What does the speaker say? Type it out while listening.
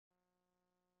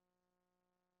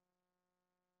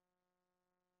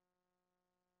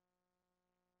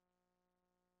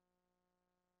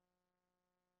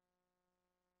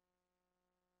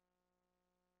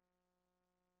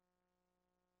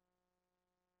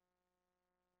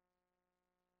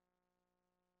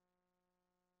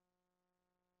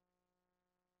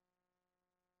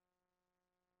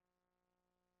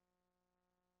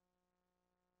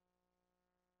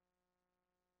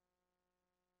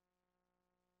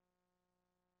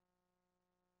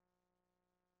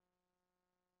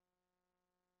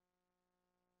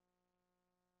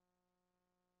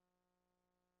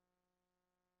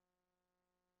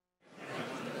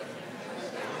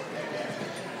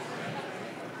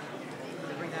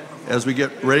As we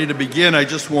get ready to begin, I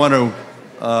just want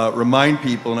to remind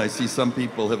people, and I see some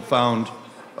people have found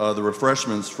the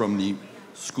refreshments from the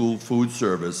school food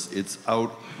service. It's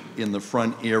out in the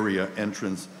front area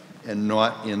entrance and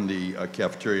not in the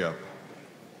cafeteria.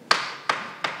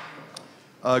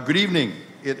 Good evening.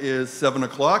 It is 7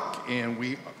 o'clock, and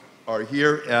we are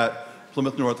here at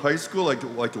Plymouth North High School. I'd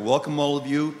like to welcome all of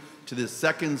you to this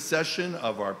second session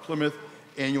of our Plymouth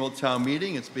Annual Town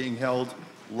Meeting. It's being held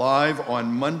live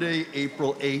on Monday,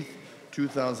 April 8th,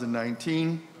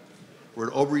 2019. We're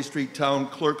at Oberry Street. Town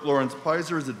Clerk Lawrence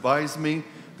Pizer has advised me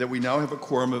that we now have a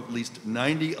quorum of at least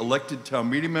 90 elected town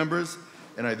meeting members,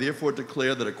 and I therefore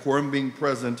declare that a quorum being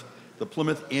present, the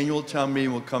Plymouth Annual Town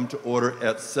Meeting will come to order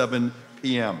at 7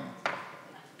 p.m.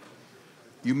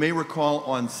 You may recall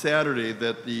on Saturday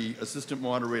that the assistant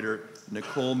moderator,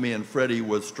 Nicole Manfredi,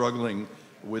 was struggling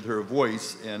with her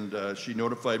voice, and she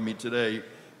notified me today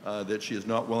that she is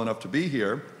not well enough to be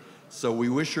here. So we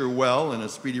wish her well and a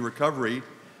speedy recovery.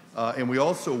 And we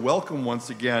also welcome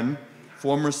once again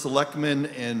former selectman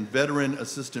and veteran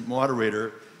assistant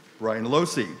moderator, Brian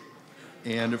Losi.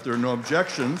 And if there are no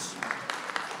objections,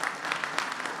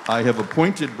 I have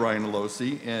appointed Brian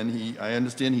Losi, and I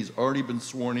understand he's already been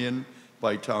sworn in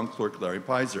by Town Clerk Larry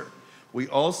Pizer. We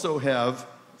also have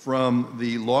from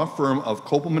the law firm of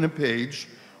Kopelman and Page,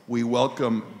 we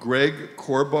welcome Greg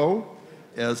Corbo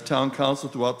as town council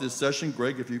throughout this session.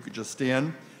 Greg, if you could just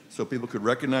stand so people could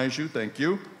recognize you. Thank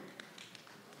you.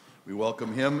 We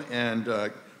welcome him,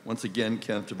 and once again,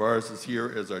 Kenneth Tavares is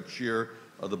here as our chair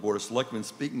of the Board of Selectmen,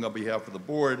 speaking on behalf of the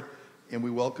board, and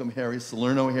we welcome Harry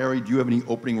Salerno. Harry, do you have any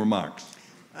opening remarks?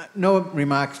 No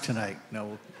remarks tonight,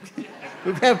 no.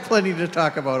 We've had plenty to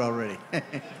talk about already.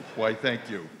 Why, thank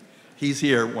you. He's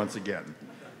here once again.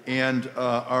 And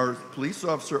our police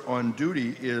officer on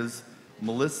duty is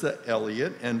Melissa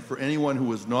Elliott, and for anyone who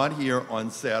was not here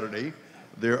on Saturday,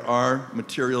 there are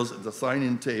materials at the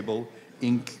sign-in table,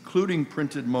 including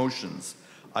printed motions.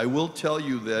 I will tell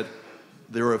you that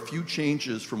there are a few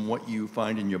changes from what you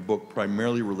find in your book,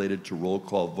 primarily related to roll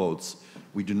call votes.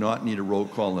 We do not need a roll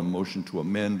call and motion to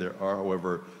amend. There are,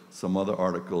 however, some other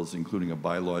articles, including a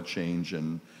bylaw change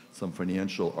and some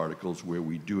financial articles where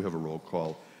we do have a roll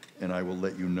call, and I will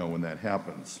let you know when that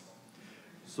happens.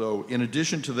 So in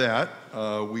addition to that,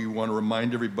 we want to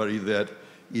remind everybody that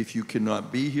if you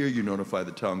cannot be here, you notify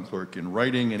the town clerk in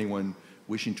writing. Anyone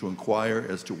wishing to inquire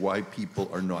as to why people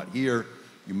are not here,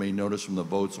 you may notice from the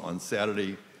votes on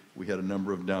Saturday, we had a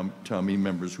number of town meeting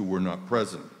members who were not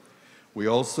present. We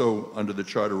also, under the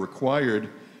charter, required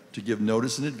to give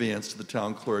notice in advance to the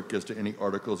town clerk as to any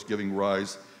articles giving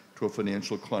rise to a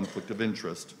financial conflict of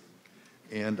interest.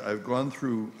 And I've gone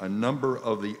through a number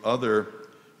of the other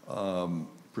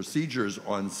procedures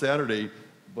on Saturday,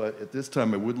 but at this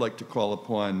time I would like to call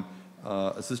upon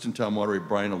Assistant Town Moderator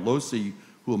Brian Alosi,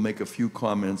 who will make a few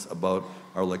comments about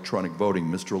our electronic voting.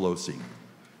 Mr. Alosi.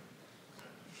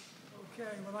 Okay,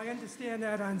 well, I understand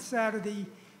that on Saturday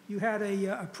you had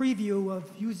a preview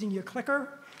of using your clicker,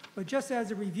 but just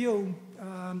as a review,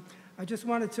 I just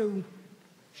wanted to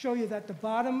show you that the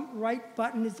bottom right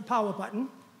button is the power button,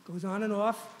 goes on and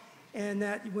off, and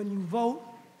that when you vote,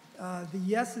 the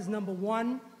yes is number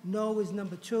 1, no is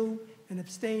number 2, and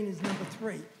abstain is number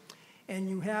 3. And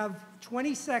you have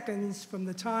 20 seconds from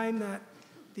the time that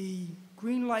the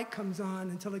green light comes on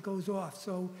until it goes off.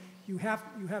 So you have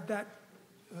that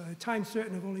time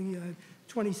certain of only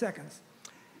 20 seconds.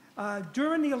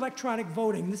 During the electronic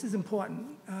voting, this is important,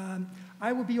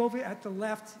 I will be over at the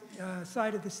left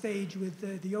side of the stage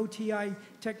with the OTI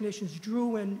technicians,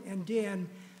 Drew and Dan,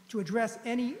 to address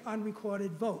any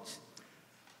unrecorded votes.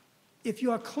 If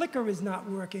your clicker is not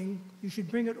working, you should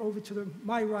bring it over to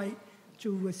my right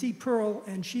to see Pearl,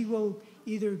 and she will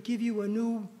either give you a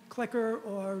new clicker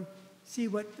or see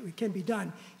what can be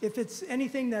done. If it's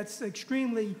anything that's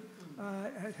extremely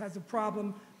has a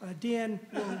problem, Dan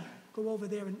will go over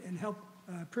there and help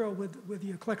Pearl with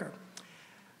your clicker.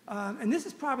 And this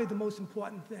is probably the most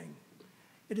important thing.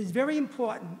 It is very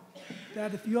important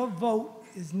that if your vote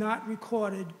is not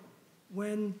recorded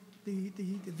when the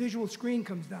visual screen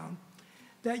comes down,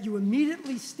 that you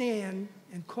immediately stand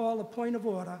and call a point of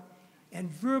order and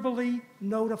verbally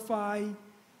notify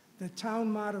the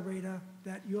town moderator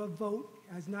that your vote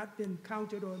has not been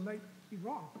counted or might be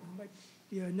wrong. It might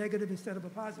be a negative instead of a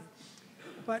positive.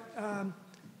 But,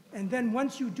 and then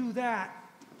once you do that,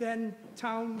 then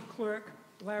town clerk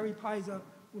Larry Pizer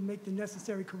will make the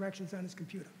necessary corrections on his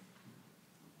computer.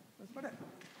 That's about it.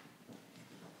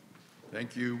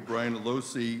 Thank you, Brian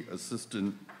Alosi,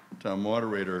 Assistant Town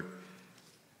Moderator.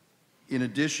 In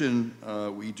addition,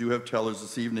 we do have tellers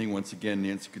this evening. Once again,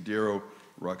 Nancy Cadero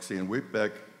Roxanne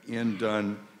Whitbeck, Ann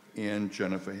Dunn, and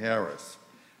Jennifer Harris.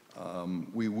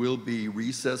 We will be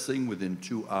recessing within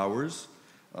 2 hours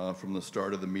from the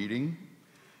start of the meeting.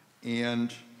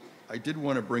 And I did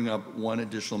want to bring up one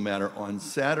additional matter. On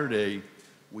Saturday,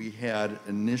 we had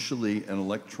initially an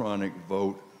electronic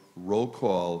vote roll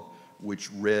call,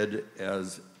 which read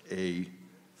as a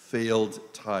failed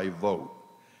tie vote.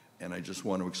 And I just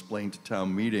want to explain to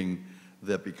town meeting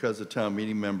that because a town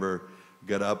meeting member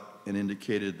got up and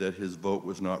indicated that his vote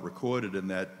was not recorded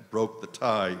and that broke the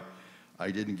tie,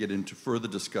 I didn't get into further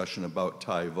discussion about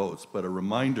tie votes. But a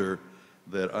reminder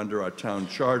that under our town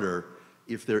charter,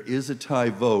 if there is a tie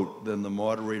vote, then the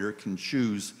moderator can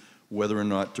choose whether or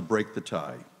not to break the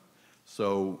tie.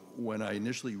 So when I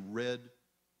initially read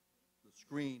the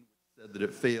screen, it said that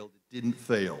it failed. It didn't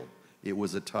fail. It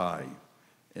was a tie.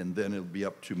 And then it'll be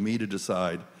up to me to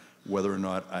decide whether or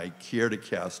not I care to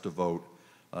cast a vote.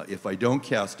 If I don't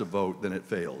cast a vote, then it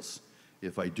fails.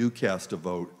 If I do cast a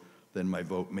vote, then my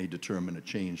vote may determine a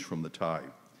change from the tie.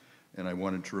 And I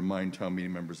wanted to remind town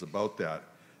meeting members about that.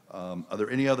 Are there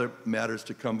any other matters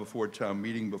to come before town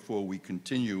meeting before we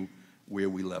continue where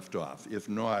we left off? If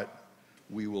not,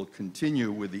 we will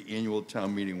continue with the annual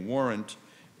town meeting warrant,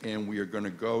 and we are going to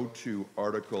go to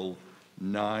Article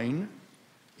 9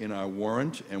 in our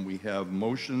warrant, and we have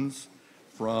motions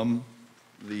from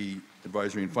the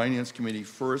Advisory and Finance Committee.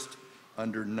 First,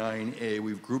 under 9A,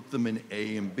 we've grouped them in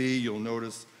A and B. You'll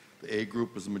notice the A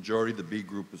group is a majority, the B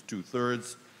group is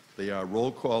 2/3. They are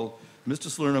roll call. Mr.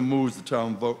 Salerno moves the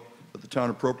town vote that the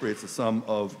town appropriates a sum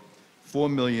of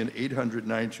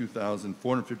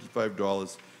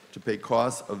 $4,892,455 to pay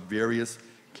costs of various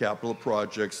capital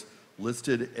projects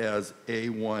listed as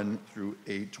A1 through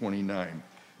A29.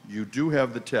 You do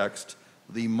have the text.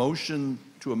 The motion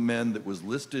to amend that was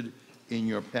listed in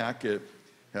your packet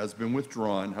has been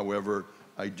withdrawn. However,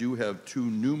 I do have 2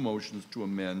 new motions to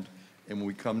amend, and when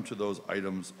we come to those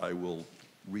items, I will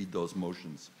read those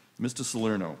motions. Mr.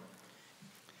 Salerno.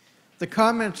 The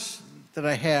comments that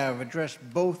I have address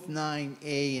both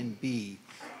 9A and B.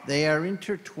 They are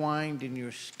intertwined in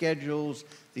your schedules.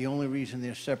 The only reason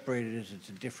they're separated is it's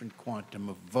a different quantum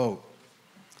of vote.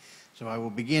 So I will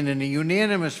begin. In a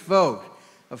unanimous vote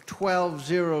of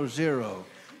 12-0-0,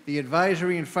 the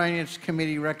Advisory and Finance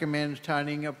Committee recommends town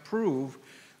meeting approve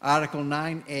Article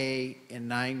 9A and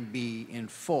 9B in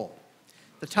full.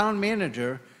 The town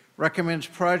manager recommends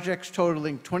projects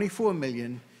totaling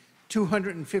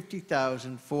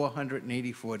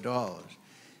 $24,250,484,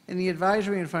 and the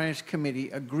Advisory and Finance Committee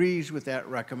agrees with that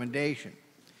recommendation.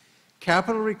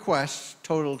 Capital requests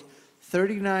totaled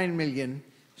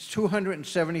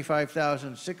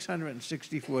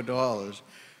 $39,275,664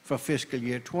 for fiscal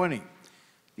year 20.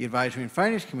 The Advisory and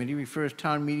Finance Committee refers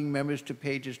town meeting members to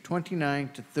pages 29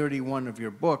 to 31 of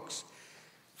your books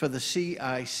for the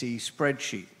CIC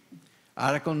spreadsheet.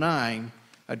 Article 9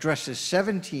 addresses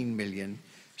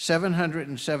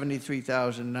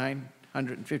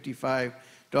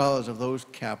 $17,773,955 of those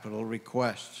capital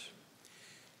requests.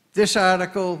 This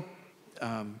article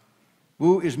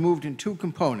is moved in 2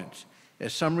 components,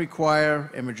 as some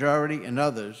require a majority and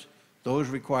others, those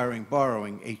requiring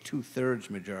borrowing, a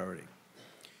 2/3 majority.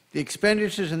 The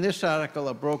expenditures in this article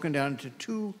are broken down into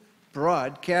 2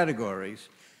 broad categories: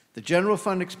 the general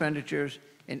fund expenditures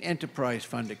and enterprise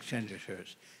fund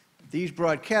expenditures. These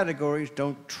broad categories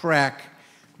don't track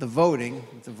the voting.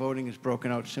 The voting is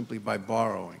broken out simply by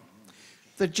borrowing.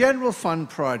 The general fund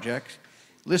projects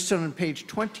listed on page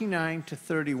 29 to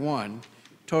 31,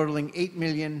 totaling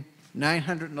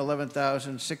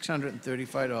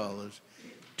 $8,911,635,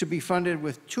 to be funded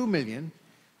with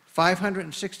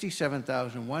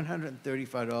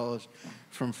 $2,567,135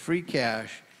 from free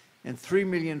cash and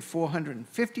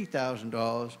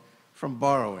 $3,450,000 from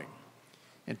borrowing,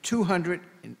 and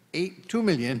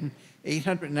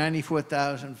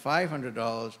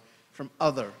 $2,894,500 from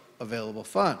other available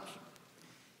funds.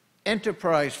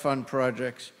 Enterprise fund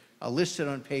projects are listed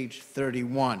on page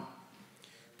 31.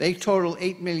 They total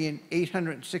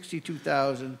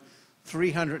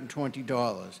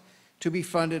 $8,862,320 to be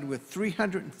funded with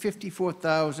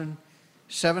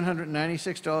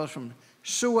 $354,796 from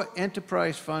Sewer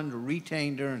Enterprise Fund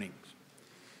retained earnings,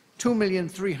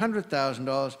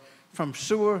 $2,300,000 from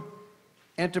Sewer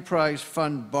Enterprise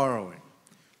Fund borrowing,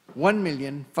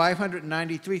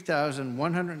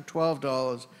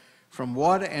 $1,593,112 from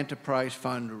Water Enterprise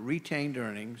Fund retained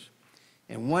earnings,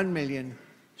 and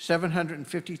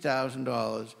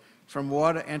 $1,750,000 from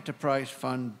Water Enterprise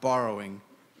Fund borrowing,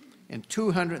 and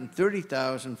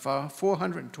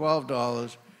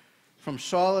 $230,412 from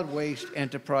Solid Waste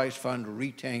Enterprise Fund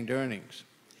retained earnings.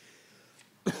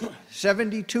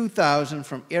 $72,000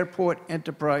 from Airport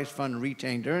Enterprise Fund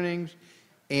retained earnings,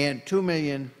 and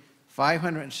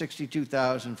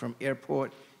 $2,562,000 from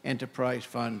Airport Enterprise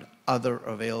Fund other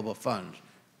available funds,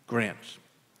 grants.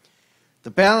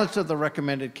 The balance of the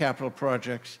recommended capital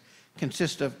projects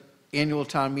consist of annual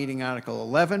town meeting Article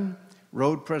 11,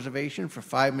 road preservation for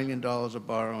 $5 million of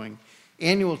borrowing,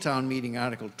 annual town meeting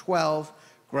Article 12,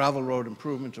 gravel road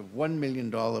improvements of $1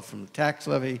 million from the tax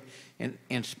levy,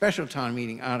 and special town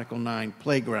meeting Article 9,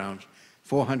 playgrounds,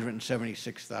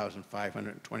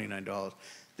 $476,529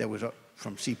 that was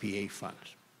from CPA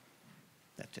funds.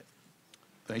 That's it.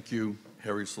 Thank you,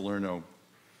 Harry Salerno.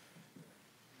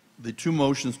 The two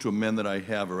motions to amend that I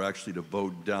have are actually to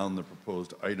vote down the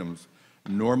proposed items.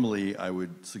 Normally, I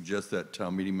would suggest that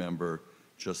town meeting member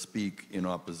just speak in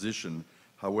opposition.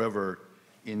 However,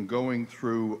 in going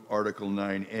through Article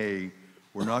 9A,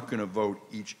 we're not going to vote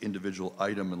each individual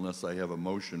item unless I have a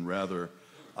motion. Rather,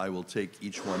 I will take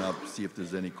each one up, see if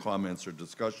there's any comments or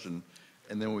discussion,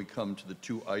 and then when we come to the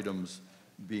two items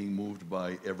being moved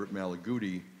by Everett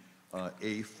Malaguti,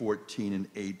 A14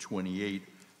 and A28,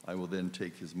 I will then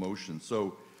take his motion.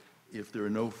 So if there are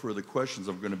no further questions,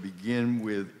 I'm going to begin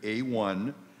with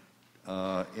A1,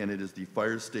 and it is the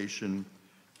fire station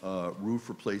roof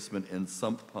replacement and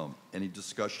sump pump. Any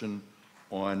discussion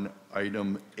on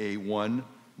item A1?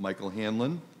 Michael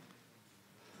Hanlon.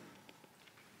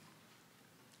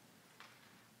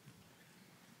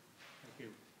 Thank you.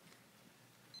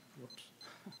 Whoops.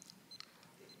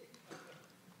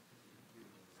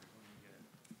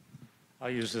 I'll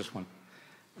use this one.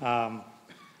 I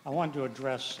wanted to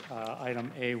address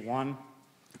item A1.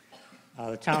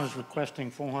 The town is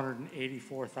requesting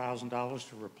 $484,000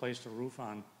 to replace the roof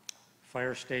on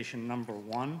fire station number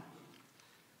 1.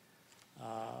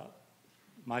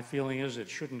 My feeling is it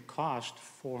shouldn't cost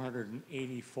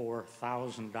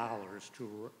 $484,000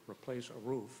 to replace a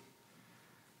roof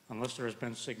unless there has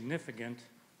been significant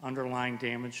underlying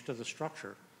damage to the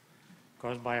structure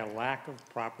caused by a lack of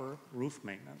proper roof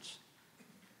maintenance.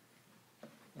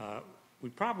 We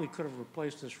probably could have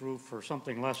replaced this roof for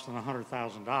something less than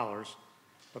 $100,000,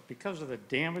 but because of the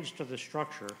damage to the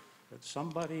structure that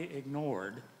somebody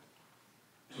ignored,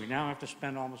 we now have to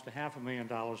spend almost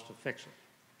 $500,000 to fix it.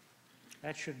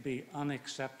 That should be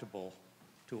unacceptable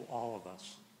to all of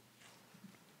us.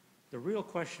 The real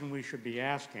question we should be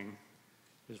asking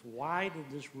is, why did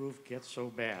this roof get so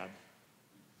bad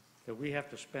that we have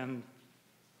to spend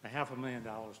 $500,000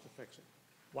 to fix it?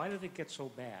 Why did it get so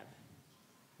bad?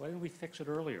 Why didn't we fix it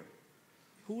earlier?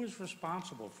 Who is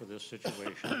responsible for this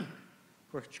situation,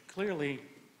 which clearly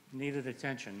needed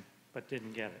attention but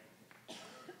didn't get it?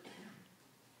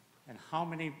 And how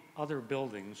many other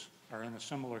buildings are in a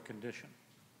similar condition?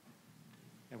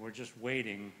 And we're just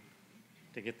waiting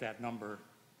to get that number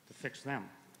to fix them.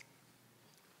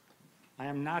 I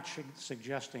am not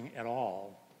suggesting at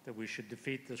all that we should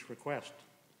defeat this request.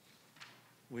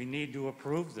 We need to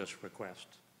approve this request.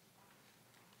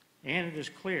 And it is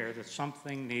clear that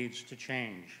something needs to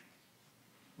change.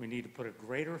 We need to put a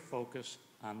greater focus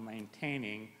on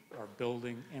maintaining our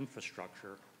building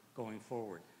infrastructure going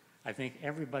forward. I think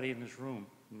everybody in this room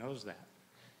knows that.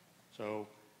 So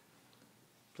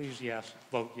please, yes,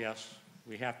 vote yes.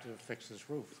 We have to fix this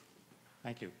roof.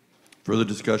 Thank you. Further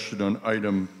discussion on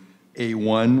item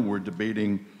A1. We're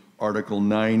debating Article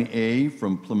 9A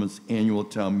from Plymouth's annual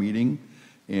town meeting,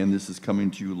 and this is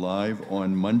coming to you live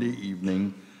on Monday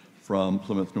evening from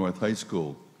Plymouth North High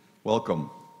School. Welcome.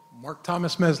 Mark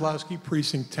Thomas Meslowski,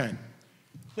 Precinct 10.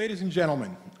 Ladies and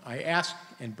gentlemen, I ask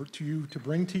you to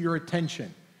bring to your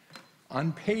attention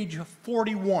on page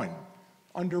 41,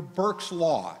 under Burke's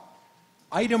Law,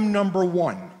 item number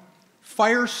 1,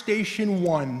 Fire Station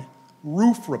 1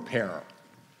 roof repair,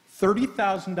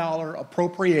 $30,000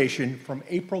 appropriation from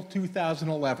April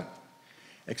 2011.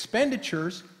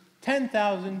 Expenditures,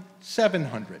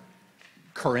 $10,700.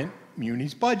 Current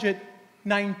Muni's budget,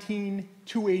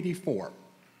 $19,284.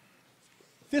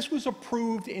 This was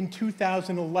approved in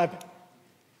 2011.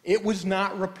 It was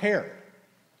not repaired.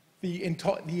 The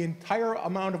entire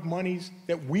amount of monies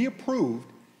that we approved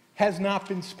has not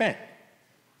been spent.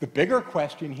 The bigger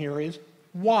question here is,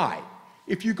 why?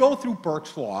 If you go through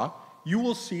Burke's Law, you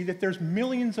will see that there's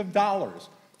millions of dollars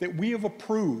that we have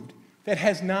approved that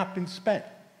has not been spent.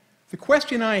 The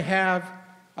question I have,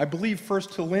 I believe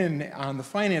first to Lynn on the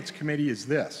Finance Committee, is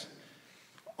this.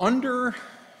 Under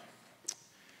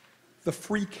the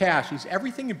free cash, is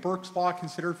everything in Burke's Law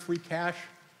considered free cash?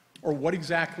 Or what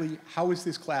exactly, how is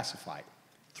this classified?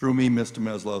 Through me, Mr.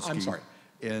 Maslowski. I'm sorry.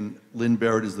 And Lynn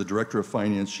Barrett is the Director of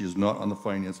Finance. She is not on the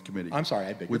Finance Committee. I'm sorry,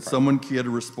 I beg your Would pardon. someone care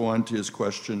to respond to his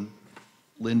question?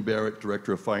 Lynn Barrett,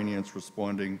 Director of Finance,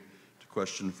 responding to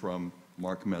question from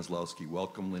Mark Maslowski.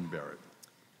 Welcome, Lynn Barrett.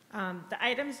 The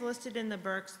items listed in the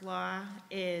Burke's Law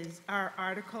are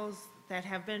articles that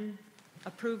have been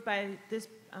approved by this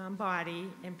body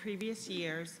in previous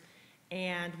years,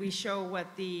 and we show what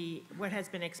has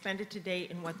been expended to date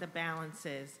and what the balance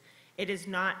is. It is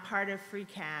not part of free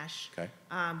cash. Okay.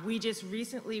 We just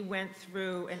recently went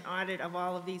through an audit of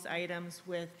all of these items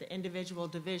with the individual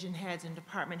division heads and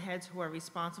department heads who are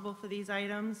responsible for these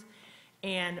items,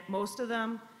 and most of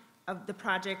them, of the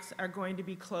projects, are going to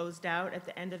be closed out at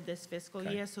the end of this fiscal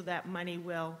Okay. year, so that money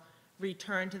will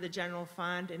return to the general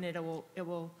fund and it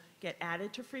will get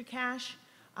added to free cash.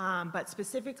 But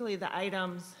specifically, the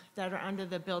items that are under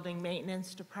the building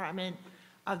maintenance department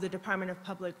of the Department of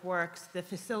Public Works, the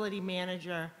facility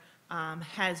manager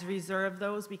has reserved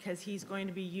those because he's going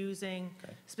to be using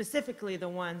specifically the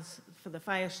ones for the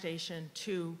fire station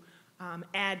to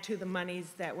add to the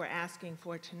monies that we're asking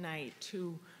for tonight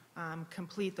to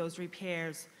complete those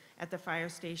repairs at the fire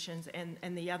stations,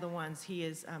 and the other ones he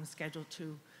is scheduled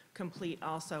to complete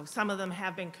also. Some of them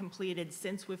have been completed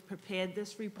since we've prepared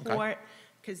this report,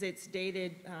 because it's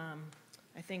dated,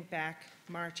 I think, back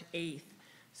March 8th.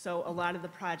 So a lot of the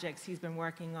projects he's been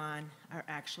working on are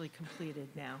actually completed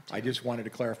now. I just wanted to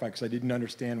clarify, because I didn't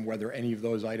understand whether any of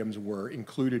those items were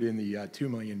included in the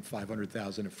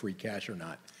 $2,500,000 of free cash or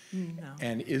not. No.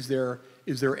 And is there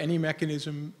any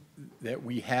mechanism that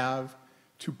we have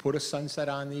to put a sunset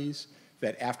on these,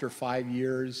 that after 5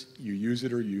 years, you use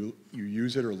it or you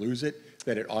use it or lose it,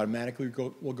 that it automatically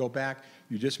will go back?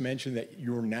 You just mentioned that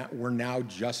we're now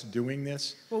just doing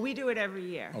this. Well, we do it every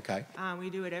year. Okay. We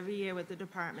do it every year with the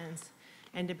departments,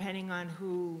 and depending on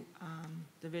who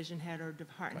division head or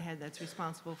department head that's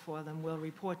responsible for them will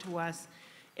report to us.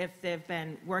 If they've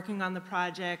been working on the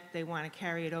project, they want to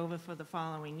carry it over for the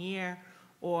following year,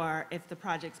 or if the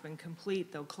project's been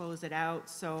complete, they'll close it out.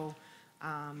 So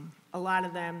a lot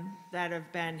of them that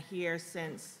have been here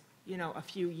since, a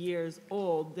few years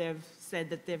old, they've said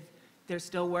that they're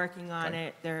still working on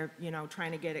it. They're,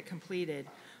 trying to get it completed.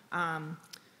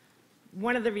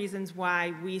 One of the reasons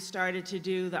why we started to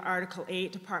do the Article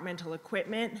 8 departmental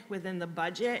equipment within the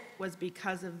budget was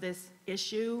because of this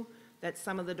issue, that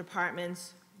some of the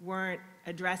departments weren't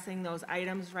addressing those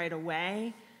items right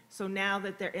away. So now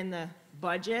that they're in the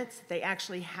budgets, they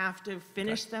actually have to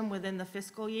finish them within the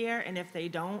fiscal year, and if they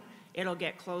don't, it'll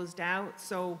get closed out.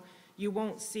 So you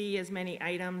won't see as many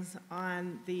items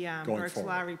on the Burke's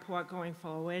Law report going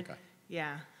forward. Okay.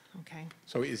 Yeah, okay.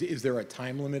 So is there a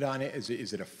time limit on it? Is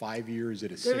it a 5 year? Is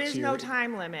it a 6 year? There is no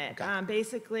time limit. Okay.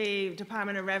 Basically,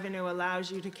 Department of Revenue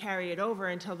allows you to carry it over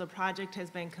until the project has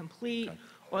been complete,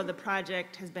 or the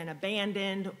project has been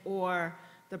abandoned, or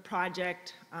the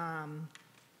project, and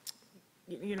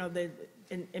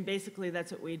basically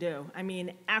that's what we do. I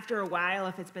mean, after a while,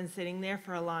 if it's been sitting there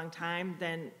for a long time,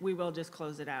 then we will just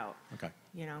close it out. Okay.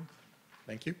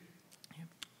 Thank you.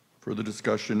 Further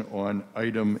discussion on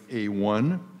item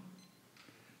A1?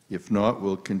 If not,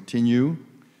 we'll continue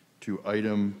to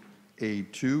item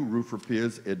A2, roof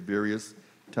repairs at various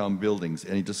town buildings.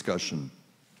 Any discussion?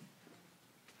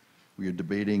 We are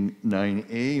debating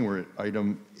 9A, and we're at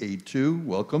item A2.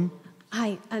 Welcome.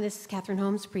 Hi, this is Catherine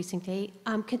Holmes, Precinct 8.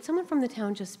 Can someone from the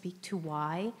town just speak to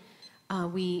why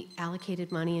we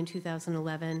allocated money in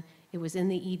 2011? It was in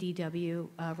the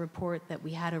EDW report that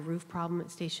we had a roof problem at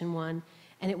Station 1,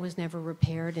 and it was never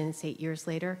repaired, and it's 8 years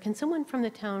later. Can someone from the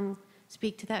town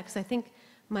speak to that? Because I think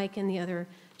Mike and the other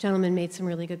gentleman made some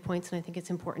really good points, and I think it's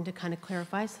important to kind of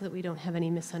clarify so that we don't have any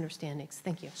misunderstandings.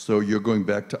 Thank you. So you're going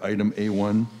back to item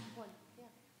A1?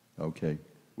 Okay.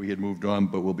 We had moved on,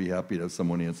 but we'll be happy to have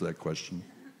someone answer that question.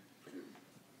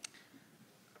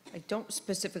 I don't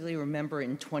specifically remember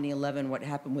in 2011 what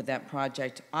happened with that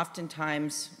project.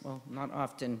 Oftentimes, well, not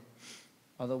often,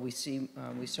 although we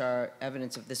saw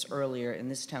evidence of this earlier in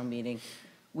this town meeting,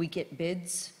 we get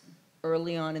bids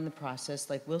early on in the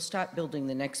process. Like, we'll start building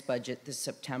the next budget this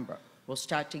September. We'll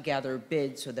start to gather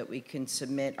bids so that we can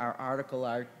submit our article,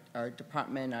 our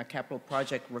department, our capital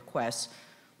project requests.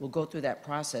 We'll go through that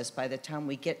process. By the time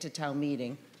we get to town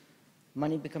meeting,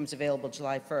 money becomes available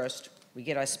July 1st. We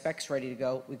get our specs ready to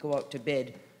go. We go out to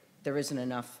bid. There isn't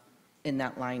enough in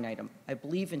that line item. I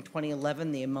believe in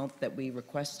 2011, the amount that we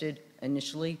requested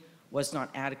initially was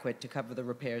not adequate to cover the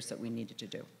repairs that we needed to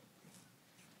do.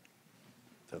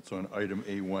 That's on item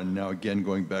A1. Now, again,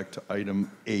 going back to item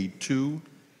A2.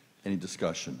 Any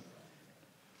discussion?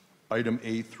 Item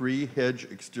A3, hedge,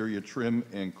 exterior trim,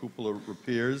 and cupola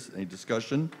repairs. Any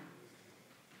discussion?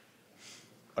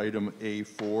 Item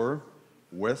A4,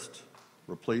 west,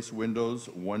 replace windows,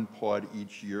 one pod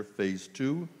each year, phase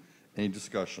 2. Any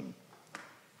discussion?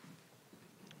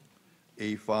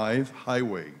 A5,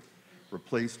 Highway,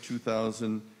 replace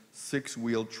 2000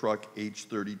 six-wheel truck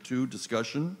H32.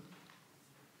 Discussion?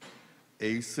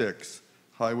 A6,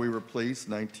 Highway, replace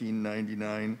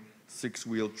 1999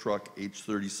 six-wheel truck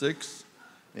H36.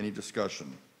 Any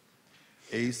discussion?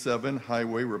 A7,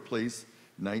 Highway, replace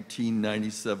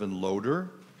 1997 loader.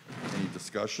 Any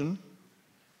discussion?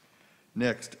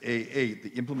 Next, A8,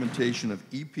 the implementation of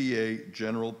EPA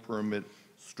general permit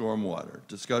stormwater.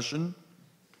 Discussion?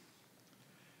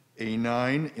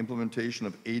 A9, implementation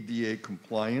of ADA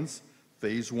compliance,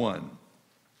 Phase 1.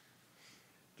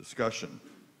 Discussion.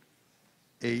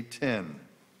 A10,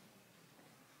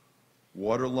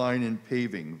 water line and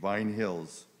paving, Vine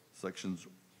Hills, sections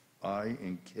I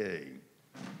and K,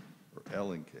 or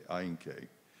L and K, I and K.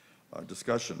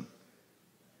 Discussion.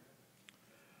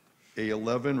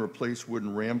 A11, replace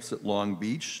wooden ramps at Long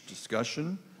Beach.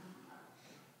 Discussion.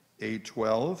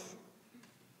 A12,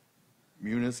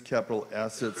 Munis Capital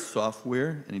Assets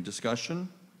Software. Any discussion?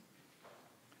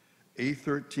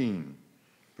 A13,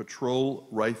 patrol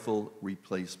rifle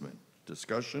replacement.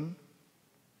 Discussion.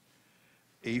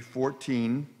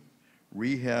 A14,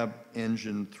 rehab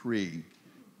engine 3.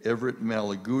 Everett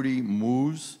Malaguti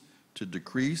moves to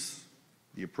decrease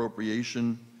the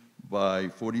appropriation by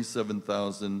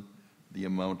 $47,000, the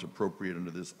amount appropriate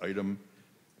under this item.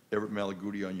 Everett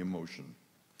Malaguti, on your motion.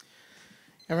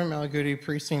 Everett Malaguti,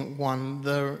 Precinct 1.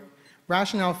 The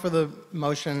rationale for the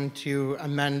motion to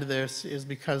amend this is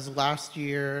because last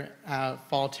year at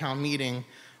Fall Town Meeting,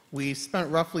 we spent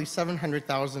roughly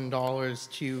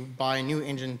 $700,000 to buy a new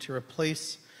engine to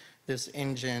replace this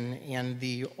engine, and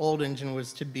the old engine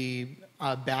was to be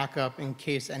a backup in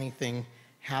case anything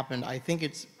happened. I think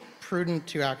it's prudent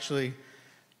to actually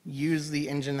use the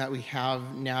engine that we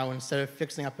have now instead of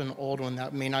fixing up an old one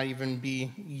that may not even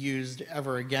be used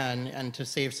ever again, and to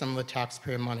save some of the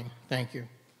taxpayer money. Thank you.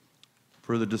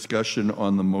 Further discussion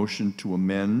on the motion to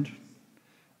amend?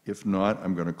 If not,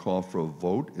 I'm going to call for a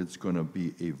vote. It's going to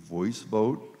be a voice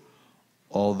vote.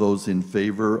 All those in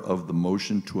favor of the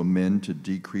motion to amend to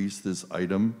decrease this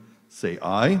item, say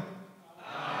aye.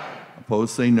 Aye.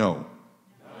 Opposed, say no.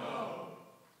 No.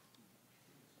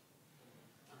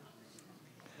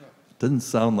 Doesn't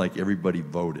sound like everybody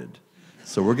voted.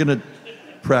 So we're going to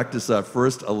practice our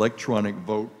first electronic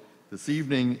vote this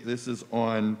evening. This is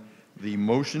on the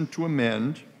motion to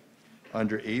amend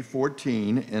under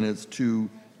A14, and it's to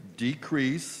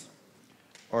decrease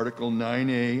Article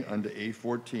 9A under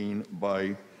A14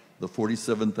 by the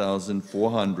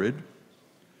 $47,400.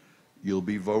 You'll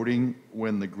be voting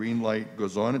when the green light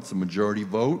goes on. It's a majority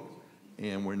vote,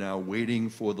 and we're now waiting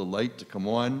for the light to come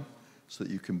on so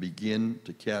that you can begin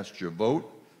to cast your vote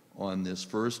on this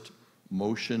first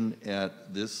motion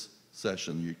at this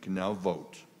session. You can now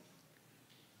vote.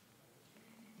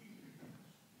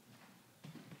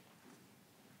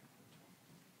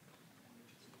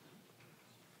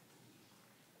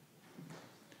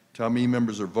 Town meeting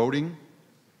members are voting,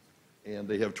 and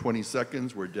they have 20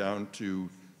 seconds. We're down to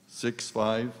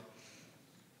 6-5.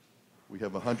 We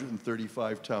have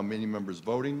 135 town meeting members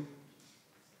voting.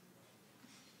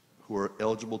 Who are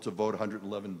eligible to vote,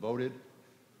 111 voted.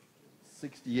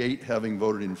 68 having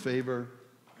voted in favor,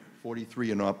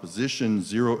 43 in opposition,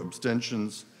 0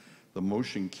 abstentions. The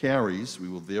motion carries. We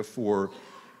will therefore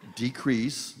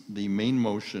decrease the main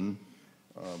motion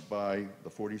by the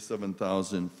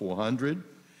 $47,400.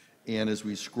 And as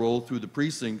we scroll through the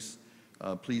precincts,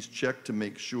 please check to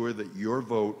make sure that your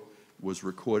vote was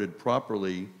recorded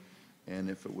properly.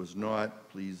 And if it was not,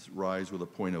 please rise with a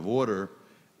point of order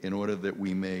in order that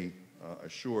we may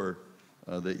assure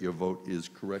that your vote is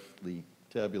correctly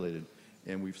tabulated.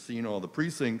 And we've seen all the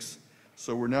precincts,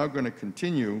 so we're now going to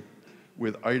continue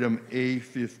with item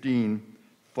A15,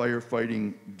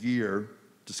 firefighting gear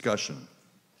discussion.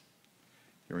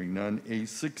 Hearing none.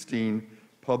 A16,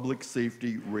 public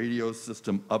safety radio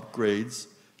system upgrades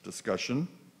discussion.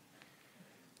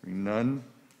 Hearing none.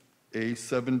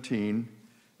 A17,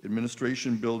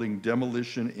 administration building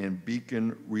demolition and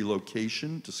beacon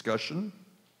relocation discussion.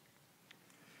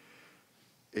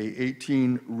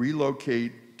 A18,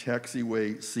 relocate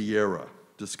taxiway Sierra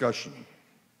discussion.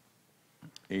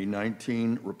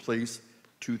 A19, replace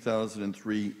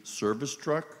 2003 service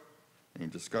truck. Any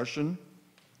discussion?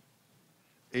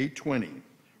 A20,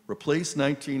 replace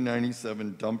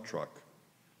 1997 dump truck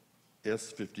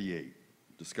S58.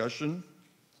 Discussion?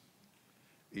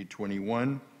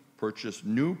 A21, purchase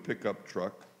new pickup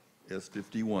truck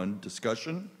S51.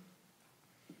 Discussion?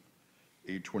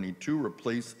 A22,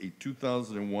 replace a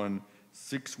 2001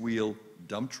 six-wheel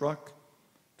dump truck.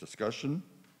 Discussion.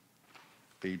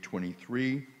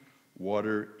 A23,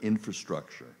 water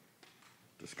infrastructure.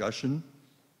 Discussion.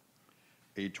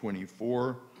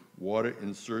 A24, water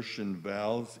insertion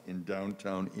valves in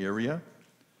downtown area.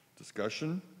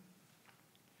 Discussion.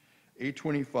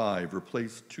 A25,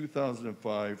 replace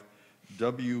 2005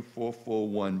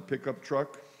 W441 pickup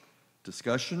truck.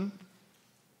 Discussion.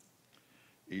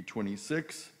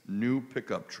 A26, new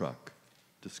pickup truck.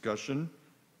 Discussion.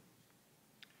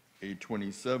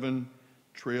 A27,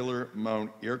 trailer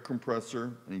mount air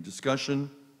compressor. Any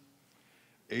discussion?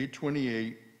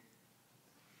 A28,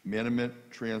 Management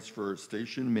Transfer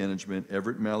Station Management,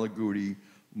 Everett Malaguti,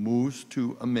 moves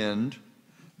to amend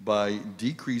by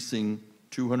decreasing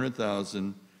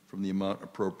 $200,000 from the amount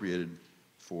appropriated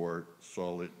for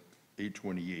solid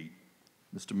A28.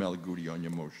 Mr. Malaguti, on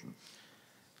your motion.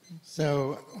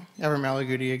 So, Everett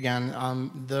Malaguti again.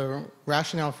 The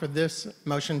rationale for this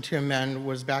motion to amend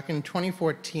was back in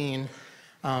 2014.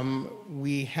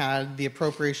 We had the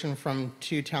appropriation from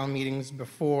two town meetings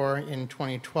before in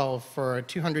 2012 for a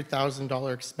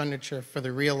 $200,000 expenditure for the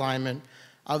realignment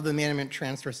of the Management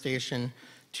Transfer Station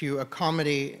to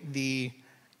accommodate the,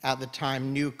 at the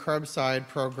time, new curbside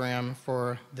program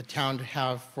for the town to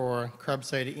have for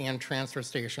curbside and transfer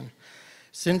station.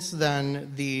 Since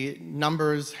then, the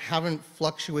numbers haven't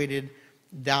fluctuated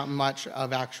that much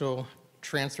of actual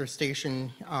transfer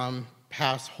station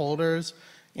pass holders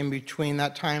in between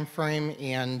that time frame,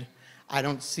 and I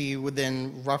don't see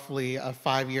within roughly a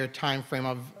 5-year time frame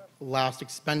of last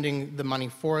expending the money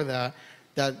for that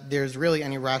there's really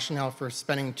any rationale for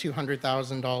spending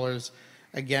 $200,000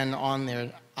 again on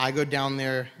there. I go down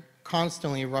there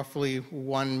constantly, roughly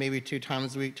 1, maybe 2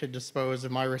 times a week to dispose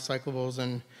of my recyclables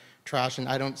and trash, and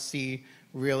I don't see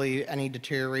really any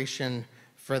deterioration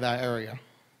for that area.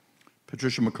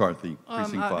 Patricia McCarthy,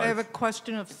 Precinct 5. I have a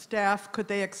question of staff. Could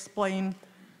they explain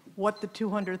what the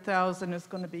 $200,000 is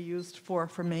going to be used for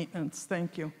maintenance?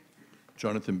 Thank you.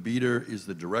 Jonathan Beater is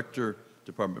the Director,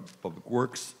 Department of Public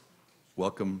Works.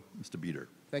 Welcome, Mr. Beater.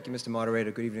 Thank you, Mr.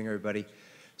 Moderator. Good evening, everybody.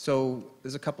 So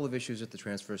there's a couple of issues at the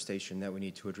transfer station that we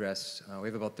need to address. We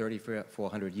have about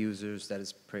 3,400 users. That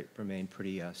has remained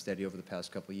pretty steady over the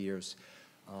past couple of years.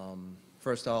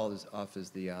 First off is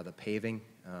the paving.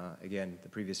 Again, the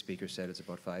previous speaker said it's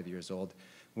about 5 years old.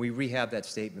 When we rehab that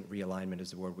statement, realignment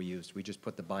is the word we used. We just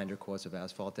put the binder course of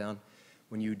asphalt down.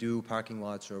 When you do parking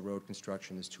lots or road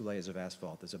construction, there's 2 layers of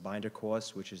asphalt. There's a binder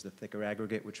course, which is the thicker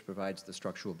aggregate, which provides the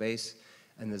structural base,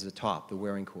 and there's a top, the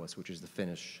wearing course, which is the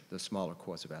finish, the smaller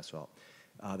course of asphalt.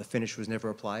 The finish was never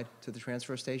applied to the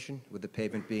transfer station. With the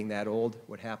pavement being that old,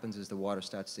 what happens is the water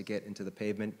starts to get into the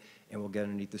pavement and will get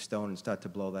underneath the stone and start to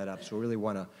blow that up. So we really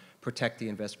want to protect the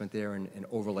investment there and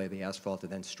overlay the asphalt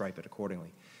and then stripe it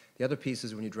accordingly. The other piece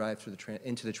is when you drive through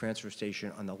into the transfer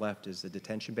station on the left is the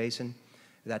detention basin.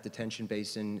 That detention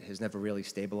basin has never really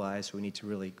stabilized, so we need to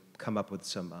really come up with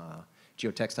some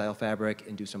geotextile fabric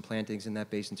and do some plantings in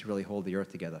that basin to really hold the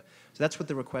earth together. So that's what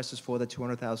the request is for, the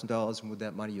 $200,000, and with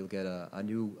that money you'll get a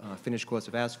new finished course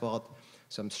of asphalt,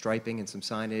 some striping and some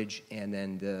signage, and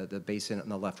then the basin on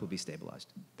the left will be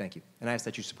stabilized. Thank you. And I ask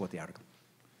that you support the article.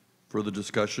 Further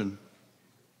discussion?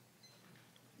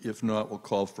 If not, we'll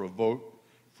call for a vote.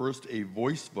 First, a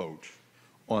voice vote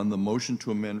on the motion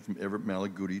to amend from Everett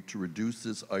Malaguti to reduce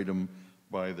this item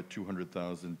by the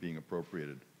 $200,000 being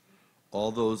appropriated.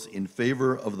 All those in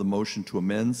favor of the motion to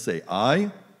amend say aye.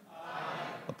 Aye.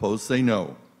 Opposed say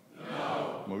no.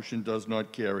 No. Motion does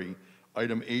not carry.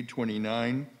 Item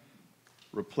 829,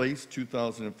 replace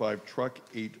 2005 truck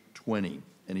 820.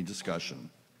 Any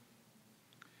discussion?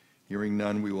 Hearing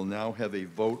none, we will now have a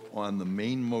vote on the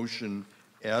main motion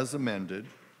as amended.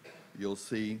 You'll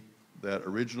see that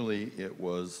originally it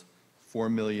was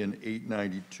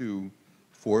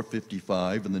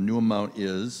 $4,892,455, and the new amount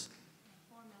is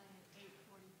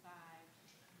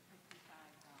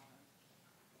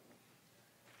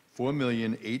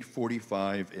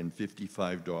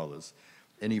 $4,845,055.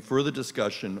 Any further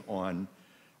discussion on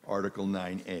Article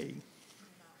 9A?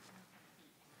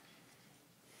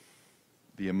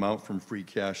 The amount from free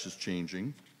cash is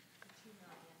changing.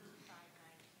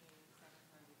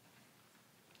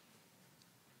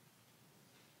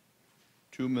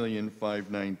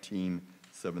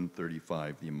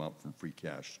 $2,519,735, the amount from free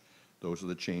cash. Those are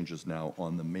the changes now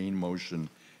on the main motion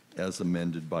as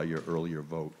amended by your earlier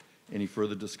vote. Any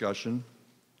further discussion?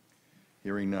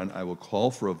 Hearing none, I will call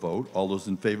for a vote. All those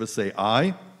in favor say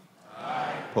aye.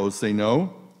 Aye. Opposed say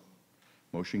no.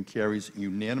 Motion carries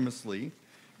unanimously.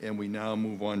 And we now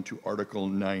move on to Article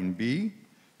 9B.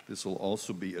 This will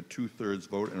also be a 2/3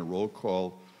 vote and a roll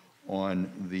call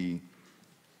on the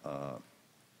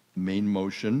main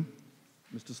motion.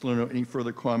 Mr. Salerno, any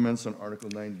further comments on Article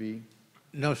 9B?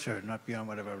 No, sir, not beyond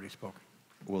what I've already spoken.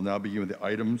 We'll now begin with the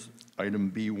items.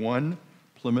 Item B1,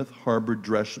 Plymouth Harbor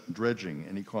dredging.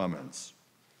 Any comments?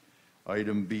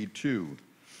 Item B2,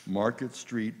 Market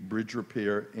Street bridge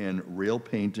repair and rail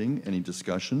painting. Any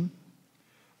discussion?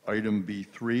 Item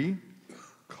B3,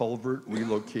 culvert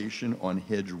relocation on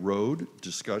Hedge Road.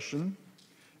 Discussion.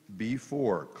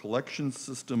 B4, collection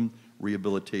system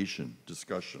rehabilitation.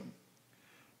 Discussion.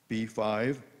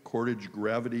 B5, Cordage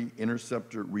Gravity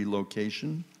Interceptor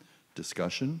relocation.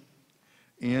 Discussion.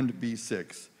 And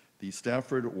B6, the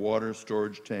Stafford Water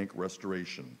Storage Tank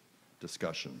restoration.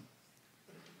 Discussion.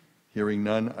 Hearing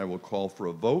none, I will call for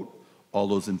a vote. All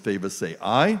those in favor say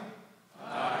aye.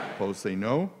 Aye. Opposed say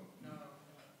no. No.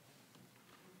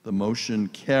 The motion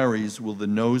carries. Will the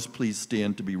noes please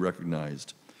stand to be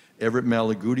recognized? Everett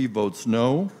Malaguti votes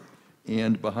no.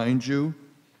 And behind you,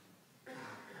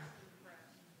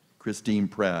 Christine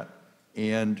Pratt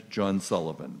and John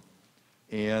Sullivan.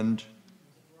 And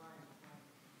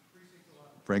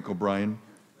Frank O'Brien.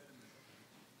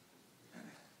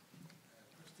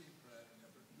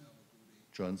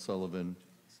 John Sullivan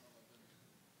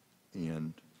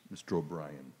and Mr.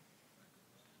 O'Brien.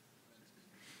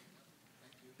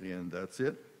 And that's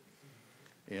it.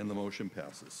 And the motion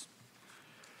passes.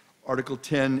 Article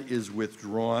 10 is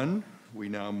withdrawn. We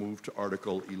now move to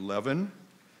Article 11.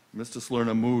 Mr.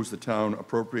 Salerno moves the town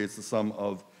appropriates the sum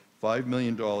of $5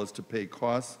 million to pay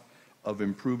costs of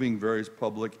improving various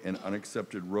public and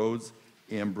unaccepted roads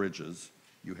and bridges.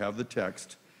 You have the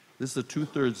text. This is a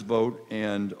two-thirds vote,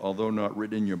 and although not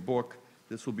written in your book,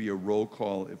 this will be a roll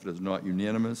call if it is not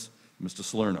unanimous. Mr.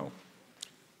 Salerno.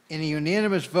 In a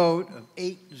unanimous vote of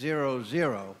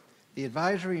 8-0-0, the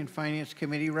Advisory and Finance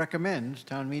Committee recommends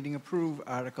town meeting approve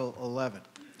Article 11.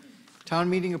 Town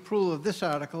meeting approval of this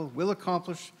article will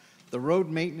accomplish the road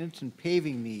maintenance and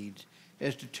paving needs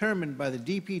as determined by the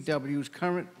DPW's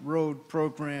current road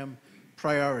program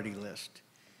priority list.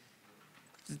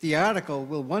 The article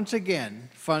will once again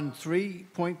fund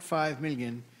 $3.5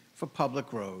 million for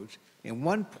public roads and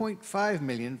 $1.5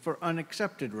 million for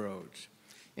unaccepted roads,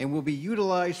 and will be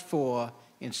utilized for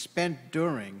and spent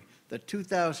during the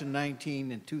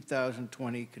 2019 and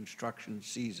 2020 construction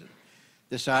season.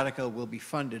 This article will be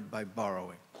funded by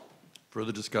borrowing.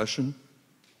 Further discussion?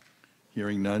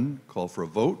 Hearing none, call for a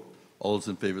vote. All those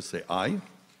in favor say aye.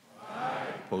 Aye.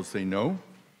 Opposed say no.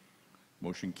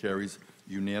 Motion carries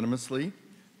unanimously.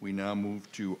 We now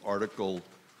move to Article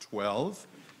 12.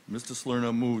 Mr.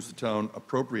 Salerno moves the town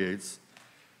appropriates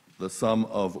the sum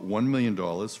of $1 million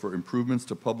for improvements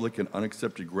to public and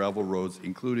unaccepted gravel roads,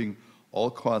 including all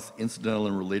costs incidental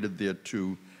and related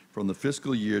thereto, from the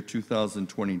fiscal year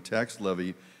 2020 tax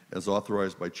levy as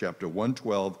authorized by Chapter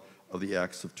 112 of the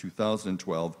Acts of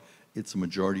 2012. It's a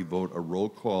majority vote, a roll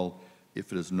call.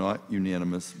 If it is not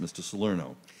unanimous, Mr.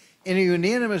 Salerno. In a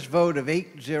unanimous vote of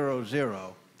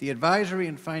 8-0-0, the Advisory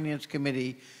and Finance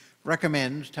Committee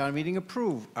recommends town meeting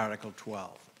approve Article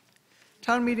 12.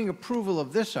 Town meeting approval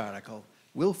of this article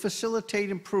will facilitate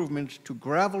improvements to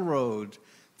gravel roads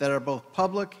that are both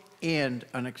public and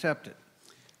unaccepted.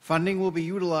 Funding will be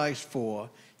utilized for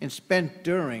and spent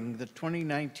during the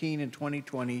 2019 and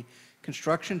 2020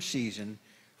 construction season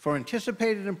for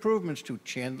anticipated improvements to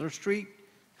Chandler Street,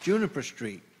 Juniper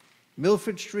Street,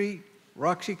 Milford Street,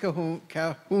 Roxy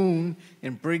Cahoon,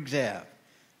 and Briggs Ave.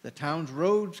 The town's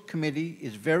roads committee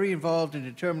is very involved in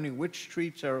determining which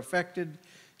streets are affected.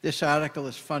 This article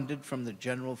is funded from the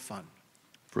general fund.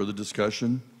 Further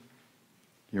discussion?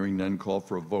 Hearing none, call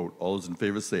for a vote. All those in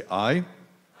favor say aye.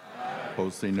 Aye.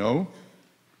 Opposed say no.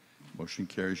 Motion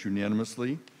carries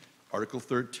unanimously. Article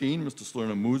 13, Mr.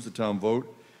 Salerno moves the town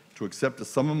vote to accept a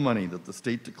sum of money that the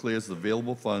state declares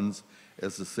available funds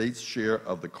as the state's share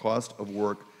of the cost of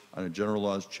work under General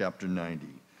Laws Chapter 90.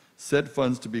 Said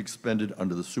funds to be expended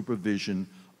under the supervision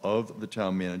of the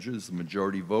town manager. This is a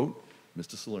majority vote.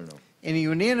 Mr. Salerno. In a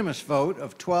unanimous vote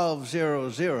of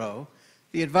 12-0-0,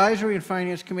 the Advisory and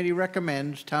Finance Committee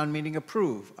recommends town meeting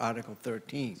approve Article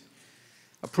 13.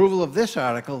 Approval of this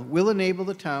article will enable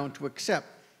the town to accept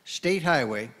State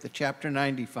Highway, the Chapter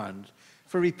 90 funds,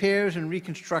 for repairs and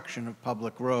reconstruction of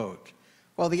public roads.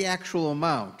 While the actual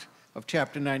amount of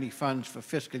Chapter 90 funds for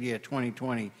fiscal year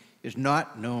 2020 is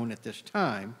not known at this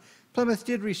time, Plymouth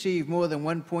did receive more than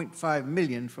 $1.5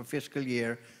 million for fiscal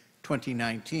year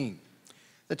 2019.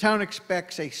 The town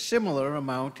expects a similar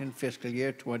amount in fiscal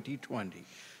year 2020,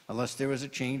 unless there is a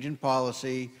change in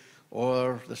policy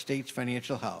or the state's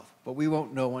financial health, but we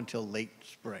won't know until late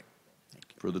spring. Thank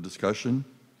you. Further discussion?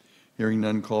 Hearing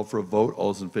none, call for a vote.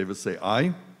 All those in favor say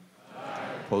aye. Aye.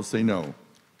 Opposed say no.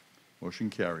 Motion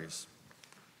carries.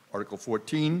 Article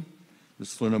 14,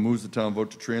 Mr. Salerno moves the town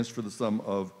vote to transfer the sum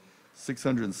of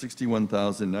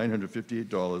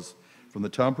 $661,958 from the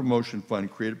Town Promotion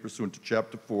Fund created pursuant to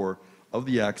Chapter 4 of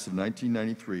the Acts of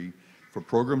 1993 for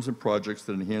programs and projects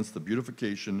that enhance the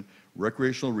beautification,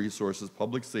 recreational resources,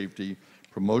 public safety,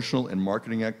 promotional and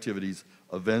marketing activities,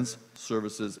 events,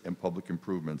 services, and public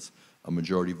improvements. A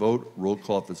majority vote. Roll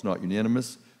call if it's not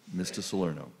unanimous. Mr.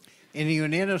 Salerno. In a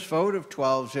unanimous vote of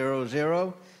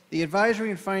 12-0-0, the Advisory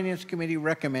and Finance Committee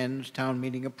recommends town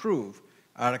meeting approve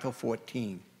Article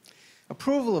 14.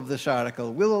 Approval of this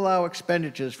article will allow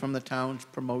expenditures from the town's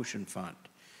promotion fund.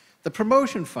 The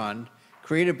promotion fund,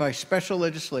 created by special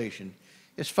legislation,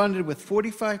 is funded with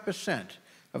 45%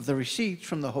 of the receipts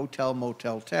from the hotel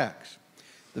motel tax.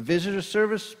 The Visitor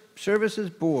Services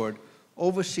Board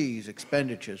oversees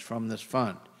expenditures from this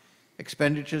fund.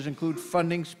 Expenditures include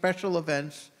funding special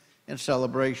events and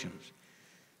celebrations.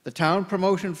 The Town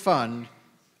Promotion Fund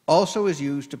also is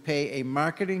used to pay a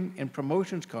marketing and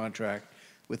promotions contract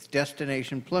with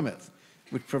Destination Plymouth,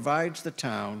 which provides the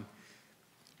town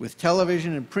with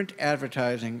television and print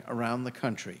advertising around the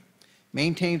country,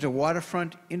 maintains a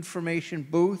waterfront information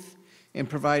booth, and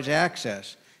provides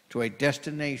access to a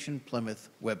Destination Plymouth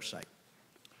website.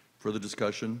 Further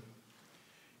discussion?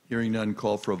 Hearing none,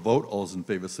 call for a vote. All those in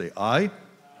favor say aye.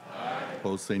 Aye.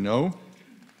 Opposed say no.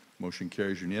 Motion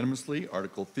carries unanimously.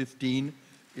 Article 15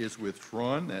 is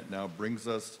withdrawn. That now brings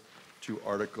us to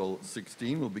Article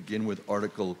 16. We'll begin with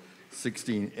Article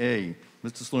 16A.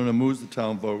 Mr. Salerno moves the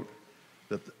town vote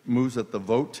moves that the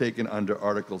vote taken under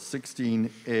Article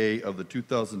 16A of the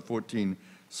 2014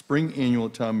 Spring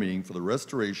Annual Town Meeting for the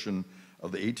restoration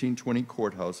of the 1820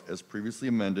 courthouse as previously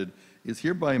amended is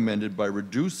hereby amended by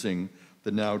reducing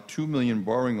the now $2 million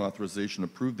borrowing authorization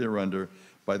approved thereunder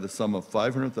by the sum of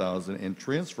 $500,000 and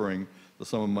transferring the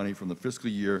sum of money from the fiscal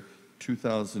year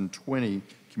 2020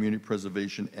 Community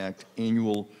Preservation Act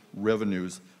annual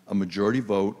revenues. A majority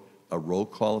vote, a roll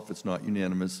call if it's not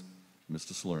unanimous.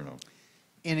 Mr. Salerno.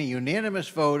 In a unanimous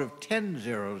vote of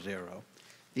 10-0-0,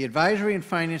 the Advisory and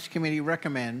Finance Committee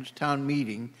recommends town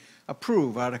meeting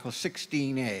approve Article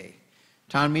 16A.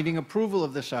 Town meeting approval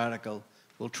of this article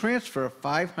will transfer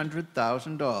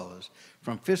 $500,000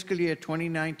 from fiscal year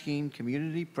 2019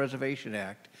 Community Preservation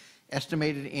Act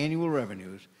estimated annual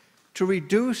revenues to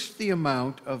reduce the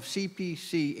amount of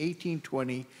CPC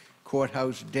 1820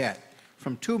 courthouse debt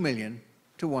from $2 million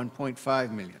to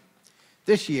 $1.5 million.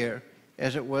 This year,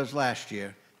 as it was last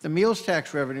year, the meals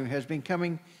tax revenue has been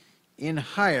coming in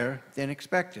higher than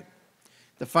expected.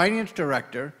 The finance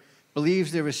director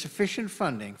believes there is sufficient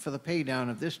funding for the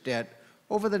paydown of this debt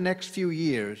over the next few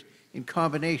years in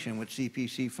combination with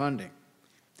CPC funding.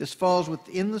 This falls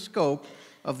within the scope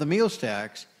of the meals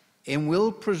tax and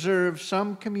will preserve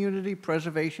some community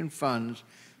preservation funds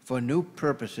for new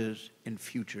purposes in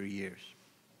future years.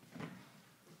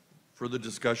 Further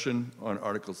discussion on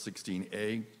Article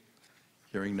 16A?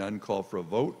 Hearing none, call for a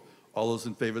vote. All those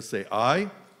in favor say aye.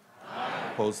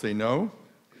 Aye. Opposed say no.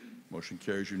 Motion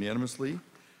carries unanimously.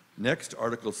 Next,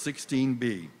 Article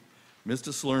 16B.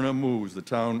 Mr. Salerno moves the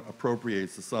town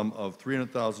appropriates the sum of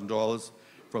 $300,000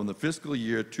 from the fiscal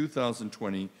year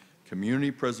 2020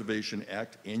 Community Preservation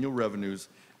Act annual revenues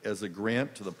as a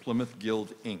grant to the Plymouth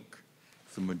Guild, Inc.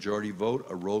 It's a majority vote,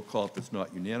 a roll call if it's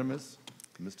not unanimous.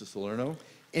 Mr. Salerno.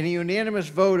 In a unanimous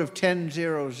vote of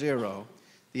 10-0-0,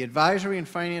 the Advisory and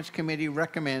Finance Committee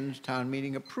recommends town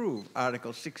meeting approve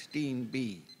Article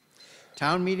 16B.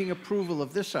 Town meeting approval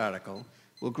of this article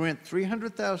will grant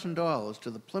 $300,000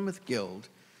 to the Plymouth Guild,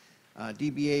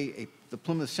 DBA, the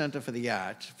Plymouth Center for the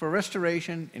Arts, for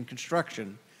restoration and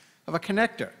construction of a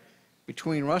connector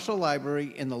between Russell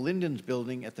Library and the Lindens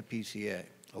Building at the PCA,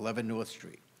 11 North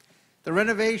Street. The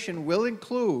renovation will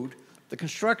include the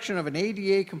construction of an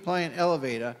ADA-compliant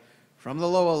elevator from the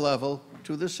lower level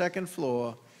to the second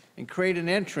floor and create an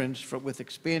entrance with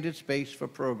expanded space for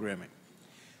programming.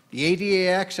 The ADA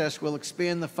access will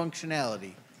expand the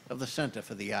functionality of the Center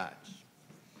for the Arts.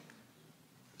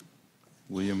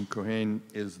 William Cohen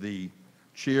is the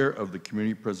chair of the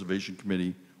Community Preservation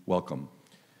Committee. Welcome.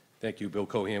 Thank you. Bill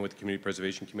Cohen with the Community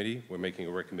Preservation Committee. We're making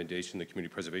a recommendation, the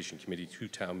Community Preservation Committee, to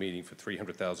town meeting for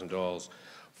 $300,000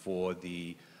 for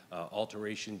the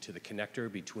alteration to the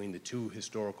connector between the two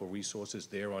historical resources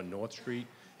there on North Street.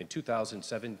 In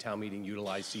 2007, town meeting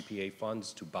utilized CPA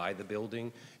funds to buy the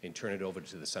building and turn it over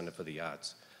to the Center for the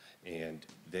Arts. And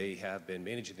they have been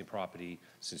managing the property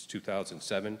since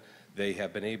 2007. They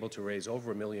have been able to raise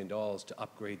over $1 million to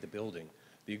upgrade the building.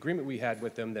 The agreement we had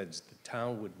with them that the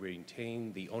town would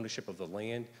maintain the ownership of the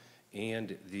land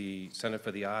and the Center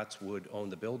for the Arts would own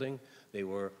the building. They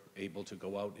were able to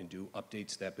go out and do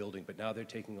updates to that building, but now they're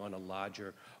taking on a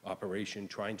larger operation,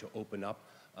 trying to open up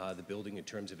the building in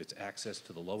terms of its access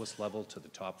to the lowest level, to the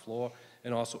top floor,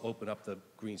 and also open up the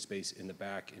green space in the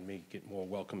back and make it more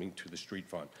welcoming to the street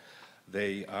front.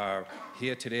 They are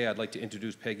here today. I'd like to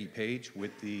introduce Peggy Page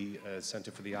with the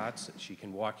Center for the Arts. She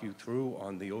can walk you through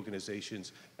on the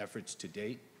organization's efforts to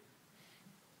date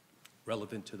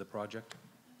relevant to the project.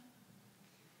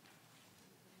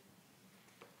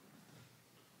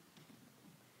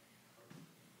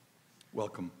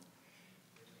 Welcome.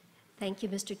 Thank you,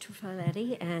 Mr.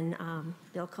 Truffaletti and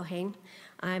Bill Cohane.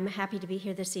 I'm happy to be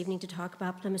here this evening to talk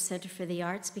about Plymouth Center for the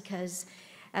Arts because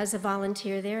as a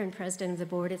volunteer there and president of the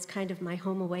board, it's kind of my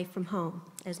home away from home.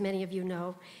 As many of you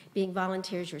know, being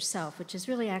volunteers yourself, which is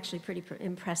really actually pretty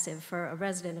impressive for a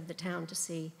resident of the town to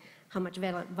see how much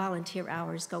volunteer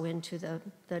hours go into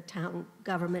the town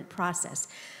government process.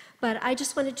 But I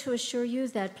just wanted to assure you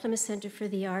that Plymouth Center for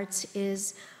the Arts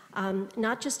is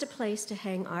not just a place to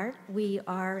hang art. We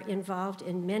are involved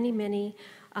in many, many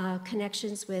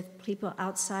connections with people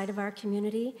outside of our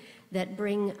community that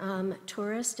bring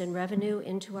tourists and revenue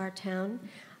into our town.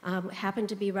 Happen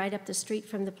to be right up the street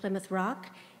from the Plymouth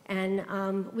Rock, and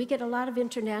we get a lot of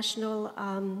international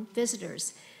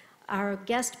visitors. Our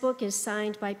guest book is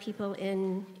signed by people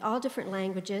in all different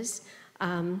languages.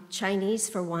 Chinese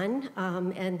for one,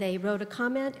 and they wrote a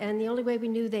comment, and the only way we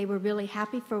knew they were really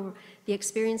happy for the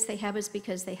experience they had was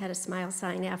because they had a smile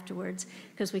sign afterwards,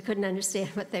 because we couldn't understand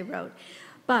what they wrote.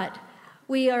 But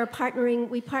we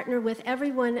partner with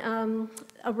everyone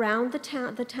around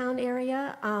the town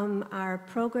area. Our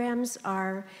programs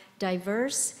are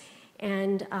diverse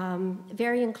and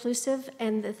very inclusive,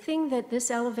 and the thing that this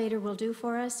elevator will do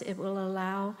for us, it will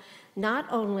allow not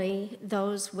only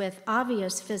those with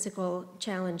obvious physical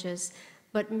challenges,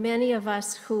 but many of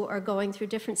us who are going through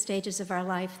different stages of our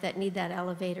life that need that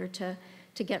elevator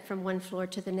to get from one floor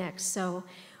to the next. So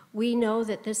we know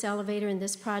that this elevator and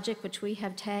this project, which we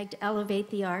have tagged Elevate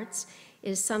the Arts,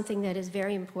 is something that is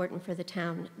very important for the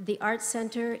town. The Arts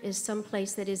Center is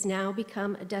someplace that has now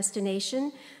become a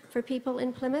destination for people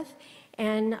in Plymouth,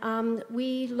 and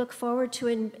we look forward to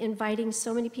inviting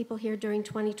so many people here during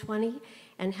 2020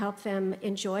 and help them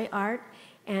enjoy art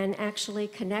and actually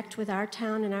connect with our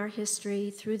town and our history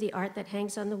through the art that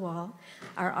hangs on the wall.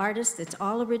 Our artists, it's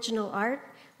all original art.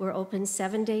 We're open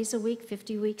 7 days a week,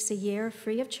 50 weeks a year,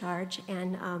 free of charge,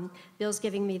 and Bill's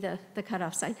giving me the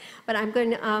cutoff sign. But I'm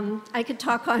going to, I could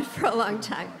talk on for a long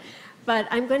time, but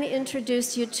I'm going to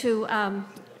introduce you to,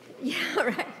 yeah,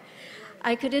 right.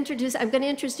 I'm going to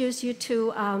introduce you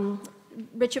to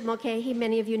Richard Mulcahy.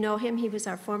 Many of you know him. He was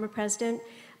our former president,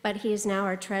 but he is now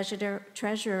our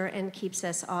treasurer and keeps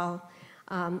us all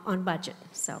on budget.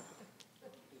 So,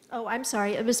 oh, I'm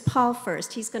sorry, it was Paul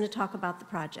first. He's going to talk about the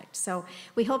project. So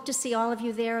we hope to see all of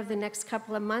you there over the next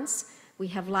couple of months. We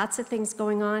have lots of things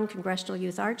going on, Congressional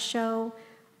Youth Art Show,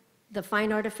 the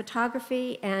Fine Art of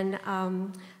Photography, and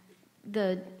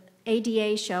the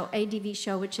ADV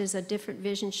show, which is a different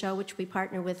vision show, which we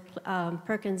partner with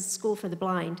Perkins School for the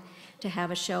Blind to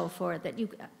have a show for that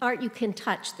art you can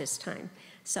touch this time.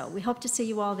 So we hope to see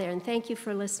you all there, and thank you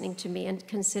for listening to me and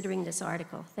considering this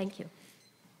article. Thank you.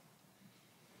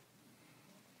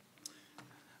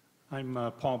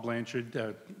 I'm Paul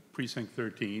Blanchard, Precinct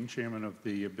 13, Chairman of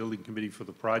the Building Committee for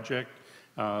the project.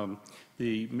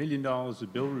 The $1 million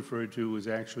that Bill referred to was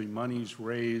actually monies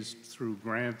raised through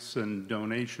grants and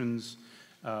donations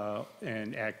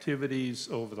and activities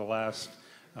over the last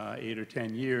 8 or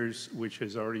 10 years, which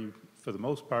has already, for the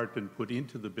most part, been put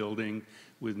into the building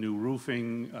with new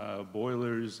roofing,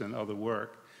 boilers, and other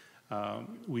work.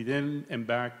 We then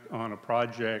embarked on a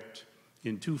project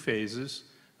in 2 phases.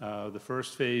 The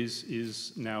first phase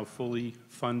is now fully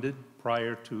funded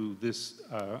prior to this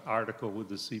article with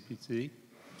the CPC.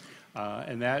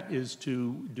 And that is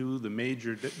to do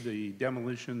the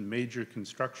demolition, major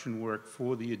construction work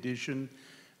for the addition,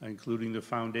 including the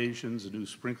foundations, a new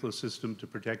sprinkler system to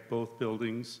protect both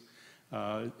buildings,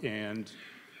 and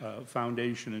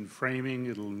foundation and framing.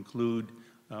 It'll include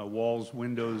walls,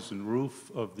 windows, and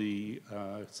roof of the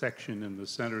section in the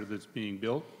center that's being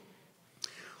built.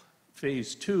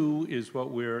 Phase 2 is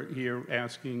what we're here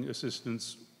asking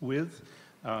assistance with.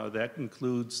 That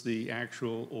includes the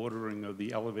actual ordering of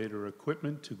the elevator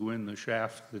equipment to go in the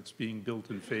shaft that's being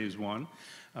built in Phase 1,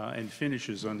 and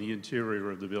finishes on the interior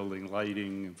of the building,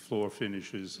 lighting and floor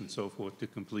finishes and so forth to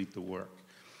complete the work.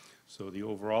 So the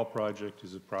overall project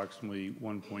is approximately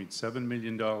 $1.7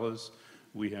 million.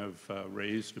 We have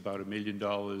raised about $1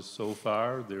 million so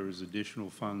far. There is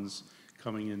additional funds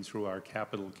coming in through our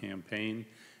capital campaign,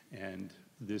 and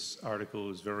this article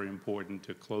is very important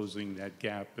to closing that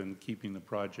gap and keeping the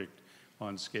project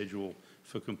on schedule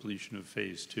for completion of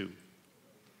Phase 2.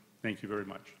 Thank you very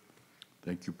much.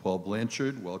 Thank you, Paul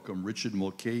Blanchard. Welcome, Richard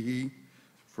Mulcahy,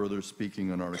 further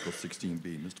speaking on Article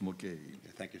 16B. Mr. Mulcahy.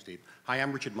 Thank you, Steve. Hi,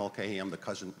 I'm Richard Mulcahy. I'm the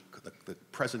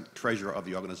present treasurer of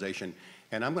the organization,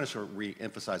 and I'm going to sort of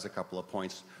re-emphasize a couple of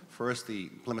points. First, the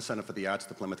Plymouth Center for the Arts,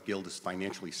 the Plymouth Guild, is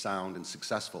financially sound and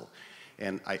successful.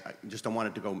 And I just don't want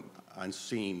it to go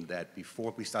unseen that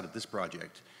before we started this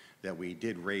project, that we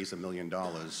did raise $1 million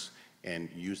and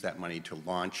use that money to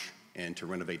launch and to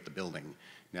renovate the building.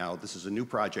 Now, this is a new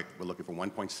project. We're looking for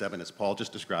 1.7, as Paul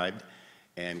just described,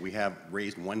 and we have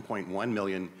raised 1.1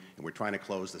 million, and we're trying to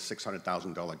close the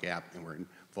 $600,000 gap, and we're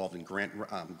involved in grant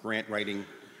writing,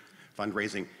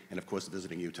 fundraising, and of course,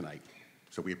 visiting you tonight.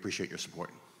 So we appreciate your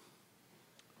support.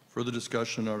 Further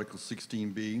discussion on Article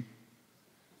 16B.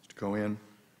 Mr. Cohen.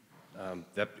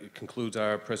 That concludes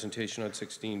our presentation on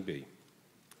 16B.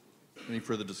 Any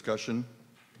further discussion?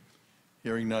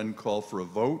 Hearing none, call for a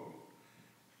vote.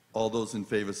 All those in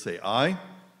favor say aye.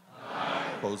 Aye.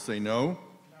 Opposed say no.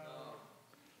 No.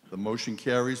 The motion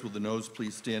carries. Will the noes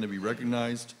please stand and be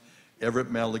recognized? Everett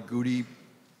Malaguti,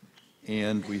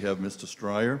 and we have Mr.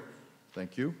 Stryer.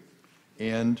 Thank you.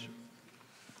 And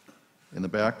in the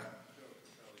back?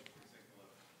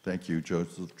 Thank you,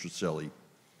 Joseph Truselli.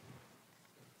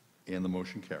 And the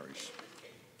motion carries.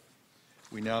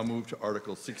 We now move to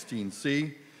Article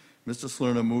 16C. Mr.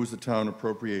 Salerno moves the town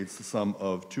appropriates the sum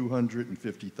of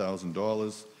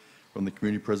 $250,000 from the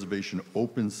Community Preservation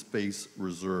Open Space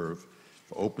Reserve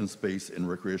for open space and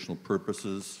recreational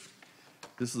purposes.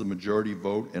 This is a majority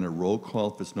vote and a roll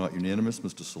call if it's not unanimous.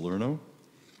 Mr. Salerno.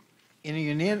 In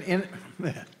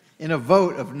a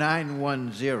vote of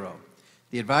 9-1-0,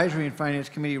 the Advisory and Finance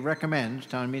Committee recommends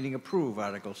town meeting approve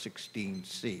Article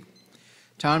 16C.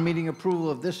 Town meeting approval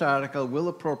of this article will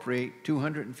appropriate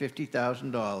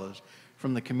 $250,000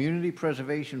 from the Community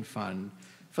Preservation Fund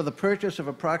for the purchase of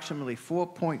approximately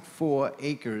 4.4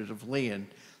 acres of land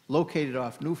located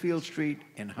off Newfield Street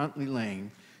and Huntley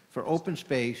Lane for open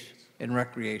space and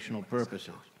recreational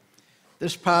purposes.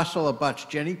 This parcel abuts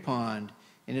Jenny Pond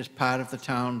and is part of the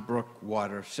town brook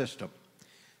water system.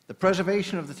 The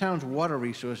preservation of the town's water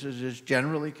resources is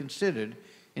generally considered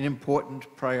an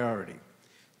important priority.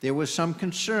 There was some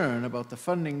concern about the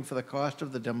funding for the cost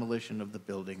of the demolition of the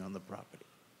building on the property.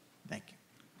 Thank you.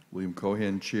 William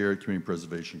Cohen, Chair, Community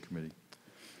Preservation Committee.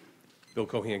 Bill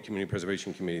Cohen, Community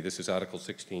Preservation Committee. This is Article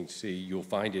 16C. You'll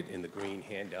find it in the green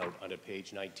handout under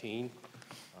page 19.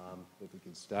 If we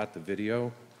can start the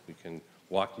video, we can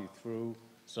walk you through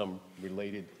some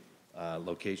related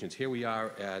locations. Here we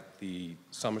are at the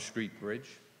Summer Street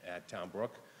Bridge at Town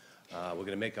Brook. We're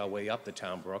going to make our way up the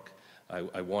Town Brook.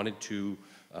 I wanted to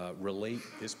relate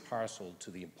this parcel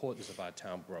to the importance of our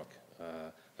town brook.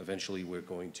 Eventually, we're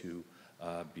going to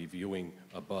be viewing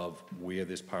above where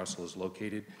this parcel is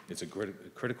located. It's a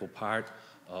critical part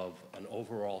of an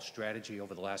overall strategy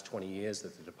over the last 20 years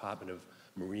that the Department of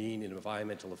Marine and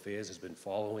Environmental Affairs has been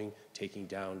following, taking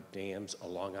down dams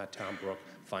along our town brook,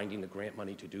 finding the grant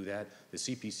money to do that. The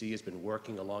CPC has been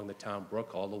working along the town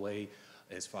brook all the way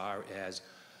as far as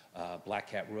Black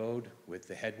Cat Road with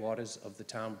the headwaters of the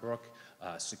town brook,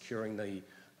 securing the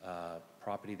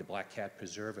property to Black Cat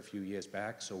Preserve a few years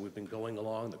back. So we've been going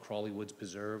along the Crawley Woods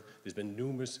Preserve. There's been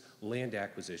numerous land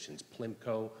acquisitions,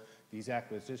 Plimco. These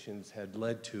acquisitions had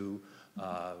led to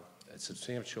a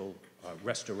substantial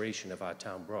restoration of our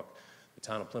town brook. The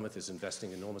town of Plymouth is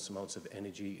investing enormous amounts of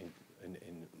energy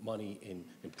and money in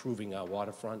improving our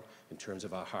waterfront in terms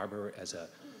of our harbor as a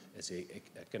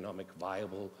economic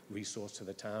viable resource to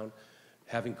the town.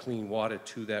 Having clean water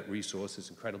to that resource is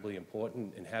incredibly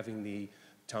important, and having the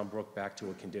town brook back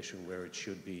to a condition where it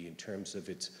should be in terms of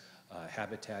its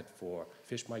habitat for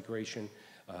fish migration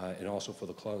and also for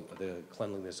the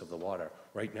cleanliness of the water.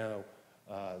 Right now,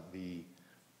 the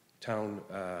town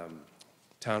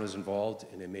is involved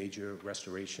in a major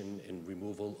restoration and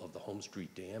removal of the Home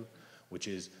Street Dam, which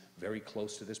is very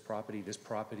close to this property. This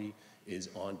property is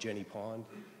on Jenny Pond.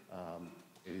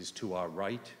 It is to our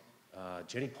right.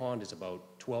 Jenny Pond is about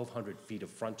 1,200 feet of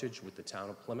frontage with the town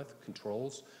of Plymouth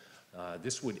controls.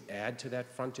 This would add to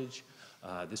that frontage.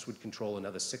 This would control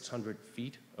another 600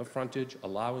 feet of frontage,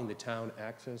 allowing the town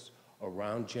access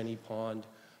around Jenny Pond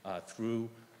through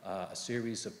a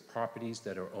series of properties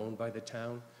that are owned by the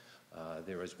town.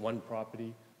 There is one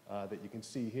property that you can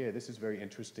see here. This is very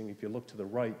interesting. If you look to the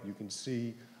right, you can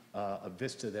see a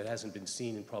vista that hasn't been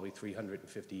seen in probably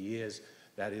 350 years.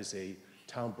 That is a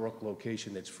town brook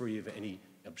location that's free of any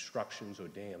obstructions or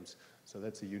dams. So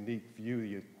that's a unique view.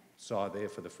 You saw there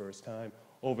for the first time.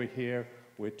 Over here,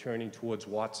 we're turning towards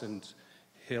Watson's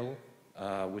Hill,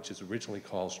 which is originally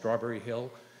called Strawberry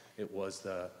Hill. It was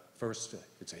the first,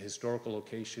 it's a historical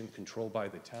location controlled by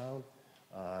the town.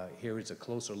 Here is a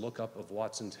closer look-up of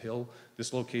Watson's Hill.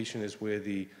 This location is where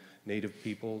the Native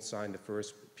people signed the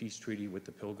first peace treaty with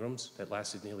the Pilgrims that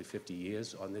lasted nearly 50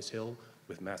 years on this hill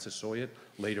with Massasoit.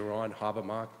 Later on,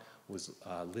 Habermas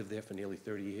lived there for nearly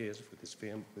 30 years with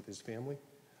his family.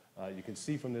 You can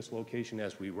see from this location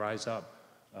as we rise up,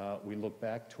 we look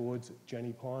back towards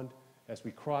Jenny Pond. As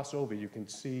we cross over, you can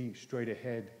see straight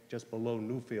ahead, just below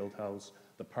Newfield House,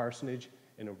 the parsonage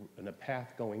and a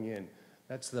path going in.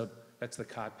 That's the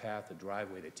cart path, the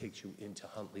driveway that takes you into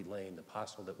Huntley Lane, the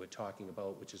parcel that we're talking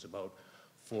about, which is about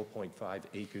 4.5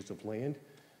 acres of land.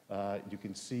 You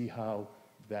can see how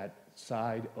that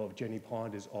side of Jenny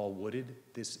Pond is all wooded.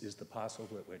 This is the parcel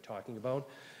that we're talking about.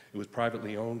 It was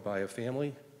privately owned by a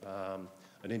family.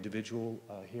 An individual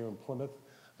here in Plymouth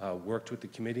worked with the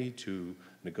committee to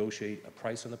negotiate a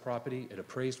price on the property. It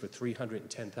appraised for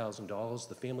 $310,000.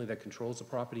 The family that controls the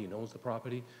property and owns the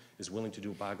property is willing to do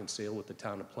a bargain sale with the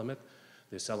town of Plymouth.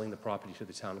 They're selling the property to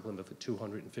the town of Plymouth for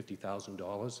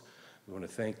 $250,000. We want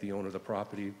to thank the owner of the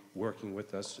property working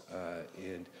with us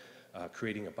and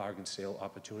creating a bargain sale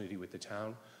opportunity with the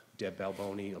town. Deb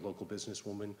Balboni, a local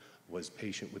businesswoman, was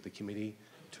patient with the committee.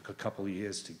 It took a couple of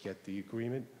years to get the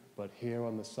agreement, but here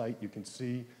on the site you can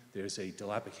see there's a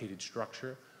dilapidated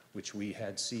structure which we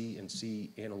had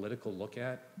C&C Analytical look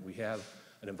at. We have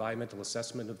an environmental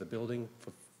assessment of the building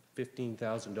for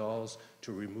 $15,000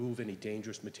 to remove any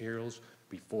dangerous materials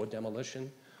before demolition.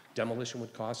 Demolition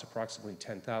would cost approximately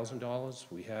 $10,000.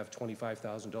 We have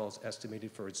 $25,000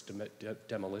 estimated for its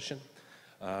demolition.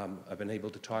 I've been able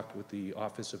to talk with the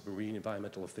Office of Marine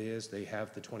Environmental Affairs. They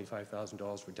have the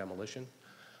 $25,000 for demolition.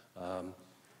 And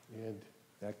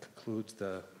that concludes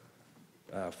the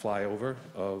flyover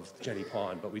of Jenny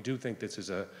Pond. But we do think this is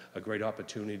a great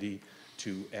opportunity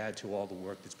to add to all the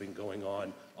work that's been going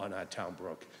on our town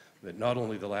brook. That not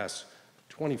only the last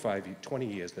 20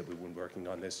 years that we've been working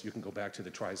on this, you can go back to the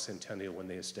tricentennial when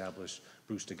they established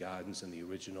Brewster Gardens and the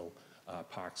original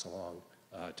parks along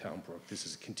Town Brook. This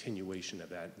is a continuation of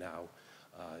that now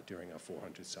during our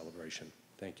 400th celebration.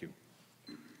 Thank you.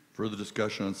 Further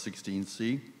discussion on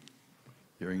 16C?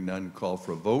 Hearing none, call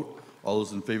for a vote. All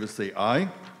those in favor say aye.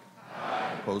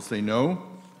 Aye. Opposed say no. No.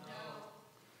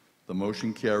 The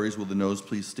motion carries. Will the noes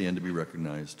please stand to be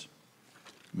recognized?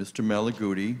 Mr.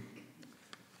 Malaguti,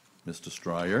 Mr.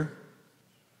 Stryer,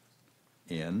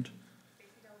 and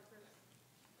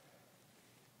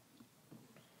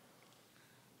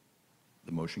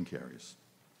the motion carries.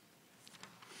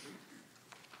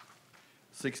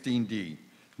 16D,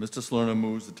 Mr. Salerno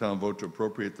moves the town vote to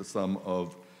appropriate the sum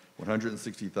of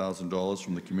 $160,000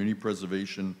 from the Community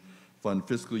Preservation Fund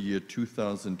fiscal year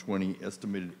 2020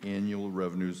 estimated annual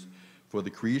revenues for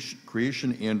the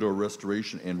creation and/or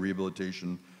restoration and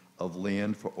rehabilitation of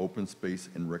land for open space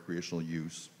and recreational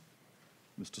use.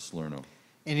 Mr. Salerno.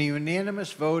 In a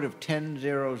unanimous vote of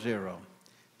 10-0-0,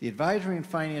 the Advisory and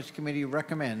Finance Committee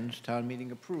recommends town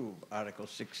meeting approve Article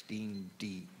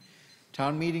 16D.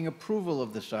 Town meeting approval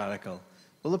of this article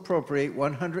will appropriate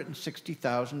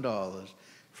 $160,000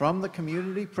 from the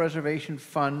Community Preservation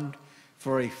Fund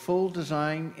for a full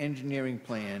design engineering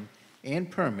plan and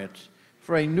permits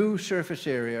for a new surface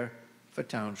area for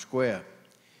Town Square.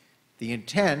 The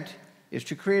intent is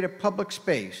to create a public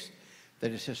space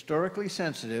that is historically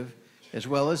sensitive as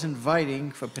well as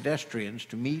inviting for pedestrians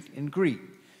to meet and greet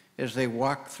as they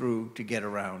walk through to get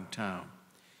around town.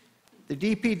 The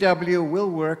DPW will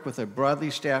work with a broadly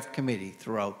staffed committee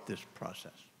throughout this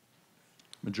process.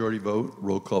 Majority vote,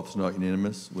 roll call if it's not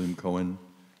unanimous. William Cohen,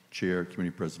 Chair,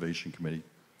 Community Preservation Committee.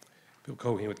 Bill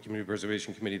Cohen with the Community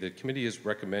Preservation Committee. The committee is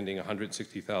recommending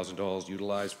 $160,000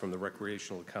 utilized from the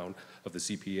recreational account of the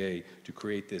CPA to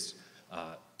create this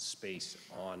space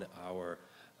on our,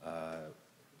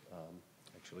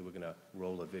 actually we're going to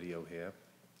roll a video here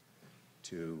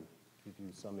to give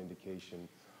you some indication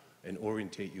and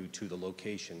orientate you to the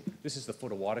location. This is the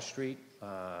foot of Water Street.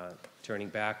 Turning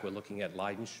back, we're looking at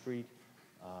Leiden Street,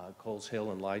 Coles Hill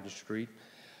and Leiden Street.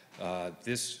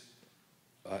 This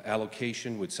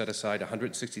allocation would set aside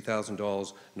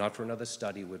 $160,000, not for another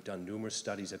study. We've done numerous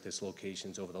studies at this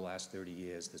locations over the last 30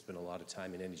 years. There's been a lot of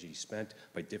time and energy spent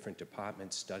by different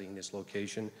departments studying this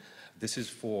location. This is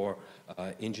for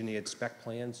engineered spec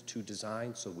plans to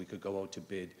design so we could go out to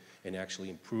bid and actually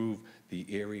improve the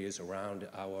areas around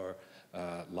our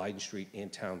Leiden Street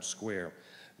and Town Square.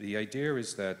 The idea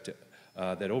is that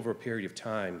that over a period of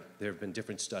time, there have been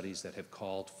different studies that have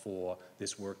called for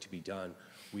this work to be done.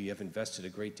 We have invested a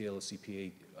great deal of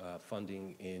CPA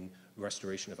funding in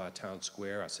restoration of our town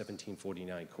square, our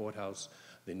 1749 courthouse,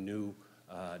 the new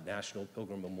National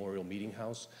Pilgrim Memorial Meeting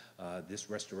House. This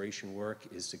restoration work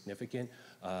is significant.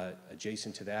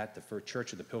 Adjacent to that, the First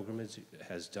Church of the Pilgrimage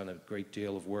has done a great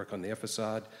deal of work on their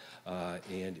facade,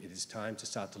 and it is time to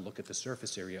start to look at the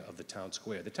surface area of the town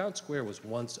square. The town square was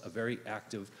once a very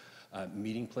active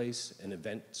meeting place and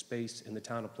event space in the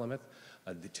town of Plymouth.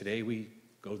 Today we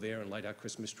go there and light our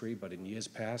Christmas tree, but in years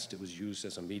past it was used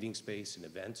as a meeting space and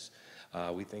events.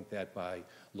 We think that by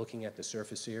looking at the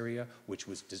surface area, which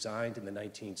was designed in the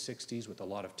 1960s with a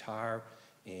lot of tar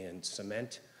and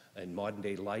cement and modern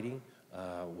day lighting,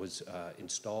 was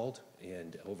installed,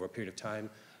 and over a period of time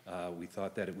we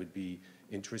thought that it would be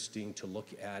interesting to look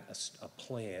at a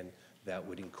plan that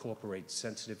would incorporate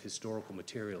sensitive historical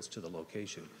materials to the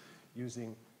location,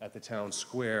 using at the town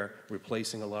square,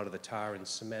 replacing a lot of the tar and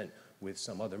cement with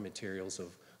some other materials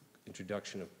of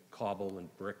introduction of cobble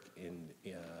and brick and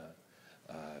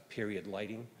period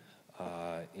lighting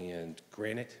and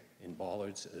granite and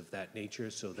bollards of that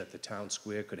nature, so that the town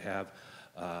square could have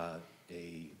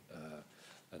a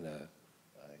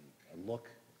look,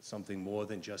 something more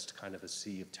than just kind of a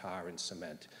sea of tar and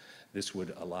cement. This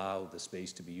would allow the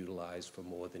space to be utilized for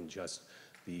more than just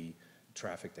the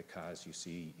traffic that cars you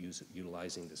see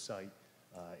utilizing the site.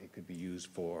 It could be used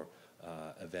for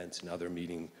events and other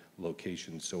meeting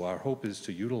locations. So our hope is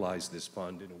to utilize this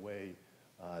fund in a way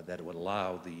that it would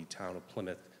allow the town of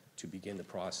Plymouth to begin the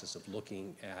process of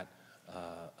looking at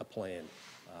a plan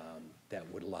that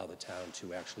would allow the town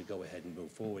to actually go ahead and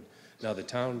move forward. Now, the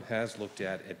town has looked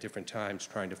at different times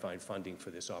trying to find funding for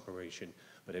this operation,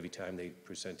 but every time they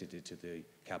presented it to the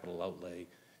capital outlay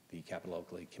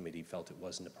committee felt it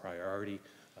wasn't a priority.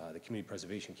 The Community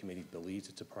Preservation Committee believes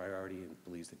it's a priority and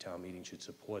believes the town meeting should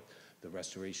support the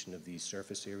restoration of these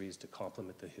surface areas to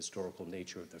complement the historical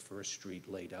nature of the First Street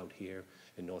laid out here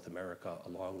in North America,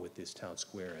 along with this town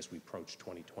square as we approach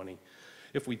 2020.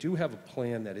 If we do have a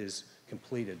plan that is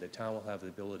completed, the town will have the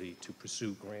ability to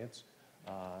pursue grants.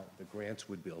 The grants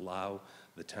would allow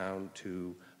the town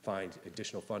to find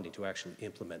additional funding to actually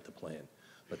implement the plan.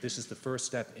 But this is the first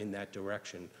step in that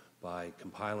direction by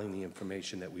compiling the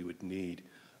information that we would need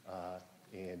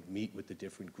and meet with the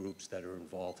different groups that are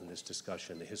involved in this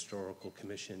discussion. The Historical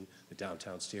Commission, the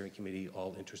Downtown Steering Committee,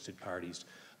 all interested parties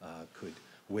could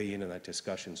weigh in on that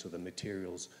discussion so the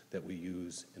materials that we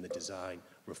use in the design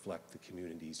reflect the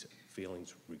community's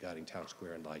feelings regarding Town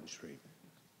Square and Leiden Street.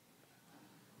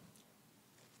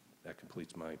 That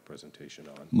completes my presentation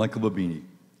on. Michael Babini.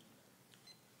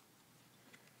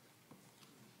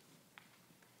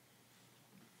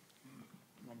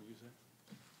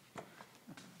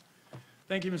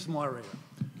 Thank you, Mr. Moderator.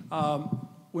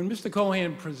 When Mr.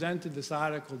 Cohen presented this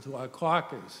article to our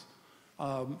caucus,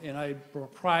 and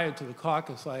prior to the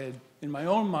caucus, I had, in my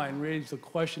own mind, raised a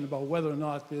question about whether or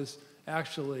not this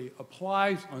actually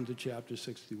applies under Chapter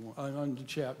 61, under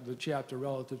the chapter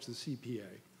relative to CPA.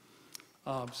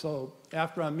 So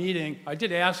after our meeting, I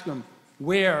did ask him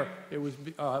where it was,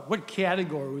 what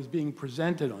category it was being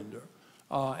presented under.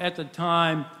 At the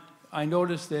time, I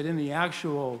noticed that in the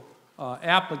actual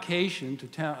application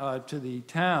to the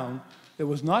town, it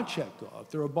was not checked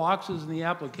off. There are boxes in the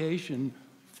application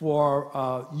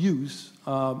for use.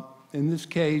 In this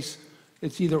case,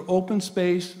 it's either open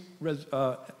space,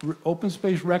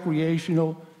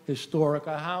 recreational, historic,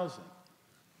 or housing.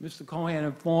 Mr. Cohen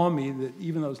informed me that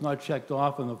even though it's not checked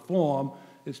off on the form,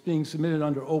 it's being submitted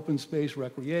under open space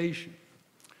recreation.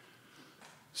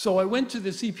 So I went to the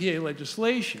CPA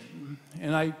legislation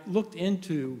and I looked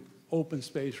into open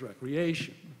space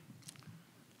recreation.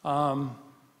 What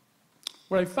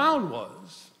I found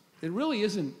was it really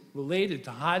isn't related to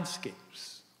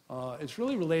hardscapes. It's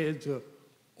really related to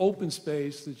open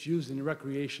space that's used in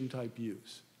recreation type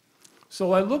use.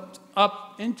 So I looked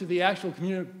up into the actual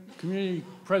Community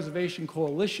Preservation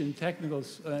Coalition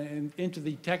technicals, into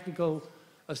the technical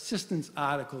assistance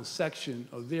articles section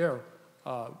of their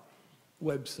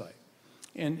website.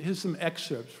 And here's some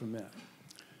excerpts from that.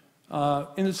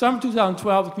 In the summer of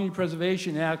 2012, the Community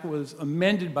Preservation Act was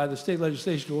amended by the state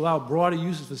legislation to allow broader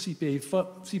uses for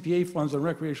CPA funds on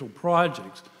recreational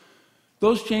projects.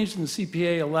 Those changes in the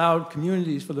CPA allowed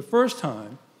communities for the first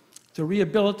time to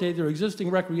rehabilitate their existing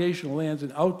recreational lands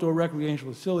and outdoor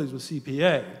recreational facilities with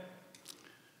CPA.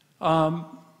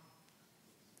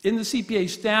 In the CPA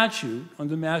statute,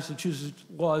 under Massachusetts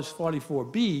Laws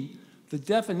 44B, the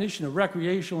definition of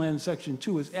recreational land in Section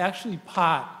 2 is actually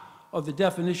part of the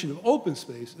definition of open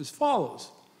space as follows.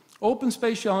 Open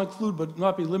space shall include but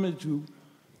not be limited to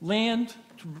land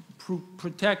to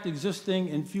protect existing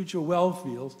and future well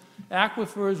fields,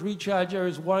 aquifers, recharge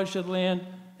areas, watershed land,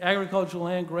 agricultural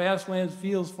land, grasslands,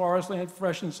 fields, forest land,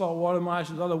 fresh and saltwater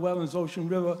marshes, other wetlands, ocean,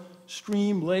 river,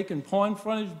 stream, lake, and pond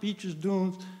frontage, beaches,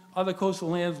 dunes, other coastal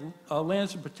lands,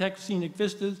 lands to protect scenic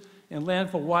vistas, and land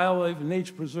for wildlife and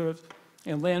nature preserves,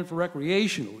 and land for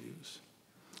recreational use.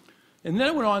 And then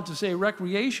it went on to say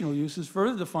recreational use is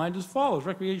further defined as follows.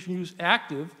 Recreation use,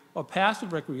 active or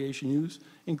passive recreation use,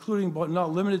 including but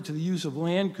not limited to the use of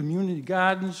land, community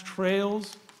gardens,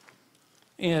 trails,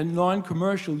 and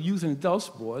non-commercial youth and adult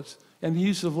sports, and the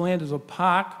use of land as a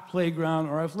park, playground,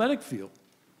 or athletic field.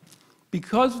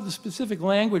 Because of the specific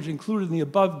language included in the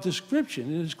above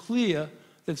description, it is clear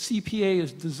that CPA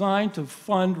is designed to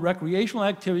fund recreational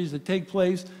activities that take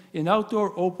place in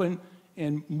outdoor, open,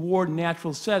 and more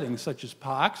natural settings, such as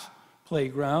parks,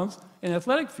 playgrounds, and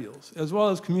athletic fields, as well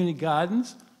as community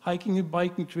gardens, hiking and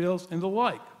biking trails, and the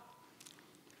like.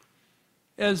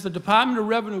 As the Department of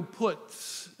Revenue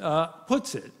puts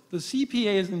it, the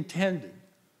CPA is intended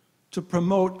to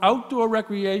promote outdoor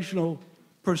recreational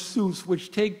pursuits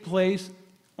which take place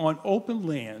on open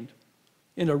land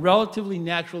in a relatively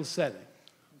natural setting.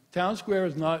 Town Square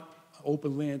is not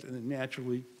open land in a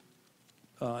natural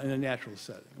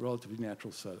setting, relatively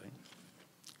natural setting.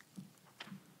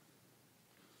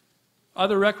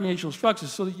 Other recreational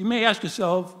structures, so that you may ask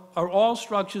yourself, are all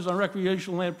structures on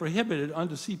recreational land prohibited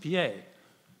under CPA?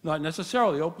 Not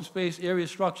necessarily. Open space area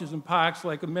structures and parks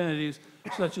like amenities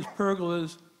such as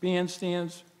pergolas,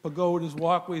 bandstands, pagodas,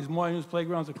 walkways, monuments,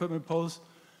 playgrounds, equipment posts,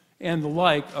 and the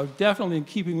like are definitely in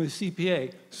keeping with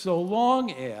CPA, so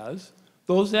long as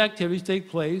those activities take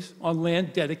place on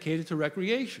land dedicated to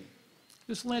recreation.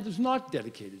 This land is not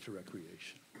dedicated to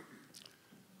recreation.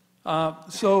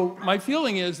 So my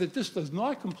feeling is that this does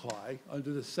not comply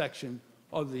under this section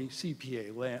of the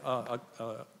CPA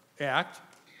Act.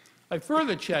 I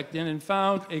further checked in and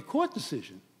found a court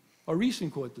decision, a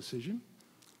recent court decision,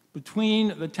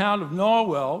 between the town of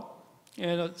Norwell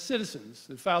and citizens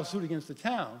that filed suit against the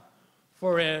town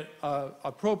for an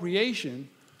appropriation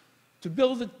to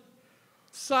build a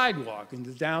sidewalk in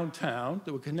the downtown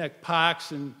that would connect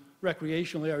parks and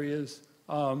recreational areas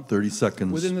 30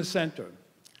 seconds. within the center.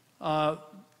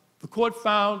 The court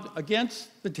found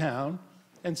against the town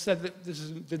and said that this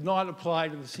did not apply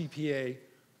to the CPA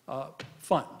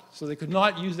fund. So they could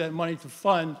not use that money to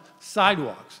fund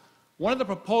sidewalks. One of the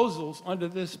proposals under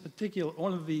this particular,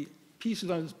 one of the pieces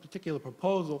under this particular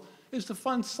proposal is to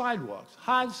fund sidewalks,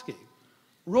 hardscape,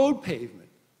 road pavement.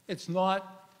 It's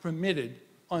not permitted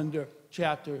under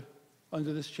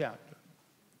this chapter.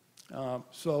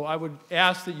 So I would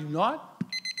ask that you not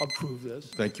approve this.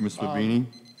 Thank you, Mr. Fabini.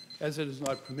 As it is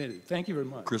not permitted. Thank you very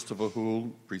much. Christopher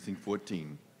Houle, Precinct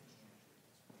 14.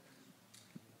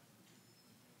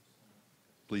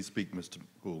 Please speak, Mr.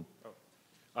 Houle.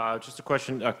 Just a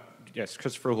question. Yes,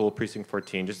 Christopher Houle, Precinct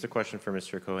 14. Just a question for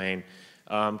Mr. Cohen.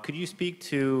 Could you speak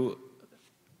to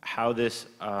how this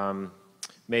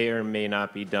may or may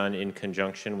not be done in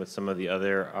conjunction with some of the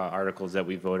other articles that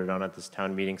we voted on at this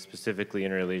town meeting, specifically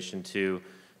in relation to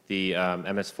the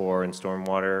MS4 and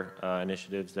stormwater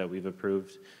initiatives that we've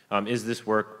approved? Is this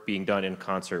work being done in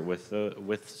concert with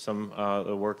some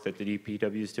the work that the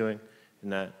DPW is doing in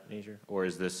that nature, or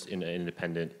is this an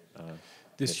independent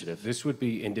initiative? This would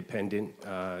be independent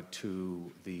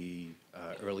to the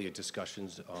earlier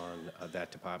discussions on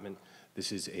that department.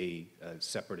 This is a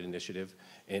separate initiative.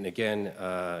 And again,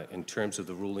 in terms of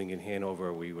the ruling in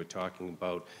Hanover, we were talking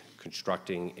about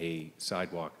constructing a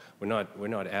sidewalk. We're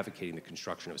not advocating the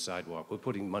construction of a sidewalk. We're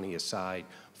putting money aside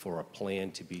for a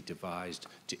plan to be devised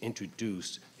to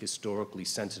introduce historically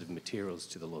sensitive materials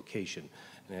to the location.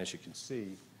 And as you can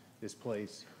see, this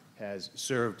place has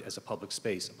served as a public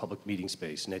space, a public meeting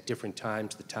space, and at different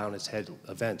times the town has had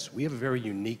events. We have a very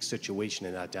unique situation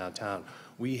in our downtown.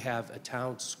 We have a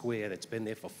town square that's been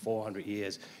there for 400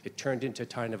 years. It turned into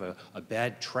kind of a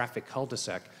bad traffic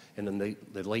cul-de-sac in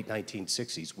the late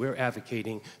 1960s. We're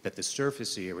advocating that the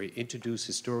surface area introduce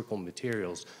historical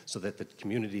materials so that the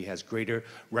community has greater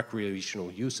recreational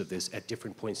use of this at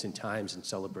different points in times and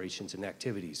celebrations and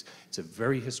activities. It's a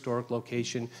very historic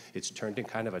location. It's turned in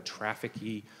kind of a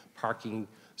traffic-y parking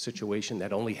situation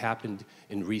that only happened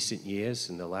in recent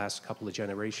years, in the last couple of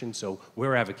generations. So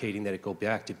we're advocating that it go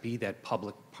back to be that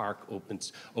public park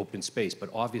open space, but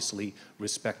obviously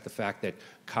respect the fact that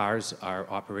cars are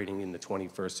operating in the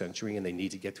 21st century and they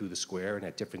need to get through the square, and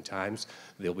at different times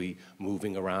they'll be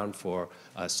moving around for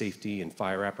safety, and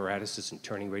fire apparatuses and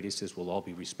turning radiuses will all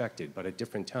be respected. But at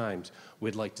different times,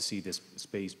 we'd like to see this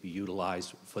space be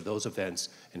utilized for those events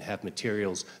and have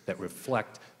materials that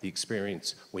reflect the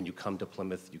experience when you come to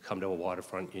Plymouth, you come to a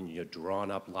waterfront, and you're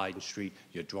drawn up Leiden Street,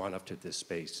 you're drawn up to this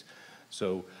space.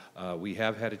 So we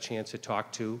have had a chance to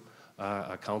talk to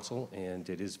council, and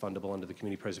it is fundable under the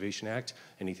Community Preservation Act.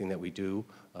 Anything that we do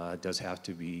does have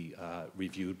to be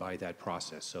reviewed by that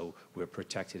process, so we're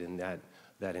protected in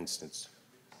that instance.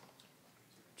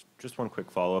 Just one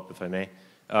quick follow-up, if I may.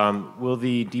 Will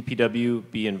the DPW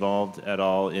be involved at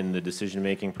all in the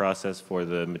decision-making process for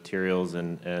the materials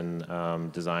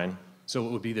and design? So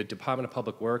it would be the Department of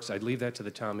Public Works. I'd leave that to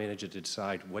the town manager to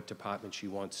decide what department she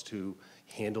wants to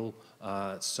handle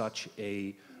such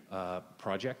a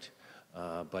project.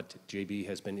 But JB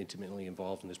has been intimately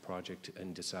involved in this project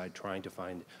and trying to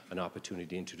find an opportunity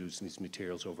to introduce these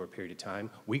materials over a period of time.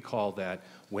 We call that,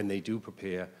 when they do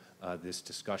prepare this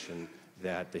discussion,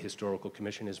 that the Historical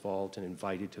Commission is involved and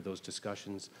invited to those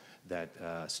discussions, that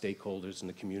stakeholders in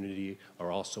the community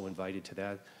are also invited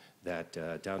to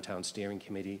that Downtown Steering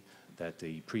Committee, that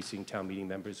the precinct town meeting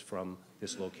members from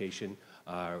this location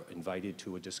are invited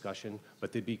to a discussion,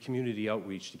 but there'd be community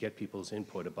outreach to get people's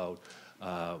input about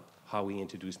how we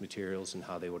introduce materials and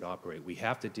how they would operate. We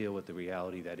have to deal with the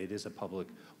reality that it is a public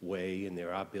way and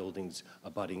there are buildings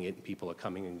abutting it and people are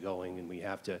coming and going, and we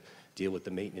have to deal with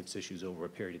the maintenance issues over a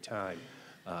period of time.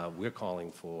 We're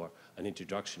calling for an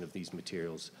introduction of these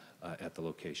materials at the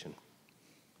location.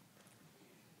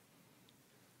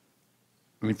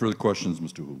 Any further questions,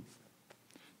 Mr. Hu?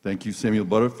 Thank you. Samuel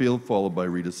Butterfield, followed by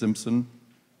Rita Simpson.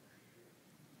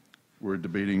 We're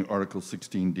debating Article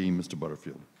 16D. Mr.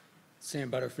 Butterfield. Sam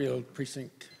Butterfield,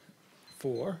 Precinct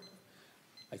 4,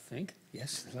 I think.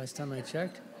 Yes, last time I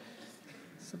checked.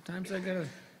 Sometimes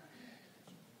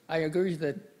I agree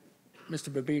that Mr.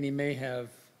 Babini may have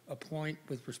a point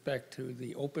with respect to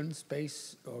the open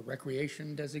space or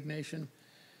recreation designation,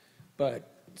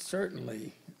 but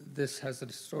certainly this has a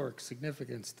historic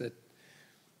significance that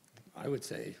I would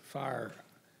say far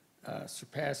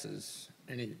surpasses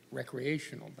any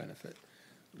recreational benefit.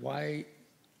 Why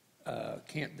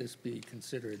can't this be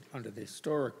considered under the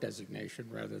historic designation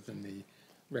rather than the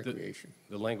recreation?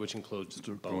 The language includes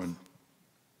both.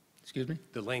 Excuse me?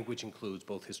 The language includes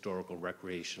both historical and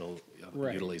recreational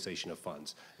Right. utilization of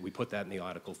funds. We put that in the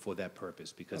article for that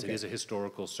purpose because Okay. it is a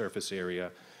historical surface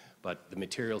area, but the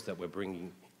materials that we're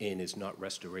bringing in is not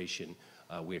restoration.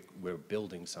 We're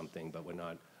building something, but we're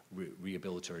not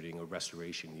rehabilitating or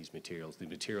restoration these materials. The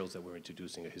materials that we're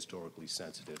introducing are historically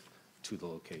sensitive to the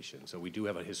location. So we do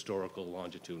have a historical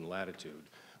longitude and latitude.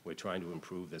 We're trying to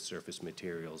improve the surface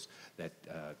materials that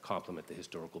complement the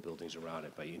historical buildings around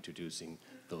it by introducing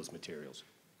those materials.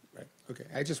 Right, okay.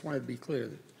 I just wanted to be clear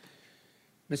that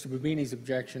Mr. Babini's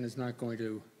objection is not going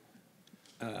to,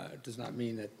 does not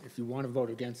mean that if you want to vote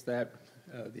against that,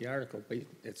 the article,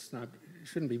 it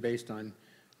shouldn't be based on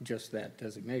just that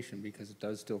designation because it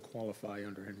does still qualify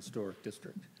under an historic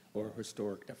district or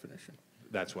historic definition.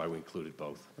 That's why we included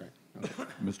both. Right. Okay.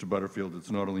 Mr. Butterfield,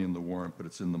 it's not only in the warrant, but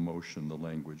it's in the motion, the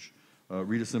language.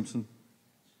 Rita Simpson?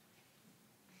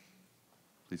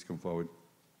 Please come forward.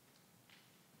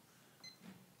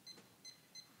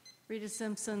 Rita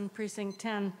Simpson, Precinct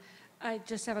 10. I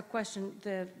just have a question.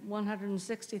 The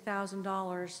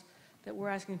 $160,000 that we're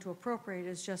asking to appropriate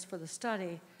is just for the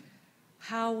study.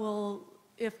 How will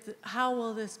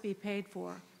this be paid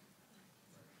for?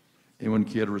 Anyone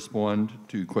care to respond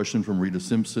to a question from Rita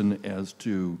Simpson as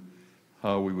to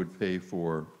how we would pay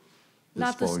for this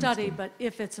Not the following study, but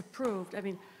if it's approved. I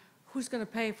mean, who's going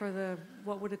to pay for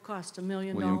what would it cost, $1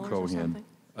 million William or Cohan,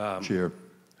 something? Chair.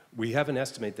 We have an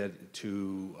estimate that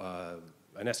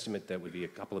would be a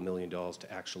couple of $1 million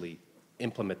to actually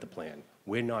implement the plan.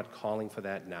 We're not calling for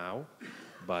that now,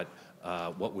 but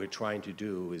what we're trying to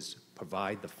do is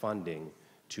provide the funding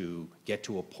to get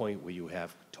to a point where you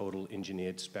have total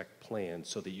engineered spec plans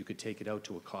so that you could take it out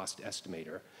to a cost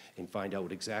estimator and find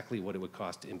out exactly what it would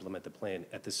cost to implement the plan.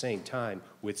 At the same time,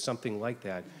 with something like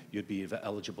that, you'd be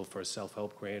eligible for a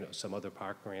self-help grant or some other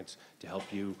park grants to help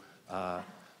you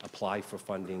apply for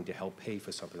funding to help pay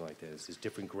for something like this. There's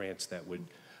different grants that would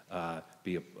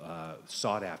be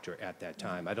sought after at that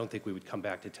time. I don't think we would come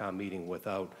back to town meeting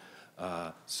without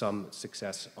some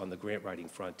success on the grant writing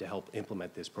front to help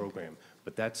implement this program.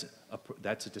 But that's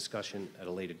a discussion at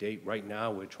a later date. Right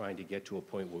now, we're trying to get to a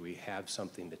point where we have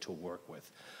something to work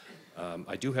with.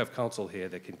 I do have counsel here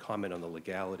that can comment on the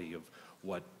legality of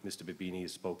what Mr. Babini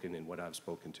has spoken and what I've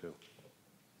spoken to.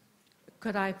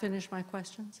 Could I finish my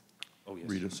questions? Oh, yes.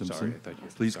 Rita Simpson, Sorry, I thought you.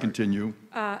 please sorry. continue.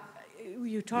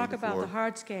 You talk the about the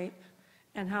floor. hardscape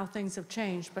and how things have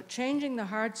changed, but changing the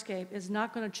hardscape is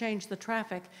not going to change the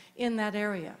traffic in that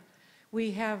area.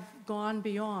 We have gone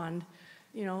beyond,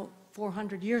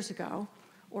 400 years ago,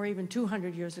 or even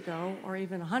 200 years ago, or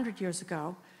even 100 years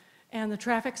ago, and the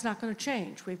traffic's not going to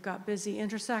change. We've got busy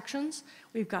intersections,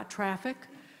 we've got traffic,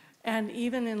 and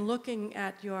even in looking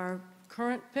at your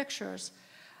current pictures,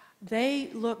 they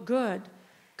look good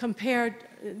compared,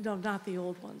 no, not the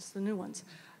old ones, the new ones.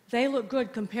 They look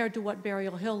good compared to what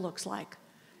Burial Hill looks like.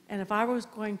 And if I was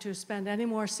going to spend any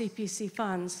more CPC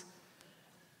funds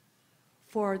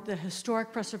for the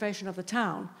historic preservation of the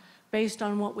town, based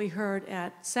on what we heard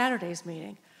at Saturday's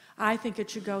meeting, I think it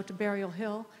should go to Burial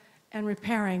Hill and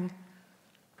repairing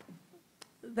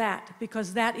that,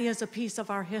 because that is a piece of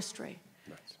our history.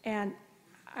 Right. And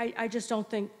I just don't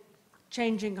think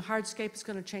changing the hardscape is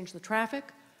going to change the traffic.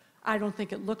 I don't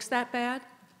think it looks that bad.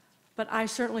 But I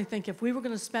certainly think if we were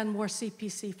going to spend more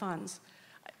CPC funds,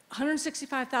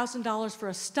 $165,000 for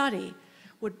a study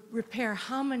would repair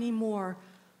how many more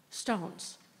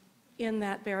stones in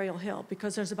that Burial Hill?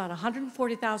 Because there's about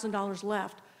 $140,000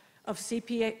 left of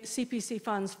CPC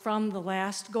funds from the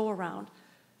last go-around.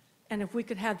 And if we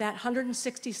could have that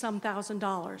 $160-some thousand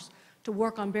to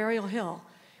work on Burial Hill,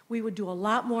 we would do a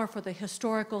lot more for the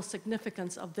historical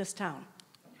significance of this town.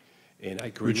 And I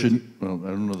agree Richard, with you. well, I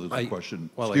don't know if there's a question.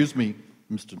 well, Excuse me,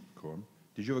 Mr. Corbin.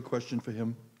 Did you have a question for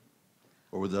him?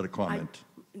 Or was that a comment?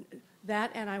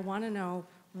 That, and I want to know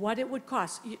what it would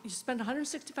cost. You spend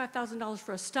 $165,000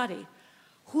 for a study.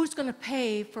 Who's going to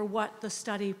pay for what the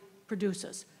study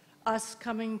produces? Us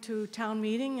coming to town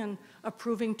meeting and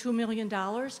approving $2 million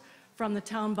from the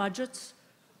town budgets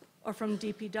or from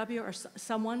DPW or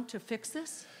someone to fix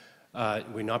this?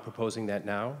 We're not proposing that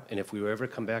now, and if we were ever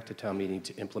to come back to town meeting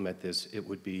to implement this, it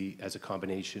would be as a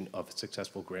combination of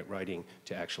successful grant writing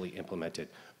to actually implement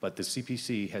it. But the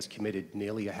CPC has committed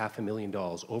nearly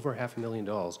 $500,000, over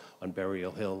 $500,000 on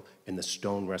Burial Hill in the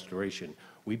stone restoration.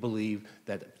 We believe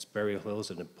that Burial Hill is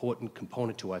an important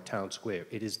component to our town square.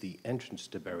 It is the entrance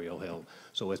to Burial Hill.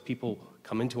 So as people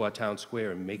come into our town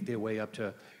square and make their way up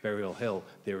to Burial Hill,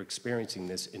 they're experiencing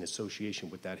this in association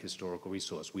with that historical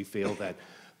resource. We feel that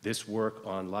this work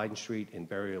on Leiden Street and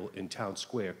Burial in Town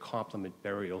Square complement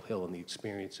Burial Hill and the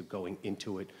experience of going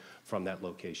into it from that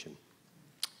location.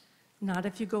 Not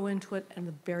if you go into it and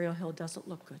the Burial Hill doesn't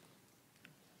look good.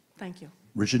 Thank you.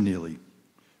 Richard Neely.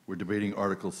 We're debating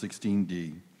Article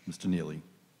 16D. Mr. Neely.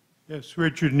 Yes,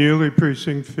 Richard Neely,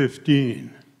 Precinct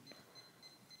 15.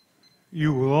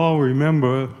 You will all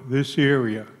remember this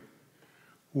area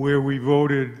where we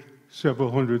voted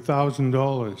several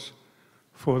 $100,000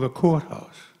 for the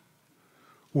courthouse,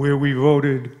 where we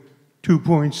voted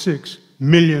 $2.6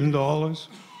 million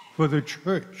for the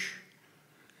church.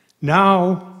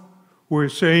 Now we're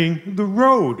saying the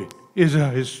road is a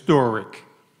historic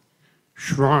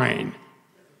shrine.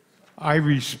 I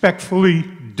respectfully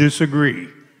disagree.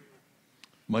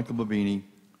 Michael Babini,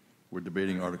 we're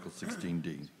debating Article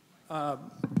 16D.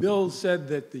 Bill said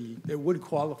that it would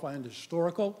qualify under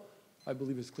historical. I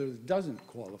believe it's clear that it doesn't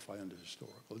qualify under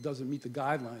historical. It doesn't meet the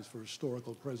guidelines for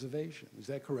historical preservation. Is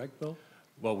that correct, Bill?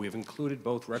 Well, we've included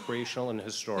both recreational and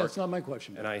historic. That's not my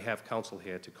question. And I have counsel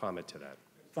here to comment to that.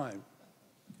 Fine.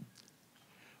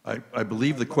 I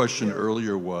believe the question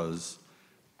earlier was,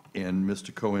 and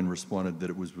Mr. Cohen responded that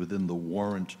it was within the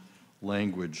warrant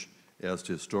language as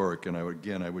to historic. And I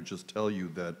would just tell you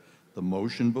that the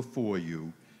motion before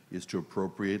you is to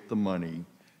appropriate the money,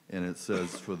 and it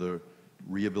says for the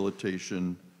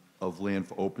rehabilitation of land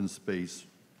for open space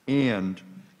and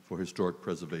for historic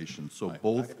preservation. So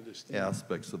both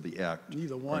aspects of the act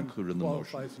are included in the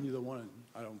motion. Qualifies neither one,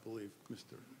 I don't believe,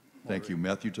 Mr. Thank you.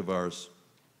 Matthew Tavares.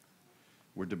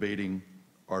 We're debating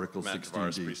Article 16D. Matt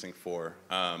Tavares, Precinct 4.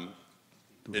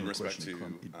 In respect to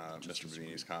Mr.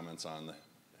 Babini's comments on the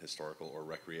historical or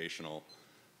recreational,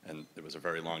 and there was a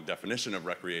very long definition of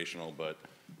recreational, but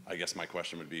I guess my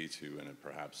question would be to, and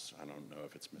perhaps, I don't know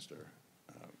if it's Mr.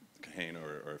 Kahane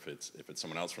or if it's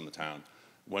someone else from the town,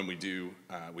 when we do,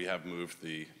 we have moved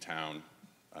the town,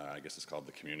 I guess it's called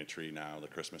the community tree now, the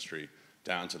Christmas tree,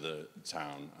 down to the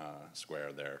town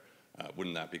square there.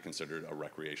 Wouldn't that be considered a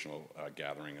recreational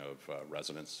gathering of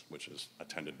residents, which is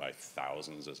attended by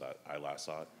thousands as I last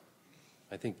saw it?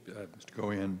 I think, Mr.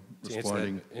 Cohen,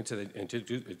 responding.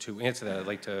 To answer that, I'd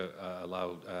like to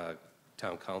allow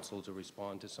town council to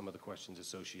respond to some of the questions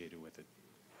associated with it.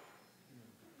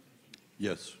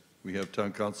 Yes, we have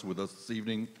town council with us this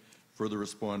evening, further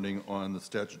responding on the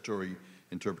statutory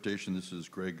interpretation. This is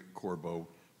Greg Corbo,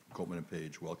 Coleman and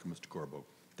Page. Welcome, Mr. Corbo.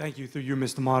 Thank you, through you,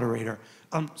 Mr. Moderator.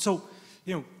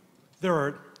 There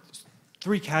are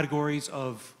three categories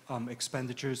of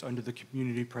expenditures under the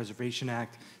Community Preservation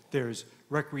Act. There's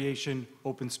recreation,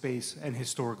 open space, and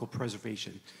historical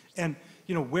preservation. And,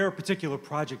 where a particular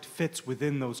project fits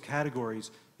within those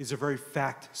categories is a very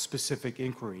fact-specific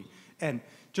inquiry. And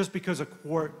just because a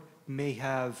court may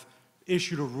have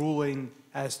issued a ruling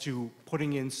as to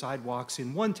putting in sidewalks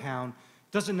in one town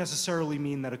doesn't necessarily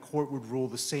mean that a court would rule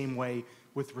the same way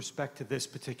with respect to this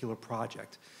particular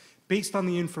project. Based on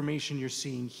the information you're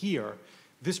seeing here,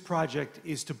 this project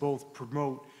is to both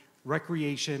promote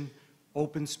recreation,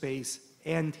 open space,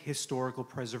 and historical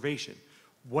preservation.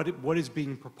 What is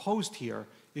being proposed here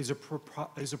is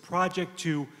a project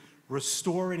to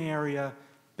restore an area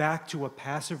back to a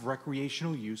passive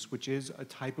recreational use, which is a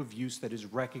type of use that is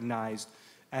recognized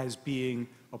as being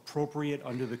appropriate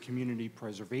under the Community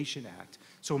Preservation Act.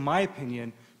 So in my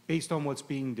opinion, based on what's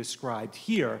being described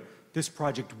here, this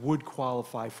project would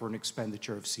qualify for an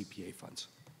expenditure of CPA funds.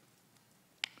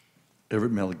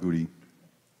 Everett Malaguti.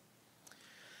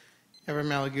 Everett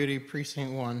Malaguti,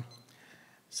 Precinct 1.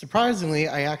 Surprisingly,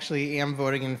 I actually am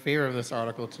voting in favor of this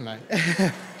article tonight.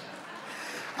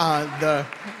 The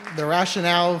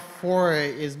rationale for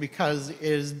it is because it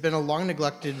has been a long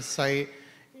neglected site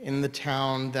in the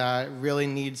town that really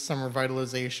needs some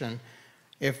revitalization.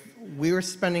 If we were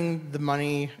spending the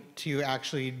money to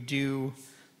actually do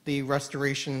the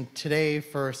restoration today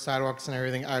for sidewalks and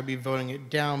everything, I'd be voting it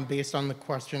down based on the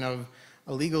question of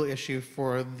a legal issue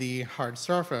for the hard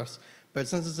surface. But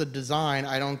since it's a design,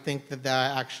 I don't think that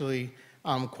that actually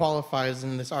qualifies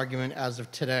in this argument as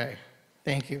of today.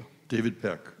 Thank you. David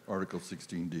Peck, Article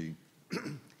 16D.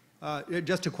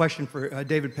 Just a question for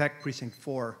David Peck, Precinct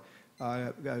 4.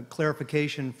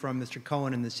 Clarification from Mr.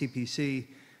 Cohen and the CPC.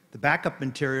 The backup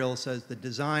material says the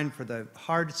design for the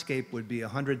hardscape would be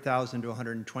 $100,000 to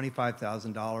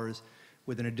 $125,000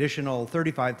 with an additional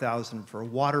 $35,000 for a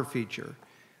water feature.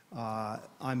 I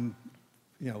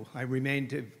remain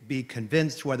to be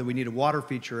convinced whether we need a water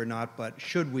feature or not, but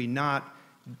should we not,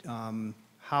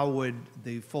 how would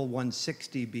the full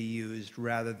 160 be used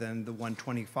rather than the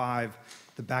 125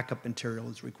 the backup material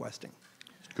is requesting?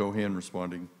 Cohen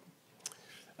responding.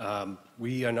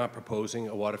 We are not proposing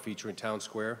a water feature in Town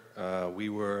Square. We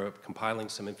were compiling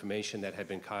some information that had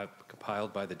been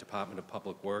compiled by the Department of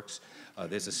Public Works.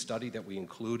 There's a study that we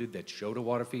included that showed a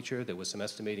water feature. There was some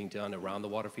estimating done around the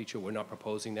water feature. We're not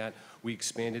proposing that. We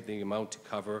expanded the amount to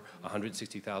cover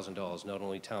 $160,000, not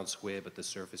only Town Square, but the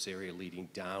surface area leading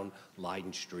down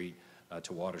Leiden Street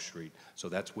to Water Street. So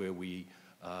that's where we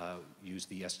used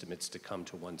the estimates to come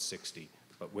to 160.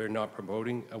 But we're not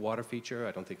promoting a water feature.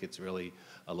 I don't think it's really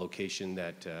a location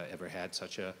that ever had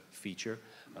such a feature.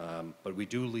 But we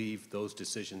do leave those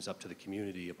decisions up to the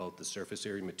community about the surface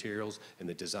area materials and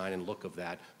the design and look of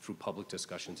that through public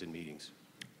discussions and meetings.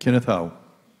 Kenneth Howe.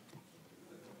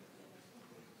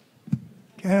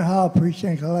 Kenneth Howe,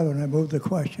 Precinct 11. I move the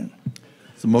question.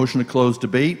 It's a motion to close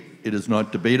debate. It is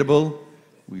not debatable.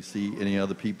 We see any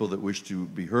other people that wish to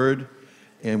be heard.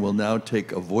 And we'll now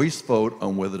take a voice vote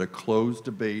on whether to close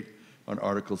debate on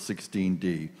Article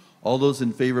 16D. All those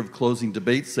in favor of closing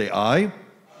debate say aye.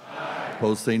 Aye.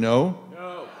 Opposed say no.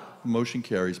 No. The motion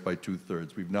carries by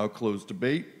 2/3. We've now closed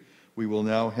debate. We will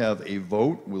now have a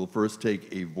vote. We'll first take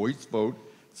a voice vote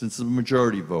since it's a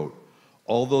majority vote.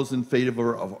 All those in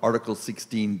favor of Article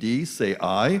 16D say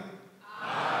aye.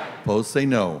 Aye. Opposed say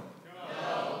no.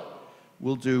 No.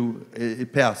 We'll do,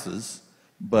 it passes,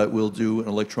 but we'll do an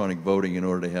electronic voting in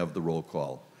order to have the roll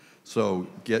call. So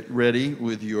get ready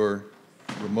with your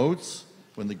remotes.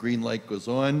 When the green light goes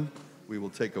on, we will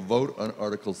take a vote on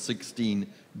Article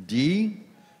 16D.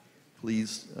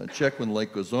 Please check when the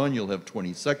light goes on. You'll have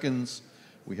 20 seconds.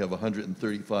 We have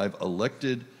 135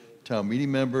 elected town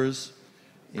meeting members,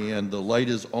 and the light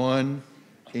is on,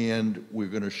 and we're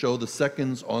going to show the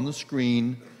seconds on the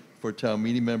screen for town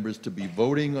meeting members to be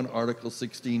voting on Article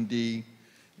 16D.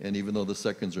 And even though the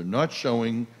seconds are not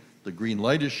showing, the green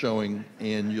light is showing,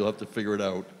 and you'll have to figure it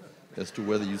out as to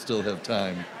whether you still have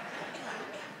time.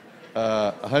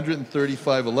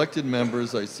 135 elected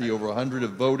members. I see over 100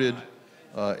 have voted.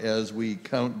 As we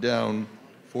count down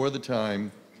for the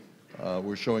time,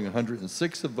 we're showing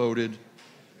 106 have voted,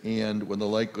 and when the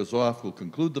light goes off, we'll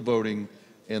conclude the voting,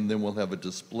 and then we'll have a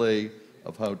display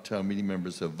of how town meeting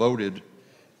members have voted.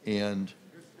 And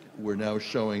we're now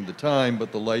showing the time,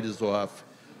 but the light is off.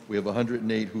 We have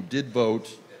 108 who did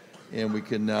vote, and we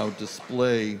can now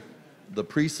display the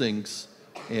precincts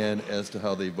and as to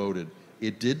how they voted.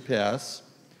 It did pass,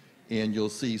 and you'll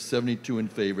see 72 in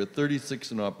favor,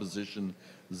 36 in opposition,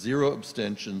 0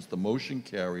 abstentions. The motion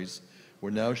carries. We're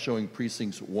now showing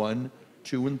precincts 1,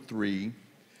 2, and 3.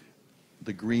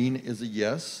 The green is a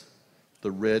yes,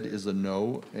 the red is a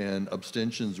no, and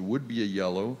abstentions would be a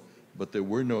yellow, but there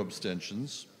were no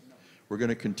abstentions. We're going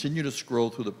to continue to scroll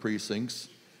through the precincts.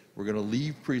 We're going to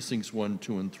leave precincts 1,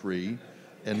 2, and 3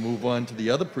 and move on to the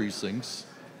other precincts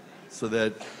so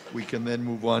that we can then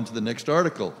move on to the next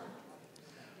article.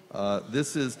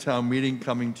 This is town meeting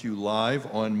coming to you live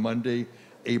on Monday,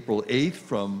 April 8th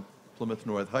from Plymouth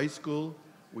North High School.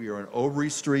 We are on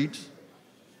Overy Street.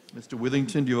 Mr.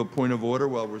 Withington, do you have a point of order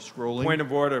while we're scrolling? Point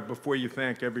of order, before you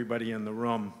thank everybody in the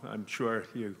room, I'm sure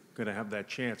you're going to have that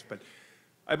chance, but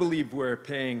I believe we're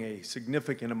paying a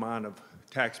significant amount of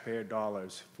taxpayer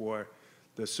dollars for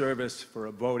the service for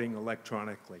voting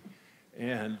electronically.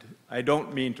 And I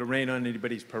don't mean to rain on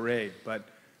anybody's parade, but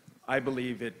I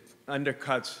believe it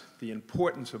undercuts the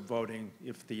importance of voting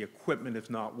if the equipment is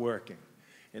not working.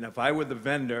 And if I were the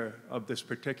vendor of this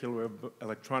particular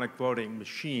electronic voting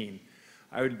machine,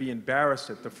 I would be embarrassed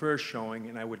at the first showing,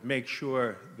 and I would make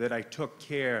sure that I took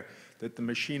care that the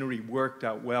machinery worked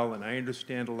out well. And I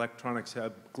understand electronics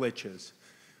have glitches,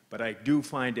 but I do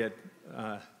find it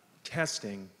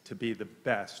testing to be the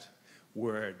best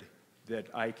word that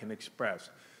I can express.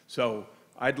 So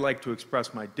I'd like to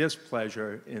express my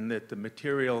displeasure in that the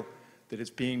material that is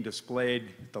being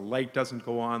displayed, the light doesn't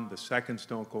go on, the seconds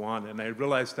don't go on, and I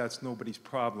realize that's nobody's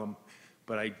problem,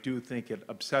 but I do think it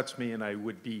upsets me, and I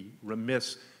would be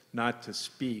remiss not to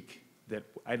speak that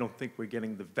I don't think we're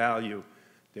getting the value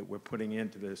that we're putting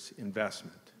into this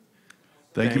investment.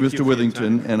 Thank you, Mr.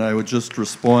 Withington, and I would just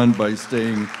respond by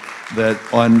saying that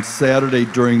on Saturday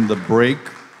during the break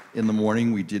in the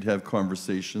morning, we did have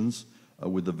conversations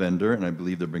with the vendor, and I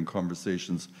believe there have been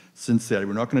conversations since Saturday.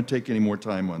 We're not going to take any more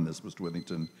time on this, Mr.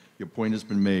 Withington. Your point has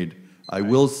been made. I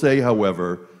will say,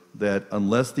 however, that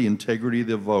unless the integrity of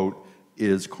the vote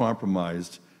is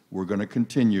compromised, we're going to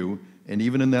continue, and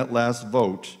even in that last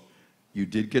vote, you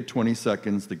did get 20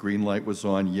 seconds. The green light was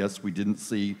on. Yes, we didn't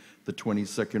see the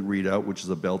 20-second readout, which is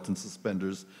a belt and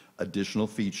suspenders additional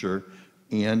feature,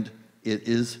 and it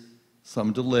is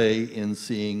some delay in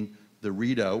seeing the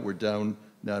readout. We're down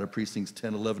now to precincts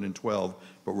 10, 11, and 12,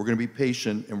 but we're going to be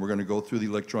patient, and we're going to go through the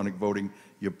electronic voting.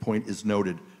 Your point is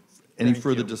noted. Any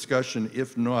further discussion?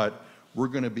 If not, we're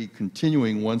going to be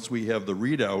continuing once we have the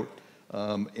readout,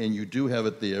 and you do have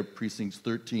it there, precincts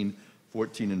 13,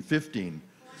 14, and 15.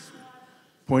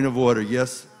 Point of order,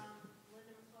 yes?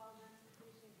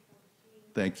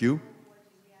 Thank you.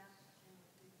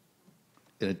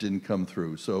 And it didn't come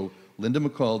through. So Linda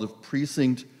McCall of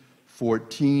precinct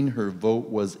 14, her vote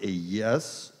was a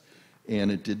yes, and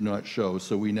it did not show.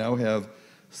 So we now have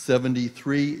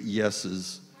 73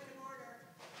 yeses.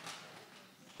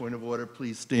 Point of order,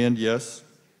 please stand, yes.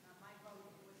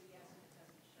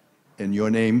 And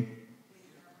your name?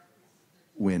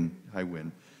 Win. Hi,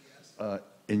 Win.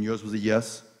 And yours was a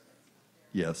yes?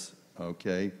 Yes.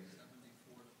 Okay.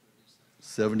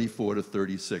 74 to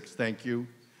 36. Thank you.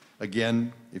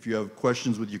 Again, if you have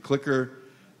questions with your clicker,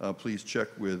 please check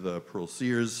with Pearl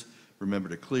Sears. Remember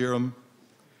to clear them.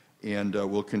 And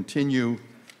we'll continue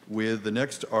with the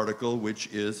next article, which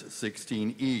is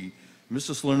 16E.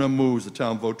 Mr. Salerno moves the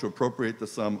town vote to appropriate the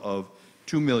sum of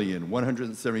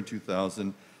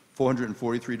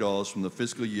 $2,172,443 from the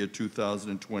fiscal year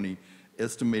 2020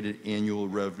 estimated annual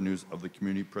revenues of the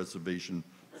Community Preservation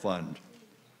Fund.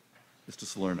 Mr.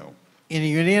 Salerno. In a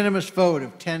unanimous vote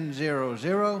of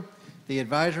 10-0-0, the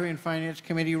Advisory and Finance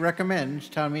Committee recommends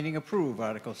town meeting approve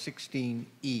Article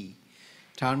 16E.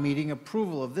 Town meeting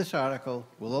approval of this article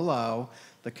will allow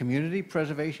the Community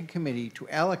Preservation Committee to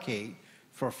allocate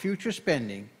for future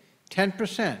spending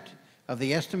 10% of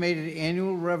the estimated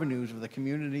annual revenues of the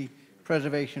Community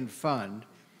Preservation Fund,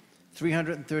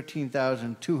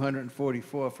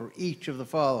 $313,244 for each of the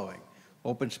following: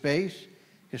 open space,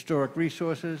 historic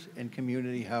resources, and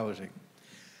community housing.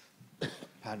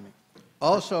 Pardon me.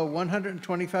 Also,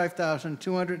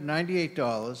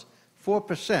 $125,298,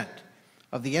 4%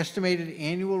 of the estimated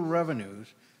annual revenues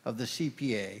of the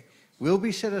CPA will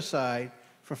be set aside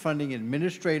for funding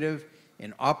administrative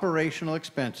and operational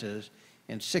expenses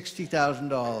and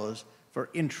 $60,000 for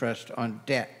interest on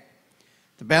debt.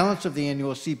 The balance of the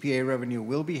annual CPA revenue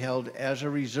will be held as a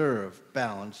reserve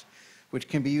balance, which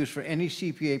can be used for any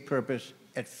CPA purpose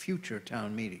at future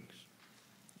town meetings.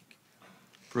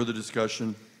 Further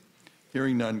discussion?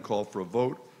 Hearing none, call for a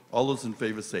vote. All those in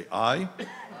favor say aye. Aye.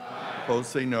 Opposed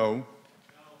say no.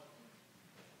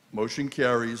 Motion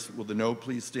carries. Will the no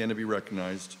please stand to be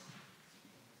recognized?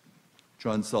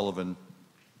 John Sullivan.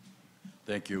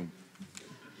 Thank you.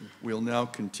 We'll now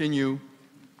continue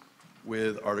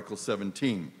with Article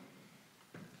 17.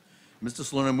 Mr.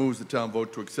 Salerno moves the town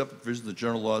vote to accept the provisions of the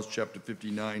General Laws, Chapter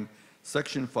 59,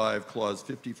 Section 5, Clause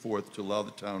 54, to allow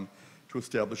the town to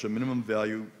establish a minimum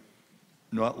value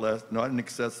not in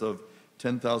excess of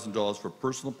 $10,000 for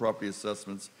personal property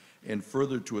assessments, and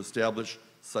further to establish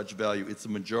such value. It's a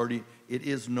majority. It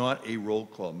is not a roll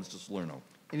call, Mr. Salerno.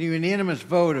 In a unanimous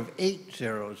vote of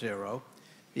 8-0-0,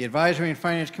 The Advisory and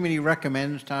Finance Committee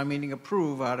recommends town meeting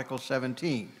approve Article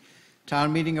 17.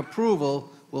 Town meeting approval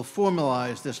will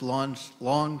formalize this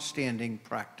long-standing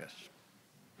practice.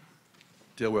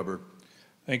 Dale Weber.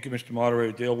 Thank you, Mr.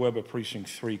 Moderator. Dale Weber, Precinct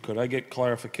 3. Could I get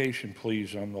clarification,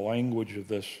 please, on the language of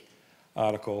this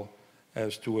article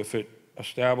as to if it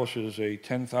establishes a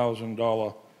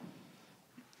 $10,000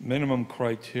 minimum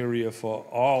criteria for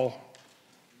all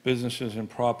businesses and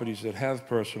properties that have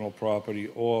personal property,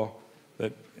 or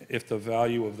that if the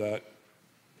value of that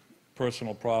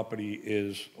personal property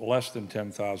is less than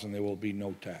 $10,000, there will be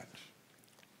no tax?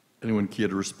 Anyone care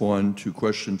to respond to a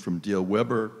question from Dale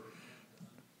Weber?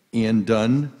 Ann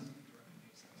Dunn,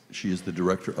 she is the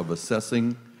Director of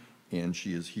Assessing, and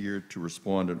she is here to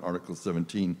respond on Article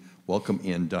 17. Welcome,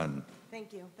 Ann Dunn.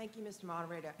 Thank you. Thank you, Mr.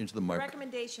 Moderator. Into the The mic.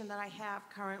 recommendation that I have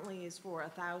currently is for a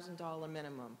 $1,000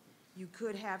 minimum. You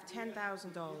could have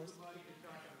 $10,000.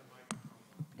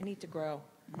 I need to grow.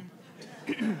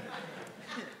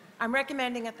 I'm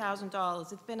recommending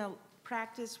 $1,000. It's been a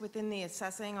practice within the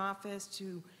assessing office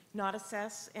to not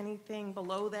assess anything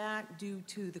below that due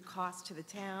to the cost to the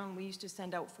town. We used to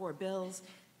send out 4 bills.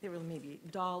 They were maybe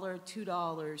 $1,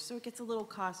 $2, so it gets a little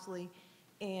costly,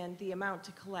 and the amount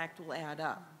to collect will add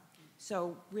up.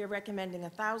 So we're recommending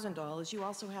 $1,000. You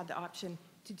also have the option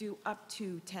to do up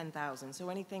to $10,000. So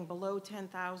anything below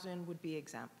 $10,000 would be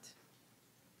exempt.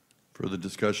 Further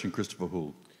discussion, Christopher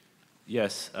Houle.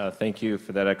 Yes, thank you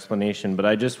for that explanation, but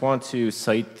I just want to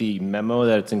cite the memo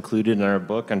that's included in our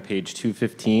book on page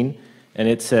 215, and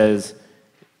it says,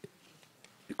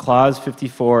 Clause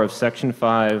 54 of Section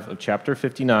 5 of Chapter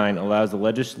 59 allows the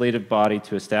legislative body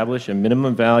to establish a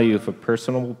minimum value for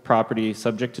personal property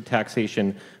subject to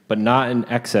taxation, but not in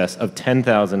excess of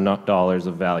 $10,000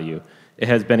 of value. It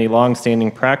has been a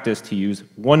long-standing practice to use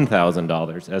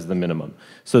 $1,000 as the minimum.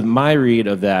 So my read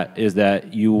of that is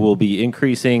that you will be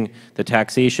increasing the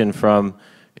taxation from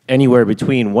anywhere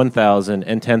between $1,000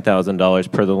 and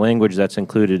 $10,000 per the language that's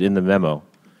included in the memo.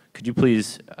 Could you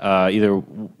please either,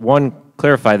 one,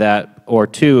 clarify that, or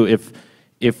two,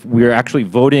 if we're actually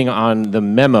voting on the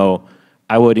memo,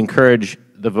 I would encourage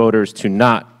the voters to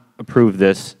not approve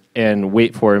this and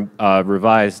wait for a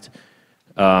revised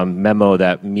memo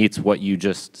that meets what you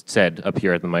just said up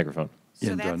here at the microphone.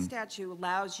 So that statute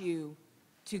allows you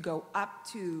to go up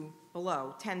to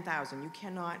below 10,000. You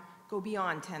cannot go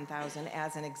beyond 10,000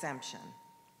 as an exemption.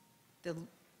 The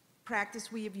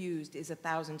practice we have used is a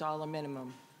 $1,000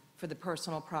 minimum for the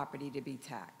personal property to be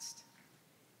taxed.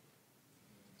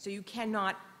 So you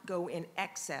cannot go in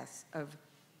excess of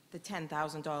the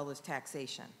 $10,000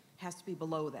 taxation. It has to be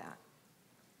below that.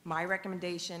 My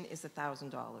recommendation is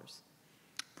 $1,000.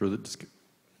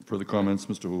 Further comments,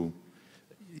 Mr. Houle?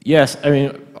 Yes, I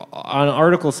mean, on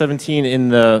Article 17 in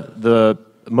the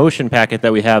motion packet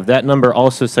that we have, that number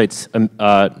also cites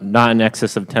not in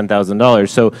excess of $10,000.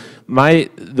 So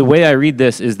the way I read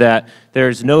this is that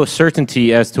there's no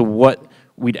certainty as to what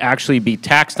we'd actually be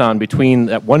taxed on between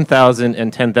that $1,000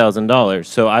 and $10,000.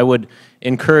 So I would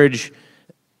encourage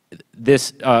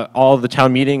this, all the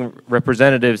town meeting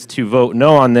representatives to vote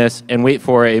no on this and wait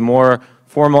for a more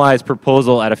formalized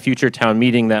proposal at a future town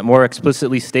meeting that more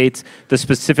explicitly states the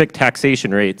specific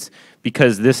taxation rates,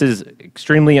 because this is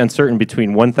extremely uncertain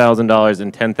between $1,000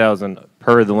 and $10,000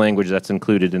 per the language that's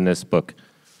included in this book.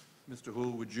 Mr.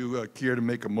 Houle, would you care to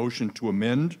make a motion to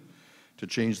amend to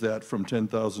change that from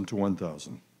 10,000 to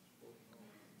 1,000?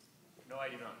 No, I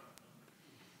do not.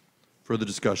 Further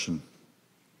discussion?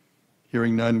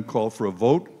 Hearing none, call for a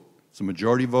vote. It's a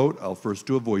majority vote. I'll first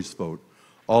do a voice vote.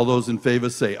 All those in favor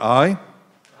say aye.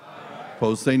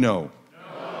 Opposed say no.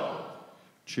 No.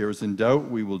 Chair is in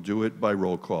doubt. We will do it by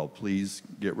roll call. Please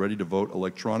get ready to vote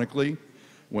electronically.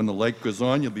 When the light goes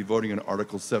on, you'll be voting on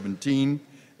Article 17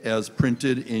 as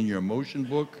printed in your motion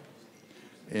book.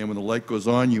 And when the light goes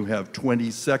on, you have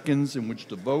 20 seconds in which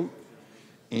to vote.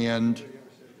 And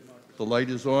the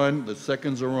light is on, the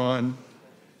seconds are on.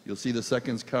 You'll see the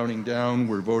seconds counting down.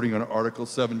 We're voting on Article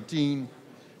 17.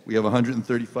 We have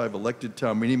 135 elected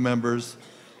town meeting members.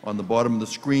 On the bottom of the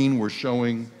screen, we're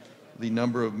showing the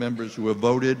number of members who have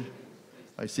voted.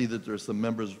 I see that there's some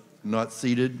members not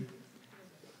seated,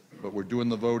 but we're doing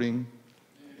the voting,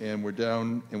 and we're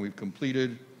down, and we've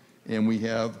completed, and we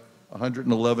have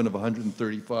 111 of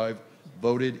 135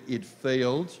 voted. It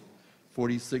failed.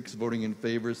 46 voting in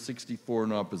favor, 64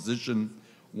 in opposition,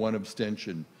 1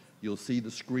 abstention. You'll see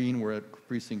the screen. We're at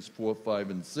precincts 4,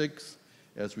 5, and 6.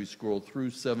 As we scroll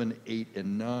through 7, 8,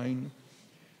 and 9,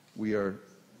 we are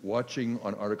watching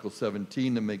on Article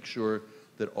 17 to make sure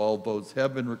that all votes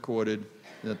have been recorded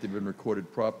and that they've been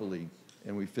recorded properly.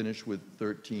 And we finish with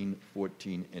 13,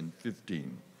 14, and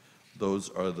 15.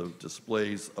 Those are the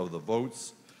displays of the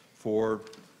votes for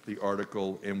the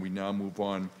article, and we now move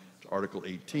on to Article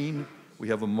 18. We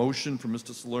have a motion from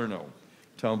Mr. Salerno.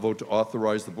 Town vote to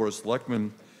authorize the Board of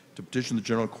Selectmen to petition the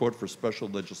General Court for special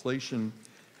legislation.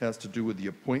 Has to do with the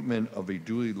appointment of a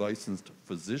duly licensed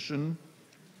physician.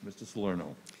 Mr.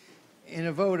 Salerno. In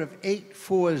a vote of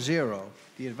 8-4-0,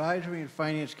 the Advisory and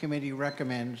Finance Committee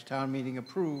recommends town meeting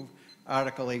approve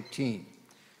Article 18.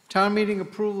 Town meeting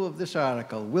approval of this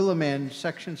article will amend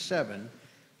Section 7,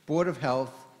 Board of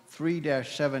Health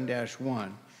 3-7-1,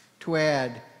 to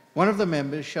add, one of the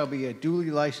members shall be a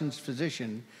duly licensed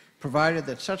physician, provided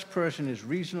that such person is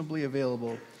reasonably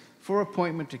available for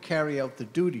appointment to carry out the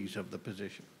duties of the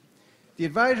position. The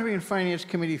Advisory and Finance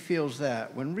Committee feels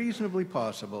that, when reasonably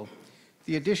possible,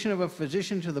 the addition of a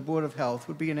physician to the Board of Health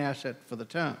would be an asset for the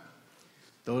town.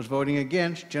 Those voting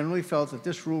against generally felt that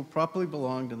this rule properly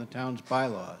belonged in the town's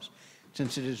bylaws.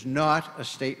 Since it is not a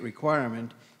state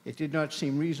requirement, it did not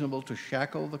seem reasonable to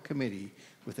shackle the committee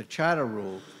with a charter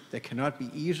rule that cannot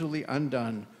be easily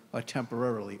undone or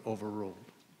temporarily overruled.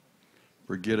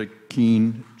 Brigitte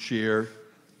Keene, Chair,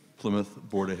 Plymouth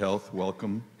Board of Health,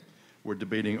 welcome. We're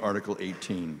debating Article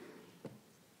 18.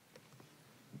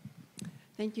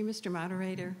 Thank you, Mr.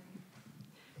 Moderator.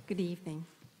 Good evening.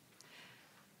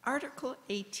 Article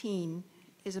 18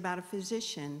 is about a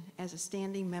physician as a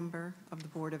standing member of the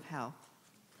Board of Health.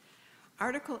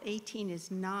 Article 18 is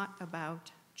not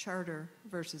about charter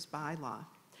versus bylaw,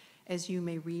 as you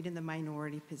may read in the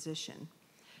minority position.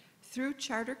 Through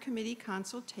Charter Committee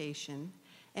consultation,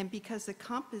 and because the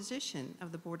composition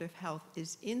of the Board of Health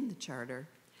is in the charter,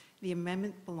 the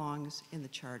amendment belongs in the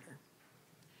charter.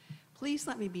 Please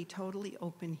let me be totally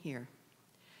open here.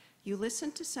 You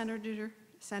listened to Senator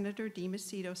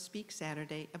DiMacedo speak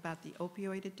Saturday about the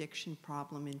opioid addiction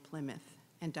problem in Plymouth,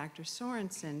 and Dr.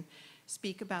 Sorensen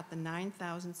speak about the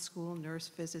 9,000 school nurse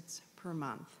visits per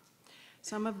month,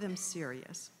 some of them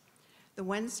serious. The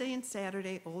Wednesday and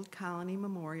Saturday Old Colony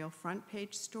Memorial front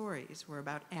page stories were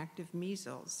about active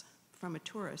measles from a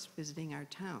tourist visiting our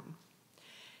town.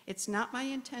 It's not my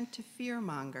intent to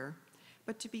fearmonger,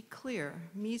 but to be clear,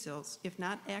 measles, if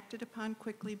not acted upon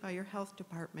quickly by your health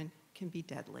department, can be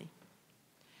deadly.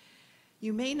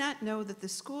 You may not know that the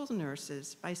school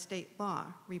nurses, by state law,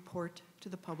 report to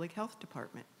the public health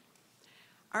department.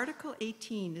 Article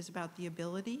 18 is about the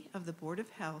ability of the Board of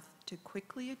Health to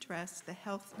quickly address the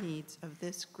health needs of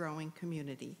this growing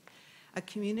community, a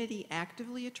community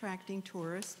actively attracting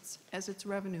tourists as its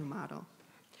revenue model.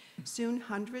 Soon,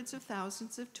 hundreds of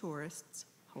thousands of tourists,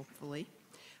 hopefully,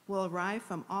 will arrive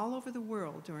from all over the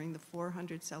world during the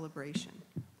 400 celebration.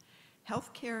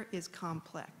 Healthcare is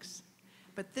complex,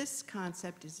 but this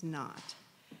concept is not.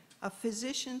 A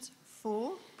physician's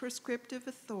full prescriptive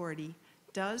authority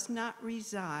does not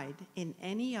reside in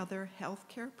any other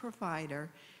healthcare provider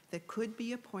that could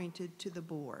be appointed to the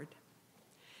board.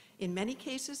 In many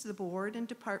cases, the board and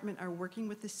department are working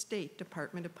with the State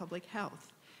Department of Public Health,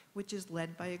 which is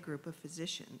led by a group of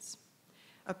physicians.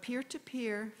 A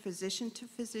peer-to-peer,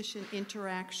 physician-to-physician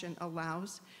interaction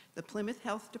allows the Plymouth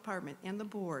Health Department and the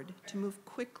board to move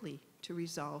quickly to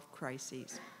resolve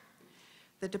crises.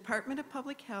 The Department of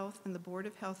Public Health and the Board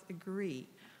of Health agree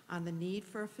on the need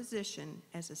for a physician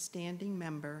as a standing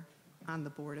member on the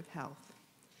Board of Health.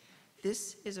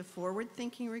 This is a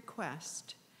forward-thinking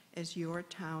request as your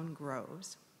town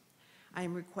grows. I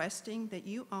am requesting that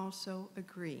you also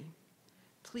agree.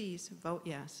 Please vote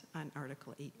yes on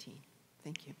Article 18.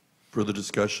 Thank you. Further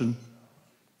discussion?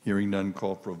 Hearing none,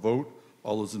 call for a vote.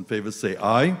 All those in favor say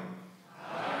aye.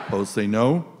 Aye. Opposed say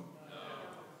no. No.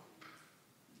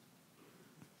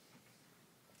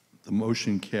 The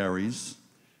motion carries,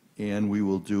 and we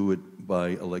will do it by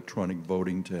electronic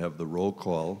voting to have the roll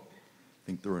call. I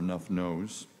think there are enough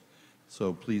no's.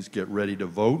 So please get ready to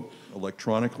vote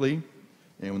electronically,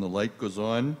 and when the light goes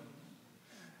on,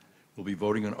 we'll be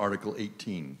voting on Article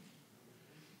 18.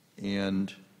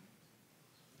 And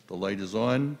the light is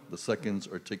on, the seconds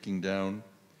are ticking down,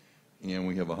 and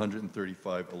we have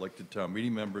 135 elected town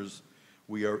meeting members.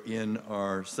 We are in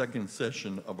our second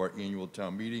session of our annual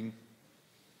town meeting.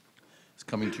 It's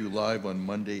coming to you live on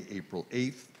Monday, April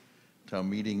 8th. Town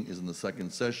meeting is in the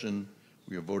second session.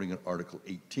 We are voting on Article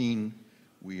 18.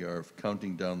 We are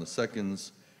counting down the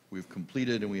seconds. We've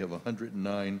completed, and we have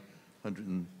 109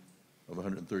 of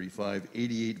 135,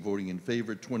 88 voting in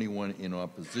favor, 21 in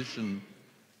opposition.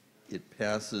 It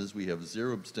passes. We have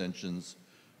 0 abstentions.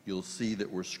 You'll see that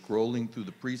we're scrolling through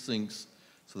the precincts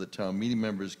so that town meeting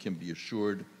members can be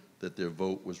assured that their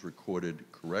vote was recorded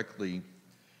correctly.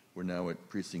 We're now at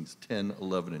precincts 10,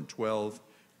 11, and 12.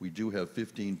 We do have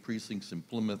 15 precincts in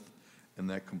Plymouth And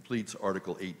that completes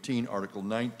Article 18. Article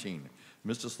 19.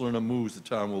 Mr. Salerno moves the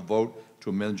town will vote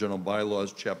to amend general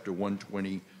bylaws, Chapter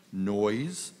 120,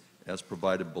 noise, as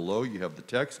provided below. You have the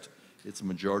text. It's a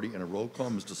majority and a roll call.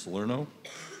 Mr. Salerno.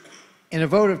 In a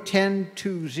vote of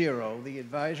 10-0, the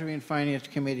Advisory and Finance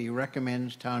Committee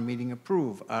recommends town meeting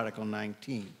approve Article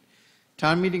 19.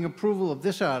 Town meeting approval of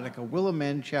this article will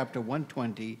amend Chapter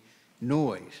 120,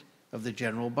 noise, of the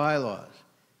general bylaws.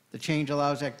 The change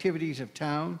allows activities of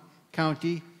town,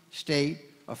 county, state,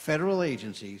 or federal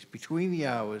agencies between the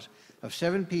hours of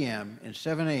 7 p.m. and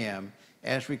 7 a.m.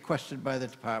 as requested by the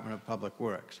Department of Public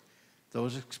Works.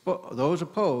 Those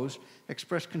opposed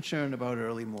express concern about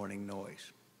early morning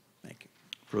noise. Thank you.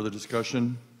 Further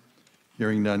discussion?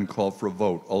 Hearing none, call for a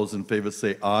vote. All those in favor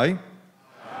say aye.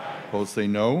 Aye. Opposed say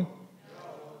no. No.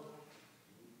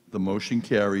 The motion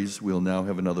carries. We'll now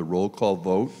have another roll call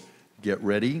vote. Get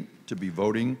ready to be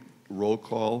voting roll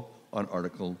call on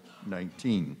Article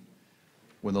 19.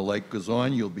 When the light goes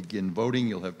on, you'll begin voting.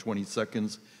 You'll have 20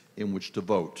 seconds in which to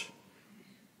vote.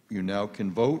 You now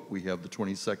can vote. We have the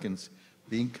 20 seconds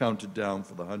being counted down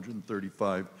for the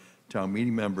 135 town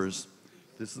meeting members.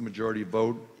 This is the majority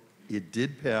vote. It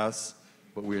did pass,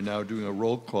 but we are now doing a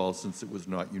roll call since it was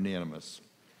not unanimous.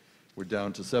 We're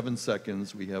down to 7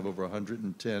 seconds. We have over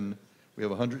 110. We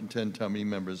have 110 town meeting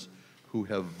members who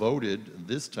have voted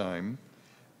this time,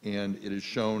 and it is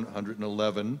shown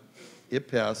 111. It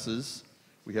passes.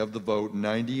 We have the vote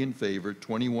 90 in favor,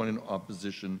 21 in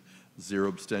opposition, 0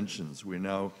 abstentions. We're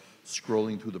now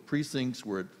scrolling through the precincts.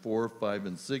 We're at 4, 5,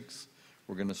 and 6.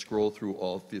 We're going to scroll through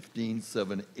all 15,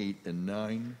 7, 8, and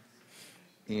 9.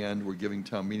 And we're giving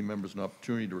town meeting members an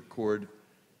opportunity to record,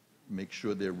 make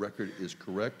sure their record is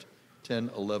correct. 10,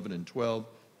 11, and 12,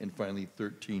 and finally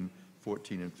 13,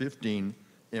 14, and 15.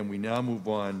 And we now move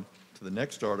on to the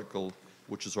next article,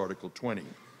 which is Article 20.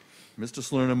 Mr.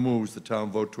 Salerno moves the town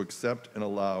vote to accept and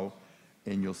allow,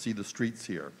 and you'll see the streets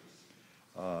here.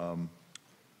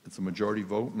 It's a majority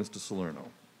vote. Mr. Salerno.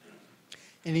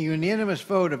 In a unanimous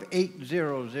vote of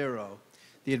 8-0-0,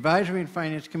 the Advisory and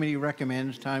Finance Committee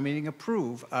recommends town meeting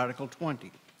approve Article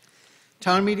 20.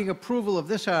 Town meeting approval of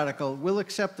this article will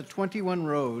accept the 21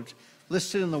 roads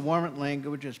listed in the warrant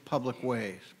language as public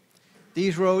ways.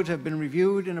 These roads have been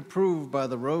reviewed and approved by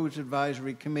the Roads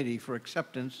Advisory Committee for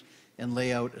acceptance and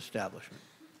layout establishment.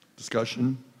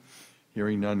 Discussion?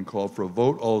 Hearing none, call for a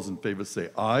vote. All those in favor say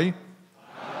aye.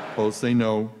 Aye. Opposed say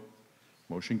no.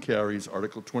 Motion carries.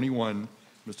 Article 21.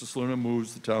 Mr. Salerno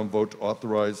moves the town vote to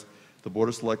authorize the Board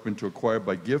of Selectmen to acquire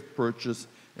by gift, purchase,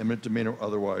 eminent domain or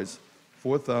otherwise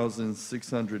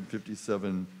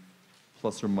 4,657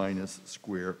 plus or minus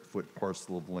square foot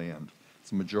parcel of land.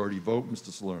 It's a majority vote.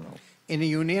 Mr. Salerno. In a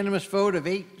unanimous vote of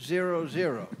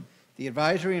 8-0-0, the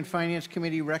Advisory and Finance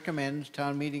Committee recommends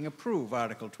town meeting approve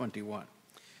Article 21.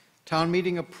 Town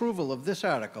meeting approval of this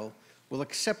article will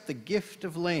accept the gift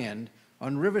of land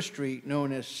on River Street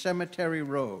known as Cemetery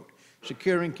Road,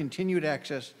 securing continued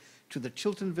access to the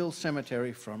Chiltonville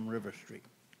Cemetery from River Street.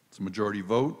 It's a majority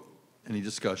vote. Any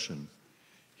discussion?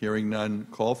 Hearing none,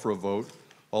 call for a vote.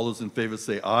 All those in favor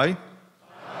say aye.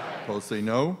 Aye. Opposed say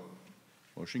no.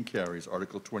 Motion carries.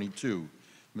 Article 22.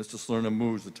 Mr. Salerno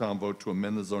moves the town vote to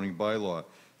amend the zoning bylaw,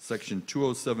 Section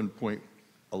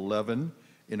 207.11,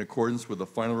 in accordance with the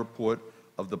final report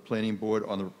of the Planning Board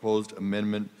on the proposed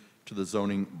amendment to the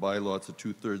zoning bylaw. It's a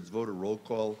 2/3 vote. A roll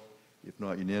call, if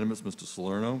not unanimous. Mr.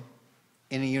 Salerno.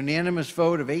 In a unanimous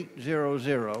vote of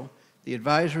 8-0-0, the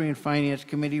Advisory and Finance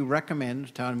Committee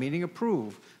recommends town meeting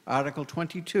approve Article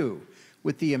 22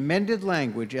 with the amended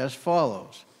language as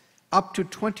follows. Up to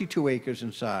 22 acres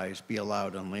in size be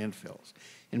allowed on landfills.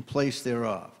 In place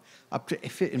thereof, up to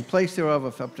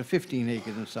 15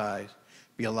 acres in size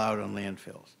be allowed on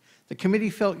landfills. The committee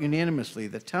felt unanimously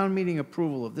that town meeting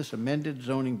approval of this amended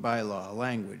zoning bylaw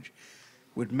language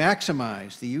would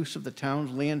maximize the use of the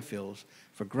town's landfills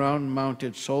for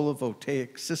ground-mounted solar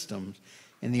voltaic systems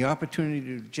and the opportunity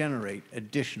to generate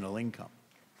additional income.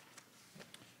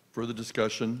 Further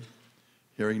discussion?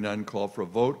 Hearing none, call for a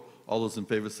vote. All those in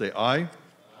favor say aye.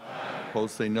 Aye.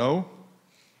 Opposed say no.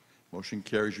 Motion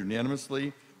carries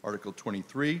unanimously. Article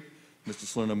 23. Mr.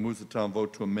 Salerno moves the town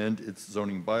vote to amend its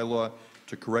zoning bylaw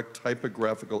to correct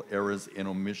typographical errors and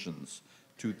omissions.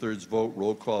 2/3 vote.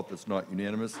 Roll call if it's not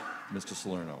unanimous. Mr.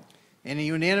 Salerno. In a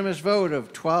unanimous vote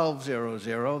of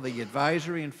 12-0-0, the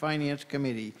Advisory and Finance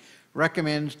Committee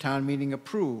recommends town meeting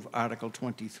approve Article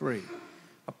 23.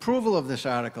 Approval of this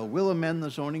article will amend the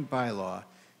zoning bylaw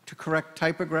to correct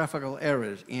typographical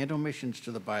errors and omissions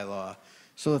to the bylaw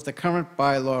so that the current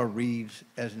bylaw reads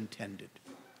as intended.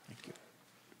 Thank you.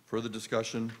 Further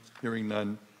discussion? Hearing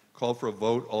none. Call for a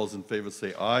vote. All those in favor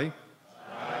say aye. Aye.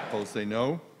 Opposed, say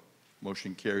no.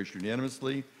 Motion carries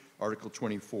unanimously. Article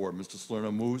 24, Mr. Salerno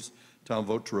moves town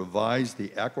vote to revise the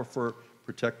Aquifer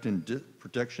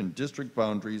Protection District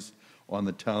boundaries on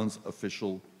the town's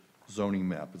official zoning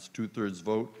map. It's two-thirds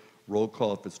vote. Roll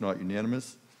call if it's not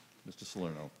unanimous. Mr.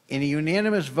 Salerno. In a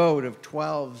unanimous vote of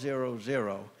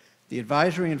 12-0-0, the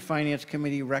Advisory and Finance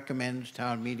Committee recommends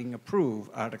town meeting approve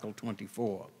Article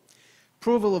 24.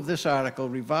 Approval of this article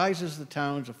revises the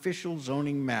town's official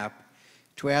zoning map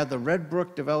to add the Red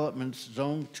Brook Development's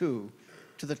Zone 2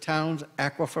 to the town's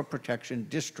Aquifer Protection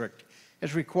District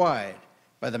as required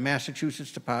by the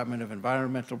Massachusetts Department of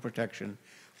Environmental Protection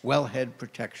wellhead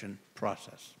protection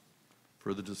process.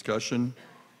 Further discussion?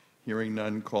 Hearing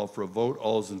none, call for a vote.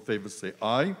 All those in favor say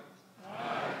aye.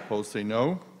 Aye. Opposed, say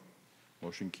no.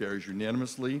 Motion carries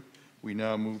unanimously. We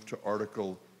now move to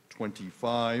Article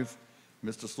 25.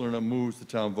 Mr. Salerno moves the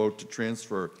town vote to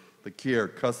transfer the care,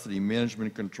 custody, management,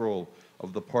 and control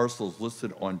of the parcels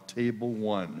listed on Table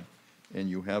 1. And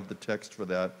you have the text for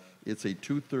that. It's a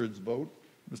two-thirds vote.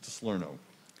 Mr. Salerno.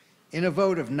 In a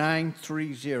vote of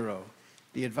 9-3-0,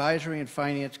 the Advisory and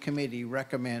Finance Committee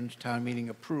recommends town meeting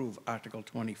approve Article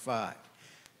 25.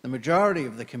 The majority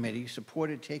of the committee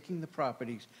supported taking the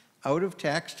properties out of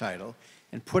tax title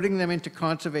and putting them into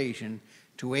conservation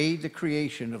to aid the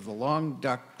creation of the Long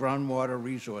Duck Groundwater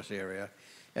Resource Area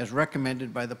as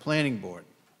recommended by the Planning Board.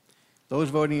 Those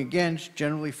voting against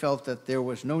generally felt that there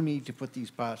was no need to put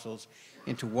these parcels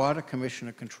into Water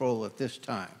Commissioner control at this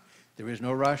time. There is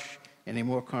no rush, and a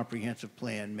more comprehensive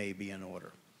plan may be in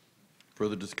order.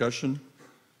 Further discussion?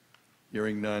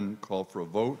 Hearing none, call for a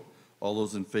vote. All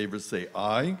those in favor say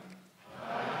aye.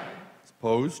 Aye.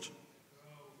 Opposed?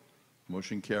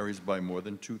 Motion carries by more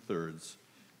than two-thirds.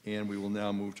 And we will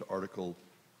now move to Article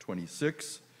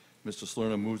 26. Mr.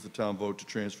 Salerno moves the town vote to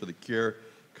transfer the care,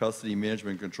 custody,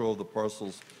 management, and control of the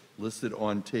parcels listed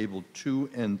on Table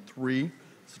 2 and 3.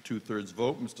 It's a two-thirds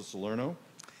vote. Mr. Salerno.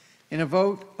 In a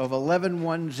vote of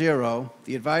 11-1-0,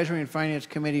 the Advisory and Finance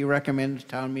Committee recommends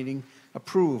town meeting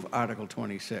approve Article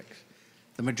 26.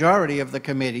 The majority of the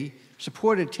committee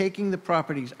supported taking the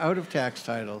properties out of tax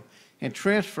title and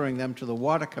transferring them to the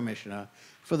Water Commissioner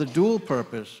for the dual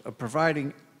purpose of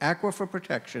providing aquifer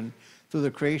protection through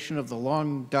the creation of the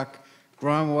Long Duck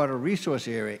Groundwater Resource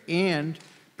Area and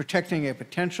protecting a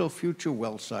potential future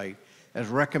well site as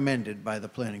recommended by the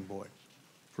Planning Board.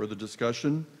 Further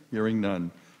discussion? Hearing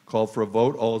none. Call for a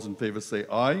vote. All those in favor say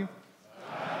aye.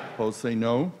 Aye. Opposed say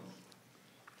no.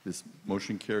 This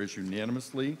motion carries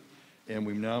unanimously. And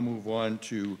we now move on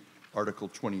to Article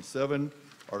 27.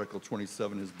 Article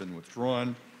 27 has been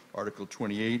withdrawn. Article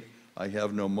 28, I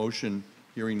have no motion.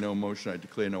 Hearing no motion, I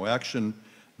declare no action.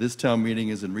 This town meeting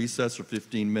is in recess for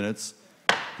 15 minutes.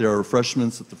 There are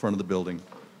refreshments at the front of the building.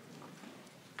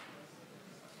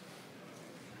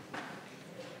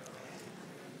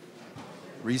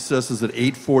 Recess is at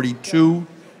 8:42,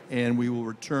 and we will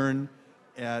return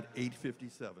at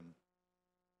 8:57.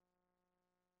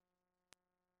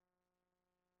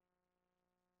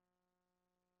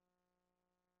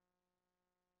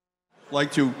 I'd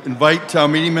like to invite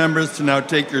town meeting members to now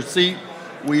take your seat.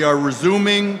 We are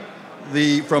resuming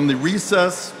from the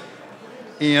recess,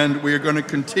 and we are going to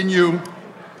continue.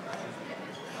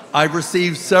 I've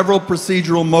received several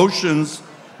procedural motions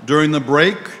during the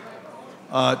break.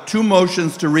 Two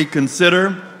motions to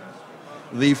reconsider.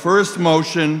 The first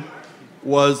motion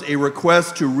was a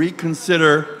request to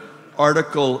reconsider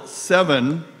Article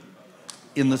 7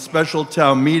 in the special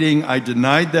town meeting. I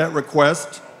denied that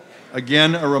request.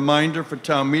 Again, a reminder for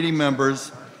town meeting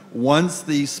members, once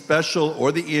the special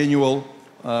or the annual,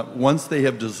 once they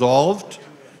have dissolved,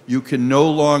 you can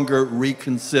no longer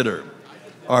reconsider.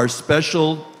 Our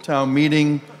special town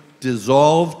meeting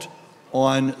dissolved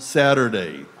on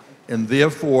Saturday, and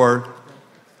therefore,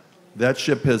 that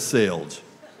ship has sailed.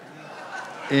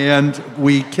 And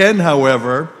we can,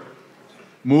 however,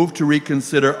 move to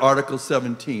reconsider Article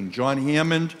 17. John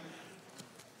Hammond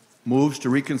moves to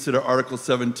reconsider Article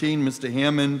 17. Mr.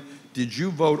 Hammond, did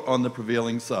you vote on the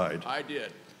prevailing side? I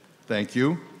did. Thank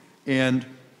you. And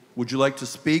would you like to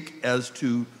speak as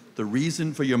to the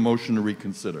reason for your motion to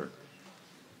reconsider?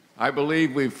 I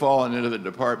believe we've fallen into the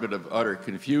department of utter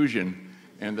confusion,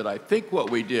 and that I think what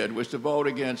we did was to vote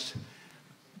against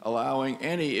allowing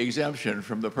any exemption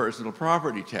from the personal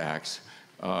property tax.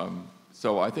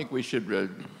 So I think we should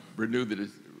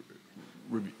redo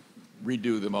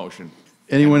the motion.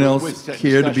 Anyone else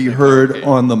care to be heard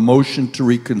on the motion to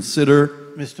reconsider?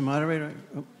 Mr. Moderator?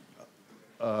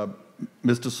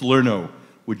 Mr. Salerno,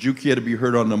 would you care to be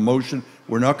heard on the motion?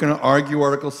 We're not going to argue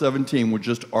Article 17. We're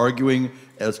just arguing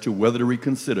as to whether to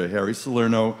reconsider. Harry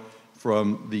Salerno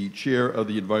from the Chair of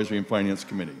the Advisory and Finance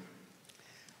Committee.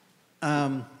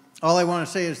 All I want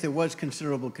to say is there was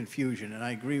considerable confusion, and I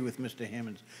agree with Mr.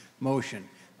 Hammond's motion.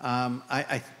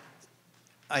 I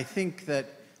think that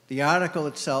the article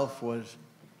itself was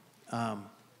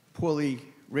poorly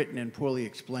written and poorly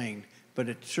explained, but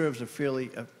it serves a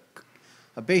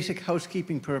basic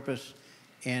housekeeping purpose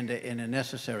and a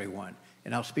necessary one.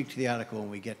 And I'll speak to the article when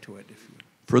we get to it.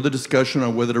 Further discussion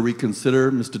on whether to reconsider.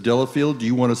 Mr. Delafield, do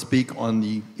you want to speak on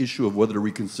the issue of whether to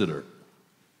reconsider?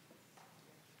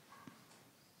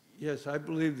 Yes, I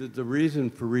believe that the reason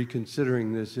for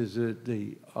reconsidering this is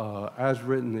that as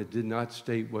written, it did not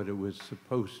state what it was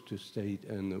supposed to state,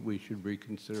 and that we should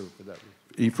reconsider for that reason.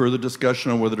 Any further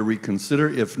discussion on whether to reconsider?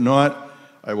 If not,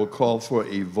 I will call for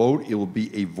a vote. It will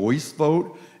be a voice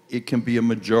vote. It can be a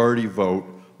majority vote.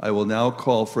 I will now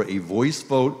call for a voice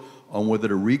vote on whether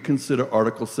to reconsider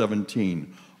Article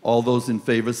 17. All those in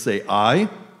favor say aye.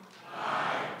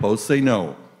 Aye. Opposed say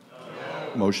no.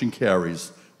 No. Motion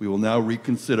carries. We will now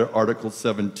reconsider Article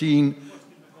 17.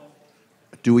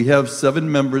 Do we have 7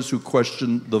 members who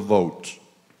question the vote?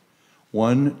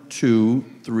 1, 2,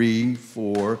 3,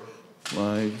 4,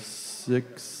 5,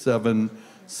 6, 7.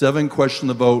 7 question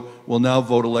the vote. We'll now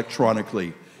vote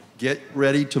electronically. Get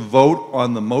ready to vote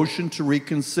on the motion to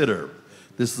reconsider.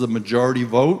 This is a majority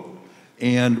vote,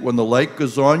 and when the light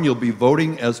goes on, you'll be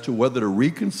voting as to whether to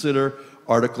reconsider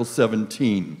Article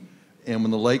 17. And when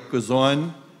the light goes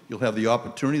on, you'll have the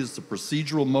opportunity. It's a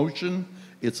procedural motion.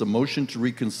 It's a motion to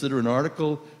reconsider an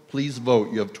article. Please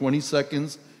vote. You have 20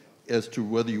 seconds as to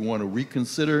whether you want to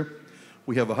reconsider.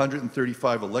 We have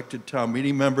 135 elected town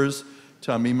meeting members.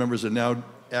 Town meeting members are now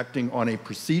acting on a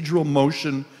procedural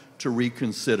motion to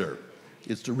reconsider.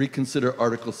 It's to reconsider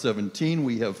Article 17.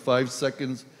 We have 5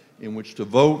 seconds in which to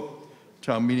vote.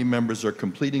 Town meeting members are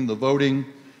completing the voting.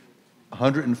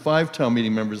 105 town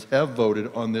meeting members have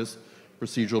voted on this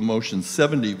procedural motion,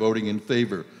 70 voting in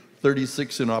favor,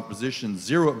 36 in opposition,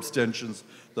 0 abstentions.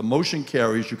 The motion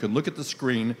carries. You can look at the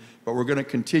screen, but we're going to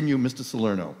continue. Mr.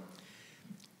 Salerno.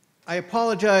 I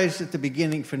apologize at the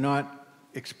beginning for not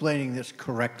explaining this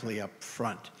correctly up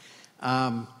front.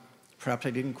 Perhaps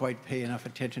I didn't quite pay enough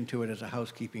attention to it as a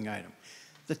housekeeping item.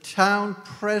 The town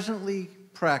presently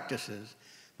practices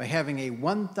by having a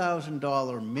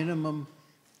 $1,000 minimum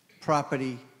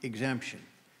property exemption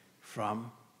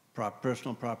from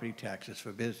personal property taxes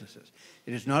for businesses.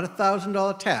 It is not a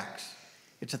 $1,000 tax.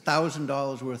 It's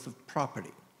 $1,000 worth of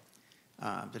property.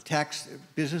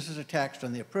 Businesses are taxed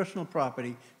on their personal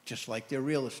property just like their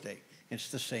real estate. It's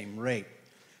the same rate.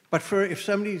 But if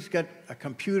somebody's got a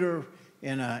computer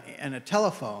and a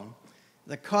telephone,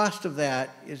 the cost of that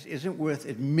isn't worth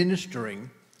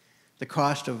administering the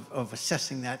cost of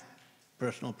assessing that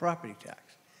personal property tax.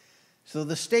 So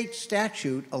the state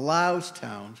statute allows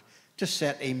towns to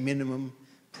set a minimum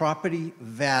property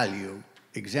value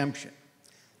exemption.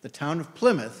 The town of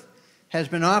Plymouth has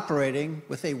been operating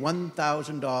with a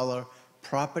 $1,000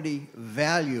 property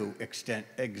value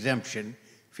exemption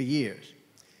for years.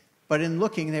 But in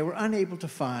looking, they were unable to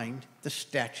find the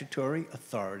statutory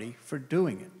authority for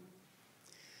doing it.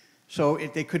 So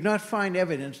they could not find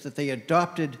evidence that they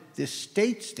adopted this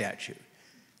state statute,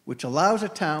 which allows a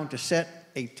town to set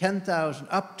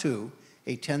up to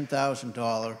a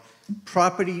 $10,000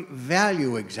 property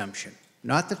value exemption,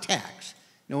 not the tax.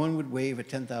 No one would waive a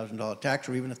 $10,000 tax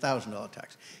or even a $1,000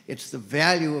 tax. It's the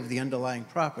value of the underlying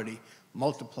property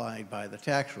multiplied by the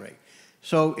tax rate.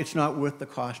 So it's not worth the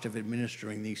cost of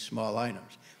administering these small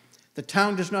items. The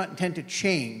town does not intend to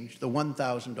change the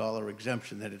 $1,000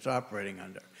 exemption that it's operating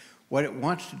under. What it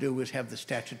wants to do is have the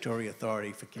statutory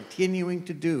authority for continuing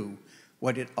to do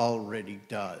what it already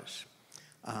does,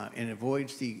 and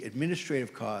avoids the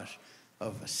administrative cost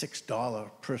of a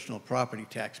 $6 personal property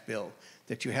tax bill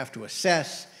that you have to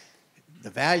assess the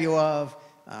value of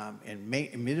and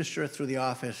administer it through the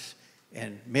office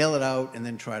and mail it out and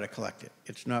then try to collect it.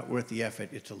 It's not worth the effort.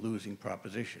 It's a losing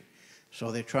proposition.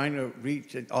 So they're trying to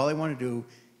reach, all they want to do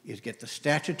is get the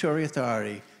statutory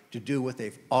authority to do what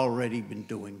they've already been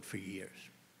doing for years.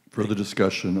 Further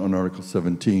discussion on Article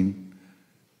 17?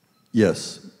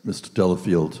 Yes, Mr.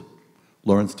 Delafield.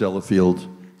 Lawrence Delafield,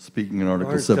 speaking on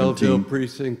Article 17. Lawrence Delafield,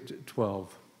 Precinct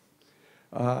 12.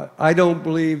 I don't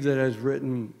believe that as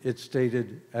written, it's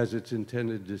stated as it's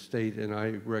intended to state, and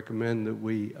I recommend that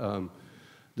we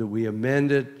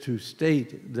amend it to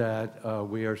state that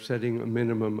we are setting a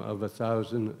minimum of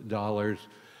 $1,000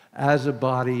 as a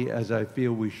body, as I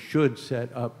feel we should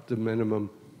set up the minimum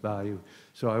value.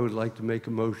 So I would like to make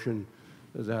a motion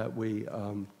that we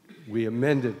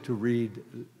amend it to read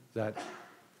that.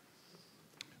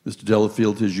 Mr.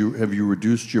 Delafield, have you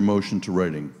reduced your motion to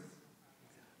writing?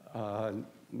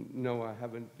 No, I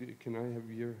haven't. Can I have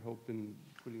your help in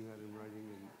putting that in writing?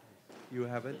 You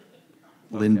have it?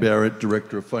 Lynn Okay. Barrett,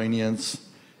 Director of Finance,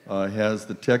 has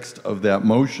the text of that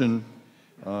motion.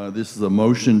 This is a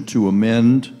motion to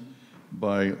amend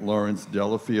by Lawrence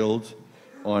Delafield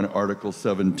on Article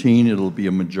 17. It'll be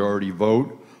a majority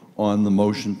vote on the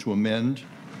motion to amend.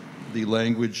 The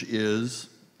language is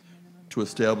to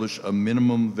establish a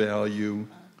minimum value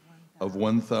of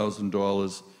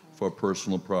 $1,000 for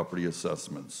personal property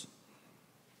assessments.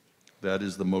 That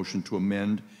is the motion to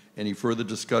amend. Any further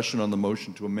discussion on the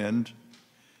motion to amend?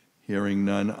 Hearing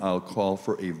none, I'll call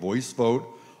for a voice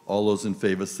vote. All those in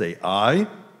favor say aye.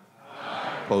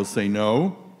 Aye. Opposed say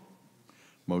no.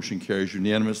 Motion carries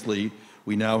unanimously.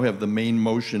 We now have the main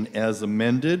motion as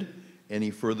amended. Any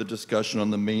further discussion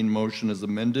on the main motion as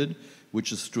amended,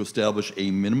 which is to establish a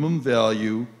minimum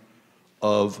value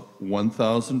of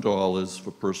 $1,000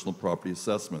 for personal property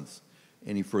assessments?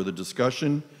 Any further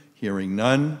discussion? Hearing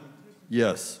none.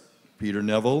 Yes. Peter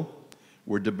Neville.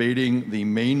 We're debating the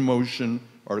main motion,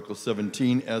 Article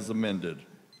 17, as amended.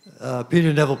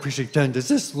 Peter Neville, Precinct 10. Does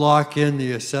this lock in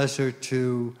the assessor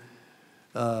to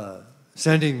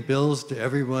sending bills to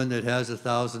everyone that has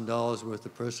 $1,000 worth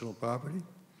of personal property?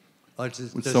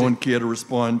 Would someone care to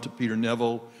respond to Peter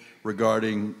Neville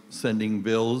regarding sending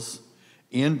bills?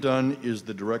 Ann Dunn is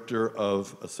the Director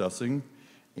of Assessing,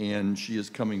 and she is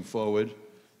coming forward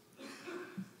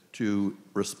to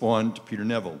respond to Peter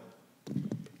Neville.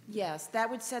 Yes, that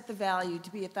would set the value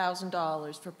to be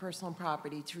 $1,000 for personal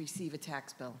property to receive a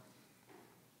tax bill.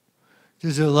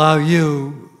 Does it allow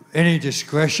you any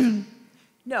discretion?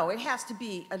 No, it has to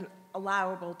be an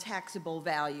allowable taxable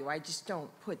value. I just don't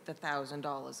put the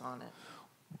 $1,000 on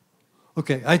it.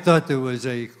 Okay, I thought there was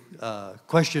a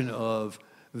question of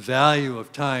value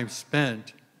of time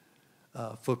spent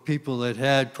for people that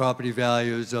had property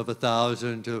values of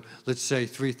 $1,000 to, let's say,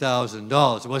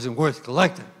 $3,000. It wasn't worth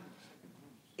collecting.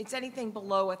 It's anything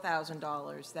below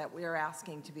 $1,000 that we're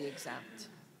asking to be exempt.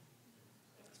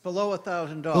 It's below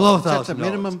 $1,000. Below $1,000. That's a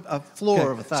minimum, a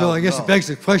floor of $1,000. So I guess it begs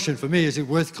the question for me, is it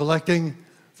worth collecting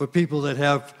for people that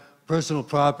have personal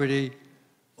property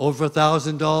over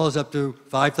 $1,000 up to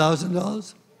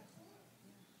 $5,000?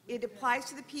 It applies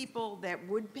to the people that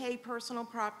would pay personal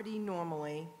property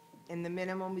normally, and the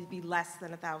minimum would be less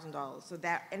than $1,000. So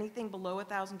that anything below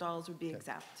 $1,000 would be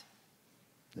exempt.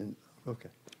 Okay.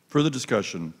 Further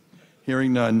discussion?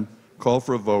 Hearing none, call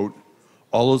for a vote.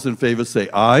 All those in favor say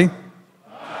aye.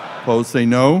 Aye. Opposed say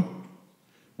no.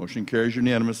 Motion carries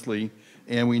unanimously.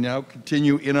 And we now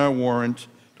continue in our warrant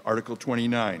to Article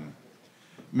 29.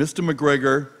 Mr.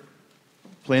 McGregor,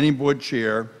 Planning Board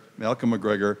Chair, Malcolm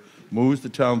McGregor, moves the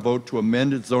town vote to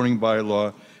amend its zoning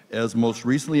bylaw as most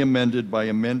recently amended by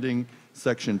amending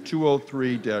Section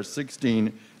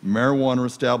 203-16, marijuana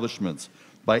establishments,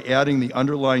 by adding the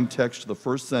underlying text to the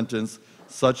first sentence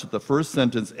such that the first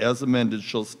sentence as amended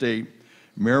shall state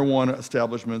marijuana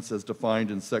establishments as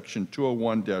defined in Section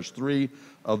 201-3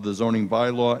 of the zoning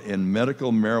bylaw and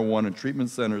medical marijuana treatment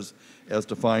centers as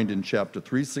defined in Chapter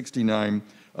 369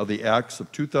 of the Acts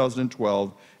of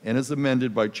 2012 and as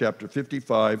amended by Chapter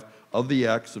 55 of the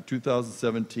Acts of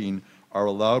 2017 are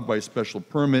allowed by special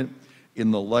permit in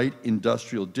the light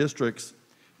industrial districts.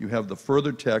 You have the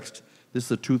further text. This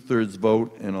is a two-thirds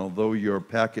vote, and although your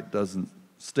packet doesn't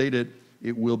state it,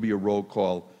 it will be a roll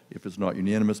call if it's not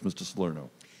unanimous. Mr. Salerno.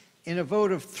 In a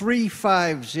vote of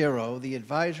 3-5-0, the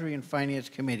Advisory and Finance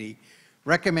Committee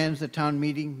recommends the town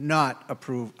meeting not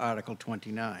approve Article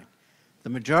 29. The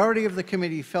majority of the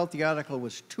committee felt the article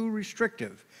was too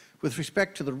restrictive with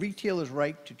respect to the retailer's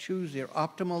right to choose their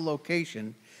optimal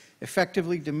location,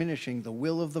 effectively diminishing the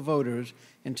will of the voters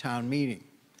in town meeting.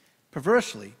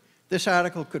 Perversely, this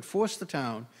article could force the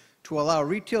town to allow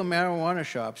retail marijuana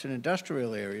shops in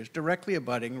industrial areas directly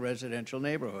abutting residential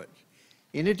neighborhoods.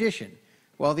 In addition,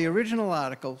 while the original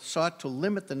article sought to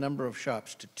limit the number of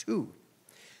shops to 2,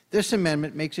 this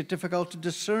amendment makes it difficult to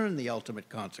discern the ultimate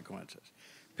consequences,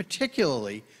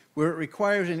 particularly where it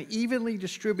requires an evenly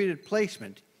distributed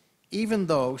placement, even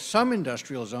though some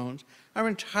industrial zones are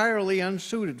entirely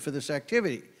unsuited for this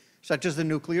activity, such as the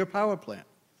nuclear power plant.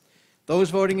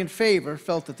 Those voting in favor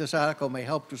felt that this article may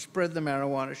help to spread the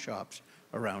marijuana shops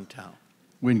around town.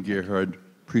 Wynn Gerhard,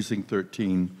 Precinct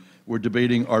 13. We're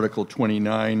debating Article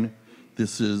 29.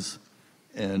 This is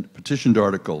a petitioned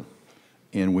article,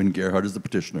 and Wynn Gerhard is the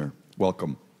petitioner.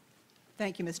 Welcome.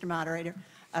 Thank you, Mr. Moderator.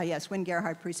 Yes, Wynn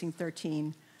Gerhard, Precinct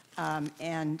 13. I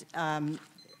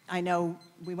know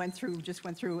we just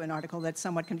went through an article that's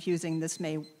somewhat confusing. This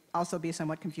may also be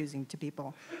somewhat confusing to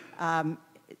people.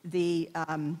 The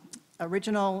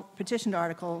original petitioned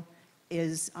article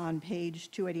is on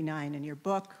page 289 in your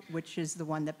book, which is the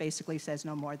one that basically says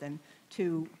no more than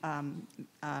 2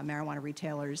 marijuana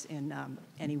retailers in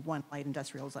any one light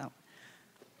industrial zone.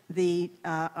 The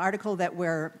article that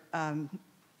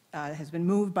has been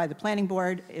moved by the planning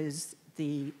board is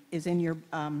in your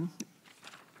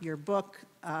book,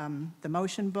 the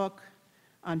motion book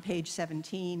on page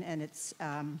 17, and it's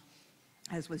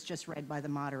as was just read by the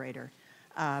moderator.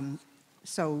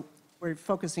 So we're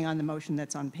focusing on the motion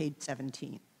that's on page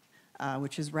 17,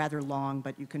 which is rather long,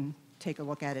 but you can take a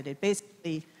look at it. It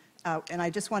basically, and I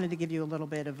just wanted to give you a little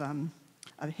bit of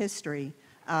history,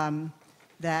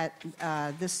 that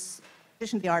this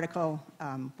petition, the article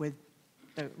with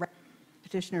the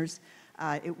petitioners,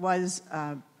 it was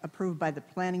approved by the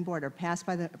planning board, or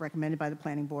recommended by the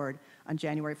planning board on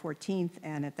January 14th,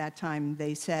 and at that time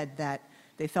they said that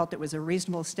they felt it was a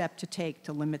reasonable step to take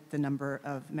to limit the number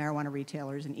of marijuana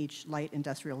retailers in each light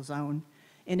industrial zone.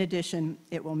 In addition,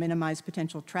 it will minimize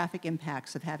potential traffic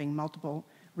impacts of having multiple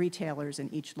retailers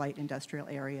in each light industrial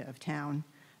area of town.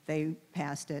 They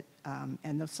passed it,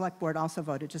 and the select board also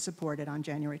voted to support it on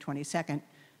January 22nd.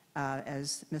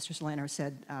 As Mr. Solano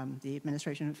said, the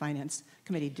Administration and Finance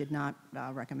Committee did not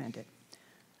recommend it.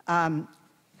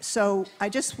 So I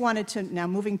just wanted to, now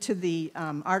moving to the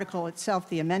article itself,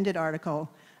 the amended article,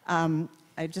 I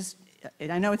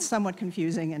know it's somewhat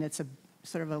confusing and it's a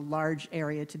sort of a large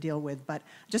area to deal with, but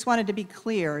I just wanted to be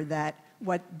clear that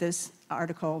what this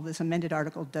article, this amended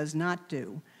article, does not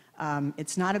do.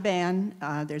 It's not a ban.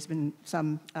 There's been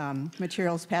some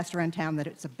materials passed around town that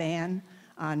it's a ban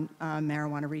on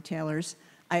marijuana retailers.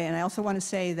 And I also want to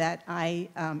say that I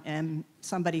am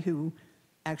somebody who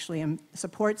actually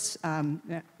supports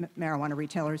marijuana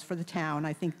retailers for the town.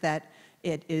 I think that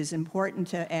it is important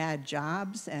to add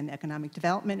jobs and economic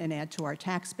development and add to our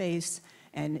tax base,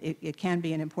 and it can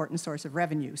be an important source of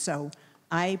revenue. So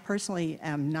I personally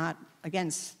am not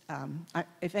against,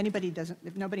 if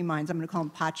nobody minds, I'm going to call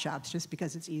them pot shops just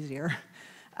because it's easier.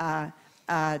 I'm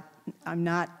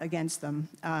not against them.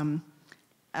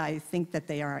 I think that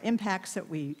they are impacts that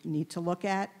we need to look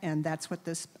at, and that's what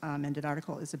this amended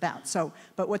article is about. So,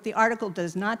 but what the article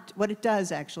does not, what it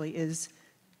does actually is,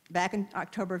 back in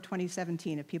October of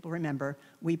 2017, if people remember,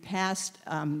 we passed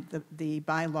the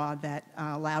bylaw that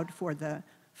allowed for the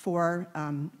 4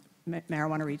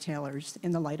 marijuana retailers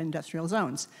in the light industrial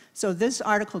zones. So this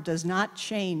article does not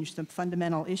change the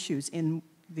fundamental issues in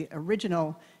the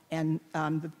original and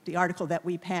the article that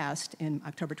we passed in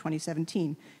October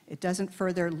 2017. It doesn't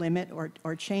further limit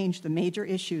or change the major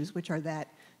issues, which are that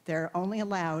they're only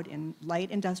allowed in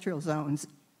light industrial zones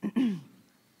and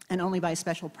only by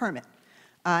special permit.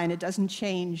 And it doesn't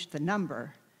change the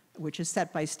number, which is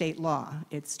set by state law.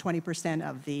 It's 20%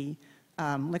 of the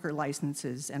liquor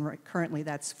licenses, and currently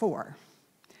that's 4.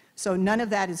 So none of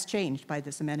that is changed by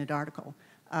this amended article.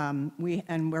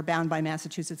 We're bound by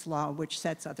Massachusetts law, which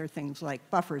sets other things like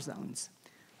buffer zones.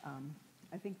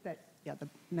 I think that, yeah, the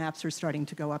maps are starting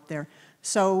to go up there.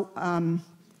 So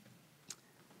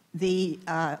the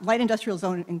light industrial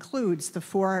zone includes the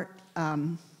 4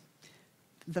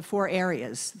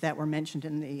 areas that were mentioned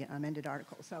in the amended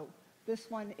article. So this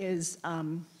one is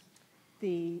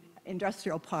the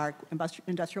Industrial Park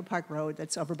Road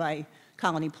that's over by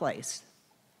Colony Place.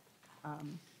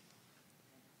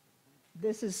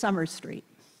 This is Summer Street.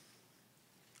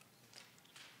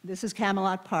 This is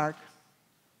Camelot Park.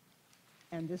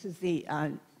 And this is the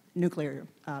nuclear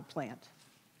plant.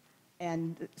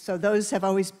 And so those have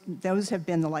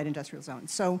been the light industrial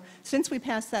zones. So since we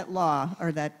passed that law,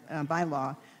 or that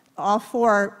bylaw, all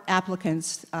 4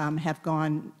 applicants have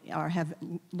gone, or have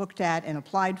looked at and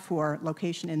applied for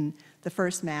location in the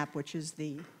first map, which is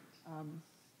the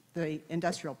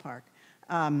industrial park.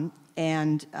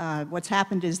 And what's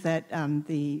happened is that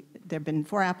there have been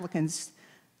 4 applicants.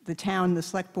 The town, the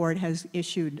select board, has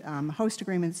issued host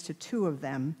agreements to 2 of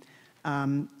them,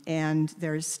 and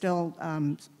there's still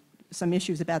some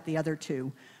issues about the other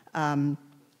 2.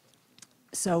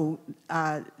 So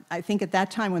I think at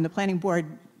that time when the planning board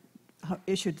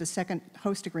issued the second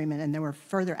host agreement and there were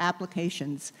further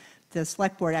applications, the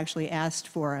select board actually asked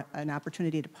for an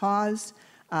opportunity to pause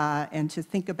and to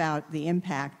think about the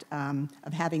impact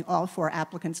of having all 4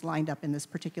 applicants lined up in this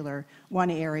particular one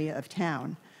area of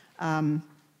town. And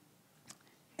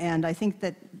I think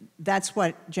that that's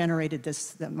what generated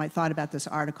this, my thought about this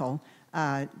article,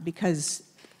 because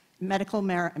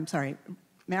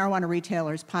marijuana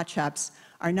retailers, pot shops,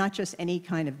 are not just any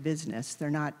kind of business.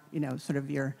 They're not, sort of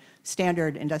your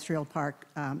standard industrial park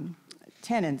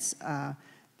tenants.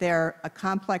 They're a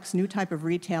complex new type of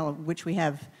retail of which we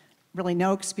have really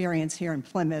no experience here in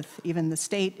Plymouth. Even the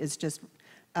state is just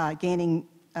gaining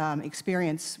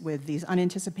experience with these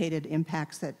unanticipated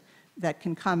impacts that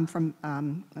can come from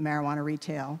marijuana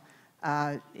retail.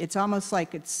 It's almost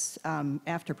like it's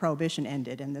after Prohibition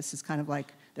ended, and this is kind of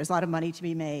like there's a lot of money to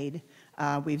be made.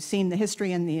 We've seen the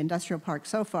history in the industrial park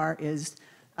so far is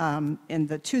in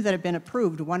the two that have been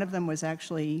approved, one of them was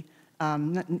actually,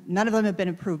 none of them have been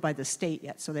approved by the state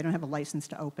yet, so they don't have a license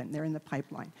to open. They're in the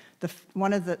pipeline.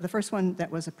 The first one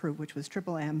that was approved, which was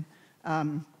Triple M,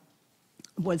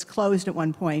 was closed at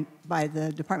one point by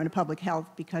the Department of Public Health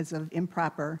because of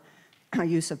improper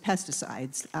use of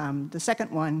pesticides. The second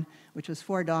one, which was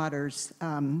Four Daughters,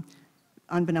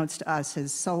 unbeknownst to us,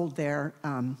 has sold their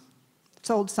right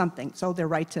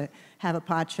to have a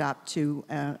pot shop to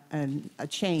a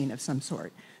chain of some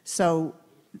sort. So,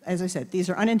 as I said, these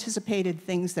are unanticipated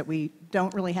things that we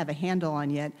don't really have a handle on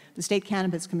yet. The State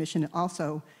Cannabis Commission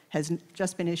also has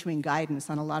just been issuing guidance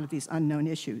on a lot of these unknown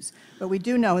issues. But we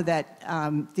do know that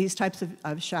these types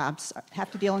of shops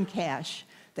have to deal in cash.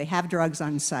 They have drugs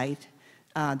on site.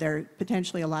 There are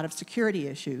potentially a lot of security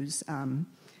issues.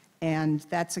 And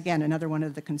that's, again, another one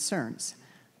of the concerns.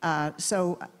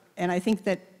 And I think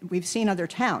that we've seen other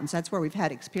towns. That's where we've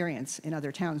had experience in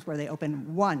other towns where they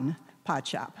open one pot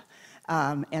shop.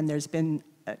 And there's been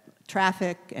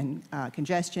traffic and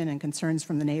congestion and concerns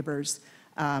from the neighbors.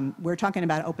 We're talking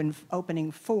about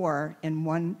opening 4 in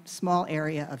one small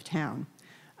area of town.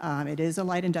 It is a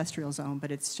light industrial zone, but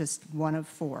it's just one of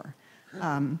 4.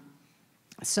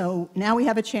 So now we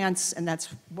have a chance, and that's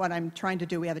what I'm trying to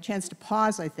do. We have a chance to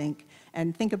pause, I think,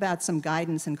 and think about some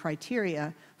guidance and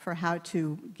criteria for how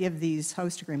to give these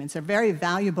host agreements. They're very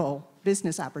valuable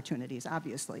business opportunities,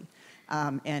 obviously,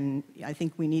 and I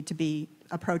think we need to be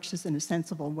approached this in a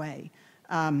sensible way.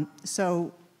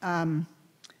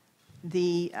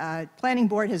 The Planning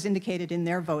Board has indicated in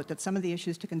their vote that some of the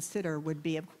issues to consider would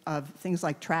be of things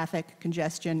like traffic,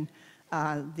 congestion,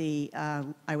 I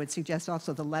would suggest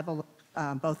also the level of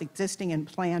both existing and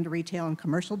planned retail and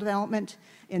commercial development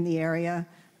in the area.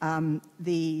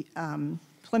 The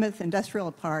Plymouth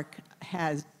Industrial Park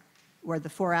where the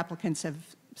 4 applicants have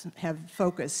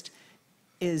focused,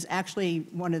 is actually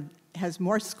has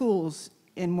more schools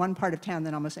in one part of town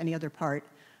than almost any other part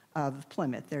of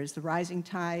Plymouth. There's the Rising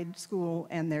Tide School,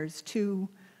 and there's 2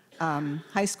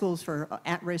 high schools for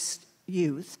at-risk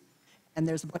youth, and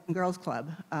there's the Boys and Girls Club.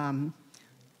 And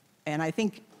I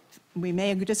think we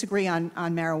may disagree on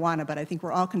marijuana, but I think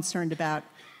we're all concerned about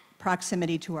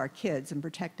proximity to our kids and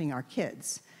protecting our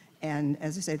kids. And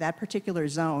as I say, that particular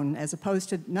zone, as opposed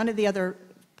to none of the other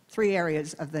 3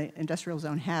 areas of the industrial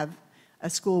zone have a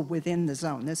school within the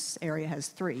zone. This area has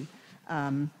 3.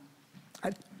 I've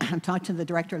talked to the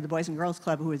director of the Boys and Girls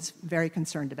Club, who is very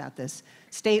concerned about this.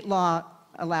 State law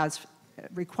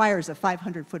requires a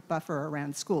 500-foot buffer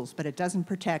around schools, but it doesn't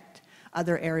protect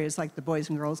other areas like the Boys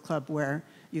and Girls Club where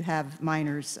you have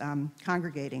minors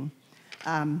congregating.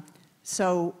 I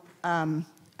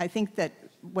think that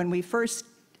when we first,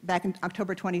 back in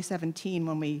October 2017,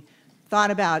 when we thought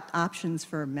about options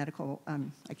for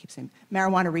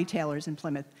marijuana retailers in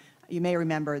Plymouth, you may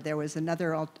remember there was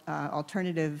another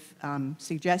alternative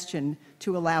suggestion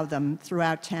to allow them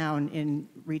throughout town in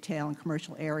retail and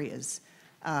commercial areas.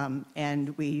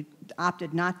 And we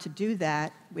opted not to do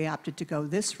that. We opted to go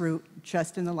this route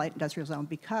just in the light industrial zone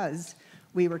because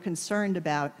we were concerned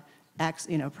about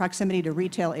proximity to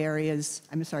retail areas,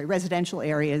 residential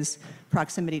areas,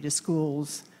 proximity to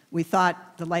schools. We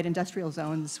thought the light industrial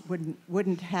zones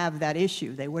wouldn't have that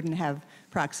issue. They wouldn't have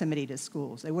proximity to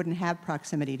schools. They wouldn't have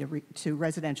proximity to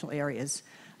residential areas.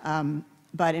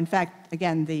 But in fact,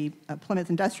 again, the Plymouth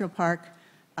Industrial Park,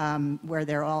 where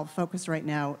they're all focused right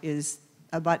now,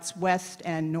 abuts West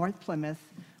and North Plymouth,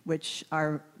 which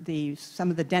are some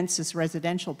of the densest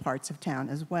residential parts of town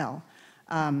as well.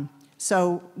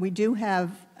 So we do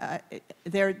have,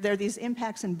 there are these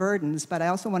impacts and burdens, but I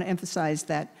also want to emphasize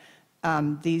that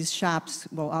these shops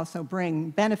will also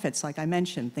bring benefits, like I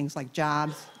mentioned, things like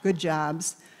jobs, good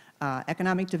jobs,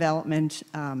 economic development,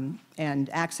 and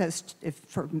access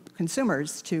for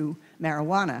consumers to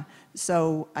marijuana.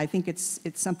 So I think it's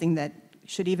something that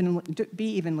should be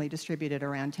evenly distributed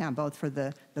around town, both for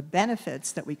the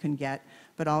benefits that we can get,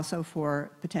 but also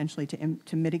for potentially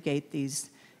to mitigate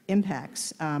these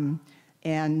impacts. So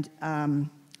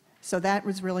that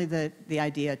was really the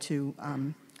idea,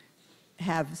 to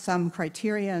have some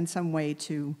criteria and some way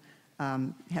to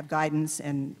have guidance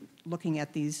and looking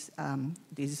at these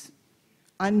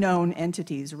unknown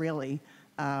entities, really.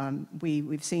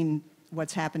 We've seen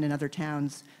what's happened in other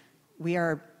towns. We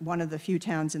are one of the few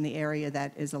towns in the area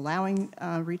that is allowing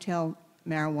retail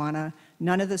marijuana.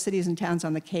 None of the cities and towns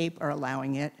on the Cape are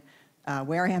allowing it.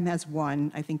 Wareham has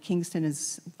one. I think Kingston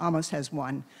almost has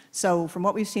one. So from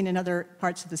what we've seen in other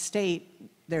parts of the state,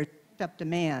 there's up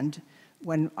demand.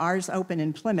 When ours open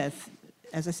in Plymouth,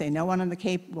 as I say, no one on the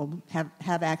Cape will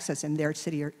have access in their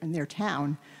city or in their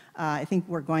town. I think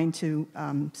we're going to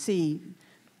see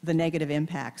the negative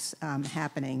impacts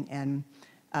happening, and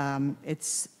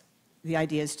the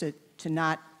idea is to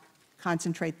not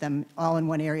concentrate them all in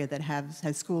one area that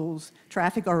has schools,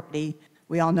 traffic already.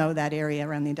 We all know that area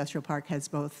around the industrial park has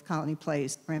both Colony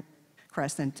Place,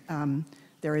 Crescent.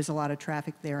 There is a lot of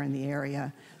traffic there in the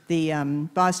area. The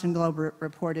Boston Globe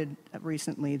reported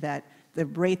recently that the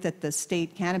rate that the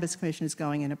State Cannabis Commission is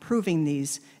going and approving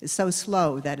these is so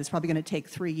slow that it's probably going to take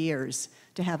 3 years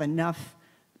to have enough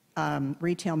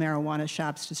retail marijuana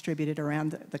shops distributed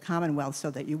around the Commonwealth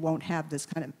so that you won't have this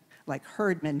kind of like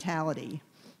herd mentality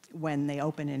when they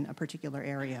open in a particular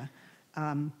area.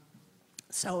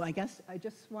 So I guess I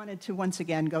just wanted to once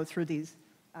again go through these.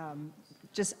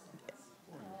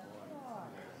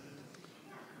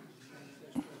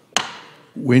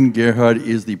 Wynne Gerhard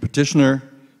is the petitioner.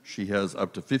 She has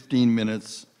up to 15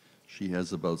 minutes. She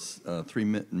has about 3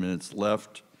 minutes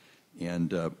left.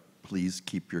 And please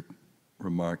keep your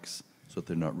remarks so that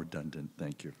they're not redundant.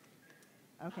 Thank you.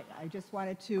 Okay, I just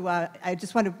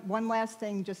wanted one last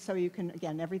thing, just so you can,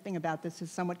 again, everything about this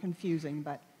is somewhat confusing,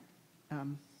 but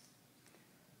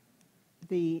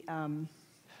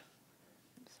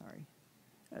sorry,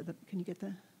 can you get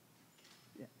the?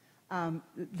 Yeah.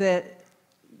 The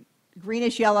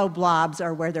greenish yellow blobs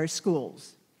are where there's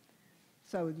schools.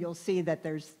 So you'll see that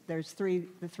there's the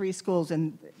three schools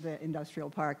in the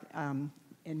industrial park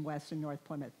in West and North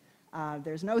Plymouth.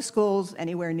 There's no schools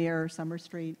anywhere near Summer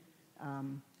Street.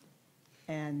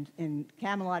 And in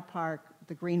Camelot Park,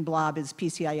 the green blob is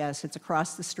PCIS. It's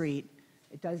across the street.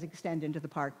 It does extend into the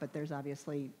park, but there's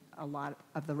obviously a lot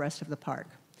of the rest of the park.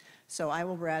 So I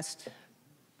will rest,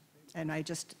 and I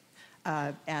just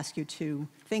ask you to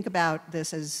think about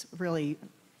this as really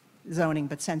zoning,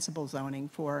 but sensible zoning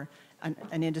for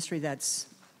an industry that's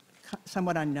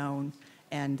somewhat unknown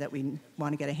and that we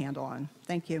want to get a handle on.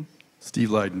 Thank you.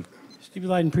 Steve Leiden. Steve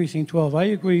Leiden, Precinct 12. I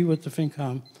agree with the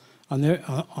FinCom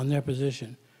on their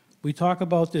position. We talk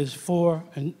about there's 4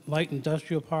 light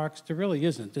industrial parks. There really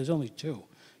isn't. There's only 2.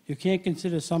 You can't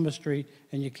consider Summer Street,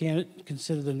 and you can't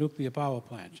consider the nuclear power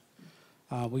plant.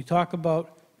 We talk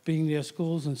about being near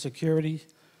schools and security.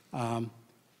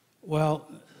 Well,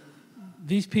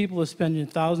 these people are spending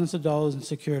thousands of dollars in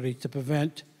security to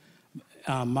prevent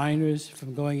minors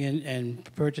from going in and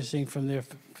purchasing from their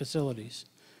facilities.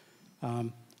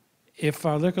 If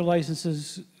our liquor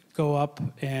licenses go up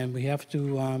and we have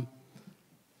to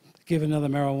give another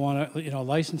marijuana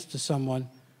license to someone,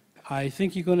 I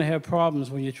think you're going to have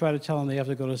problems when you try to tell them they have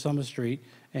to go to Summer Street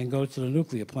and go to the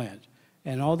nuclear plant.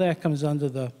 And all that comes under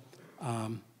the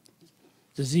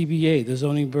ZBA, the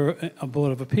Zoning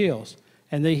Board of Appeals.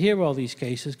 And they hear all these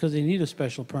cases because they need a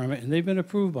special permit, and they've been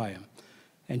approved by them.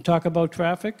 And talk about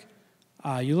traffic,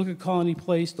 you look at Colony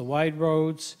Place, the wide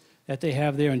roads that they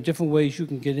have there and different ways you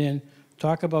can get in.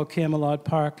 Talk about Camelot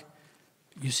Park.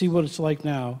 You see what it's like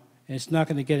now, and it's not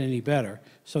going to get any better.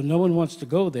 So no one wants to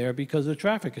go there because the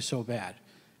traffic is so bad.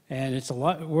 And it's a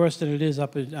lot worse than it is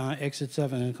up at Exit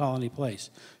 7 in Colony Place.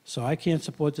 So I can't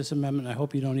support this amendment. I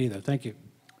hope you don't either. Thank you.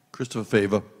 Christopher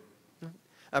Favor.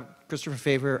 Christopher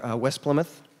Favor, West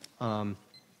Plymouth.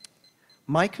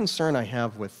 My concern I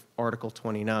have with Article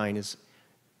 29 is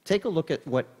take a look at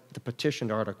what the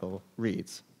petitioned article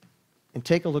reads and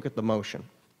take a look at the motion.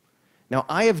 Now,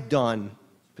 I have done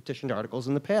petitioned articles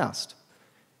in the past.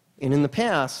 And in the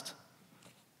past,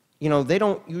 they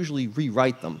don't usually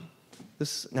rewrite them.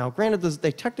 Now, granted,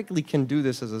 they technically can do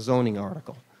this as a zoning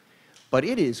article, but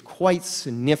it is quite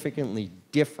significantly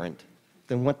different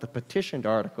than what the petitioned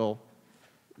article,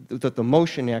 that the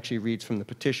motion actually reads from the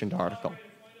petitioned article.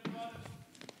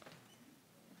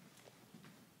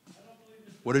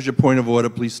 What is your point of order?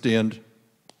 Please stand.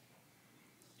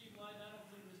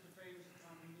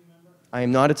 I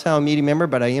am not a town meeting member,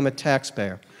 but I am a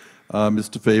taxpayer.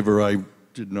 Mr. Favor, I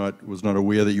was not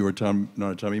aware that you were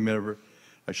not a town meeting member.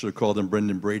 I should have called him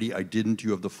Brendan Brady. I didn't.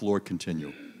 You have the floor.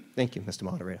 Continue. Thank you, Mr.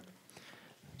 Moderator.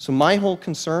 So my whole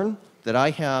concern that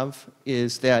I have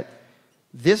is that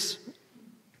this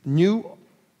new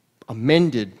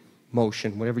amended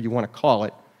motion, whatever you want to call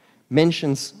it,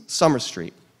 mentions Summer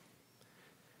Street.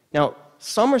 Now,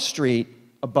 Summer Street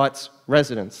abuts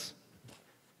residents.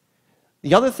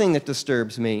 The other thing that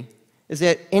disturbs me is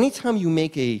that anytime you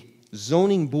make a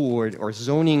zoning board or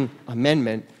zoning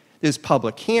amendment, there's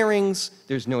public hearings,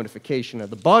 there's notification of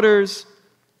the butters.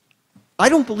 I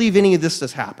don't believe any of this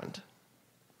has happened.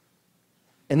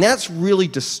 And that's really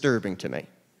disturbing to me.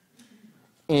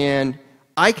 And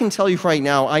I can tell you right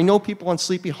now, I know people on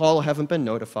Sleepy Hollow haven't been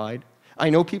notified. I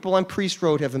know people on Priest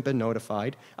Road haven't been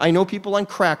notified. I know people on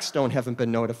Crackstone haven't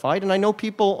been notified. And I know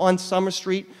people on Summer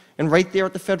Street and right there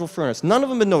at the Federal Furnace. None of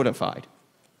them been notified.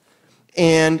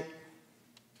 And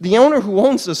the owner who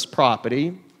owns this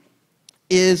property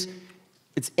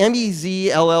it's MEZ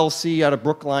LLC out of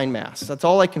Brookline, Mass. That's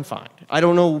all I can find. I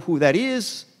don't know who that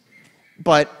is,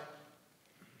 but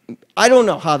I don't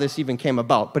know how this even came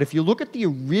about. But if you look at the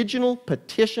original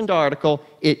petitioned article,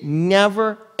 it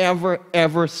never, ever,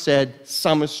 ever said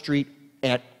Summer Street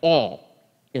at all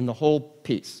in the whole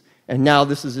piece. And now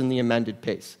this is in the amended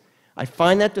piece. I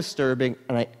find that disturbing,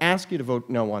 and I ask you to vote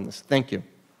no on this. Thank you.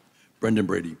 Brendan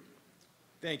Brady.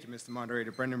 Thank you, Mr.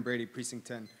 Moderator. Brendan Brady, Precinct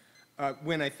 10.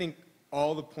 When I think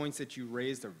all the points that you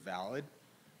raised are valid,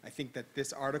 I think that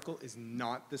this article is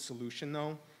not the solution,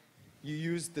 though. You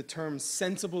used the term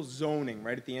sensible zoning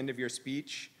right at the end of your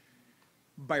speech.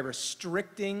 By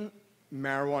restricting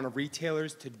marijuana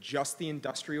retailers to just the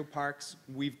industrial parks,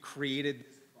 we've created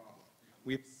this problem.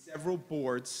 We have several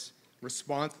boards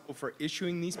responsible for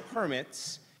issuing these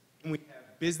permits, and we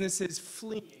have businesses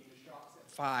fleeing the shops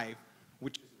at 5,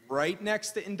 which is right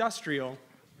next to industrial,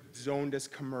 zoned as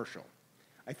commercial.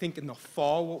 I think in the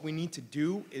fall what we need to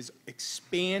do is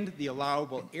expand the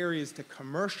allowable areas to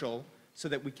commercial so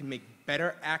that we can make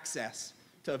better access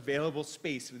to available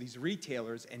space for these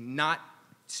retailers and not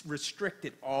restrict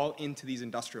it all into these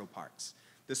industrial parks.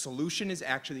 The solution is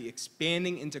actually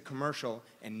expanding into commercial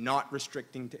and not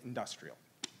restricting to industrial.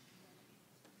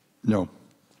 No.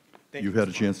 Thank You've you, had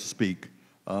a Mr. chance to speak.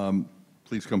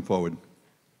 Please come forward.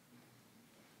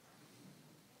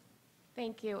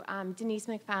 Thank you. Denise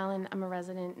McFarland. I'm a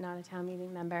resident, not a town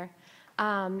meeting member.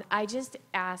 I just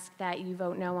ask that you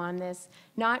vote no on this,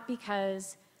 not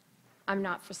because I'm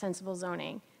not for sensible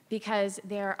zoning, because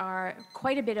there are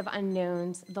quite a bit of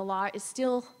unknowns. The law is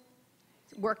still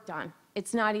worked on.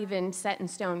 It's not even set in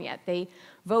stone yet. They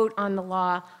vote on the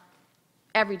law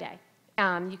every day.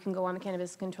 You can go on the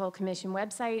Cannabis Control Commission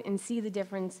website and see the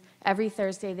difference. Every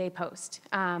Thursday they post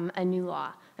a new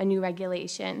law, a new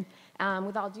regulation.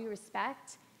 With all due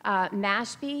respect,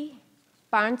 Mashpee,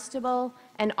 Barnstable,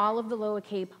 and all of the Lower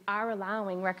Cape are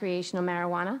allowing recreational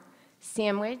marijuana.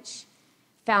 Sandwich,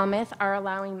 Falmouth are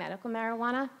allowing medical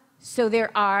marijuana. So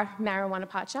there are marijuana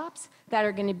pot shops that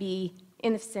are going to be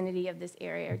in the vicinity of this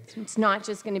area. It's not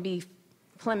just going to be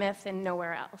Plymouth and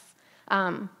nowhere else.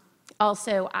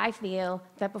 Also, I feel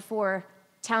that before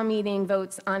town meeting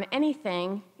votes on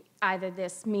anything, either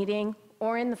this meeting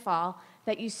or in the fall,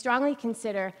 that you strongly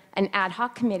consider an ad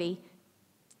hoc committee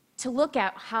to look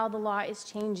at how the law is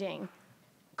changing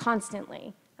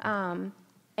constantly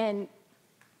and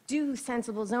do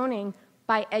sensible zoning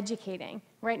by educating.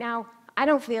 Right now, I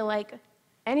don't feel like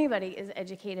anybody is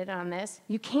educated on this.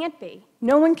 You can't be.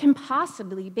 No one can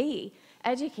possibly be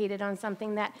educated on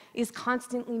something that is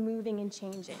constantly moving and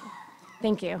changing.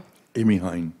 Thank you. Amy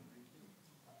Hine.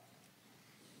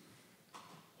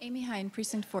 Amy Hine,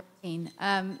 Precinct 14.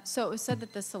 So it was said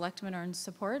that the selectmen are in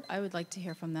support. I would like to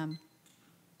hear from them.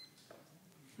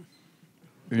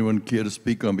 Anyone care to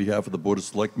speak on behalf of the Board of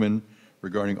Selectmen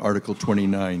regarding Article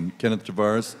 29? Kenneth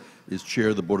Tavares is Chair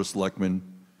of the Board of Selectmen.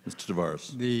 Mr.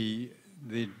 Tavares.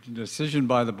 The decision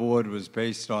by the board was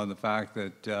based on the fact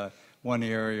that one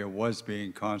area was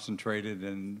being concentrated,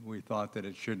 and we thought that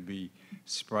it should be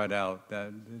spread out.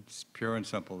 That it's pure and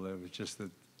simple. It was just that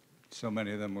so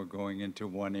many of them were going into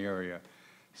one area.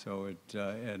 So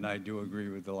and I do agree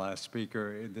with the last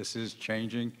speaker. This is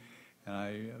changing, and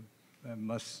I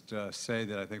must say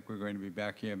that I think we're going to be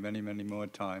back here many, many more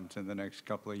times in the next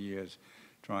couple of years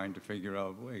trying to figure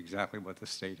out exactly what the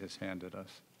state has handed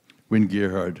us. Wynn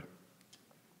Gerhard.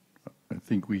 I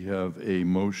think we have a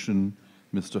motion.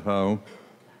 Mr. Howe.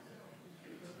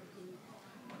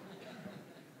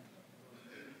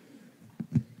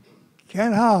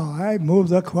 Ken Howe, I move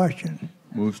the question.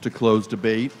 Moves to close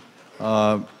debate.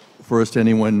 First,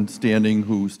 anyone standing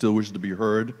who still wishes to be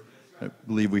heard. I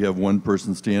believe we have one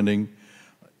person standing.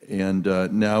 And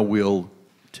now we'll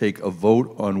take a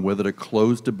vote on whether to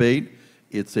close debate.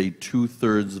 It's a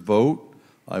 2/3 vote.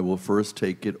 I will first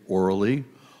take it orally.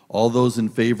 All those in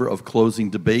favor of closing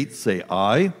debate say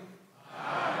aye.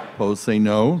 Aye. Opposed say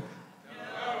no. No.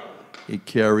 It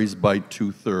carries by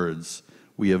 2/3.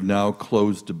 We have now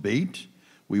closed debate.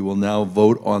 We will now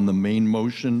vote on the main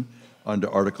motion under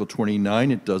Article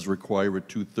 29. It does require a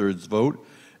 2/3 vote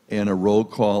and a roll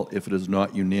call if it is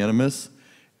not unanimous.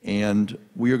 And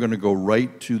we are going to go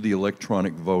right to the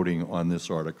electronic voting on this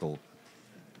article,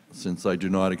 since I do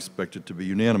not expect it to be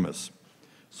unanimous.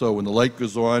 So when the light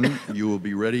goes on, you will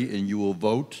be ready and you will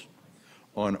vote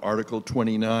on Article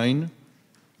 29.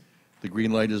 The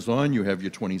green light is on. You have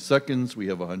your 20 seconds. We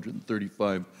have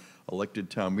 135 elected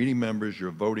town meeting members.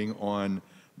 You're voting on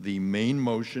the main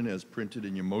motion as printed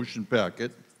in your motion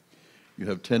packet. You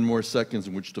have 10 more seconds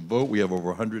in which to vote. We have over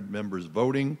 100 members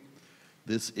voting.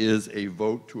 This is a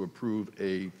vote to approve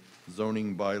a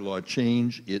zoning bylaw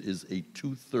change. It is a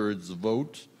 2/3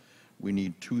 vote. We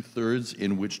need 2/3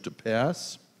 in which to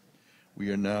pass. We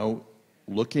are now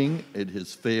looking. It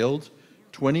has failed.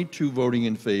 22 voting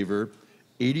in favor,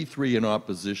 83 in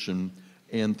opposition,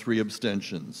 and 3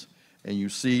 abstentions. And you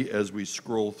see as we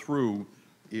scroll through,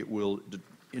 it will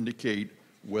indicate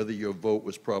whether your vote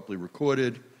was properly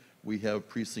recorded. We have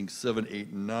precincts 7, 8,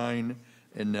 and 9,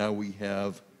 and now we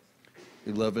have 10,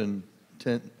 11,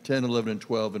 and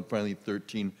 12, and finally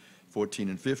 13, 14,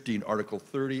 and 15. Article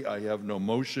 30, I have no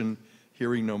motion.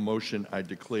 Hearing no motion, I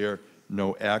declare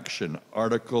no action.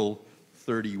 Article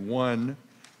 31,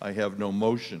 I have no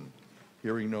motion.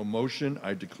 Hearing no motion,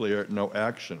 I declare no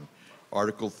action.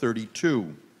 Article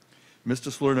 32, Mr.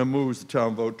 Salerno moves the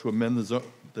town vote to amend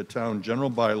the town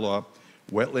general bylaw,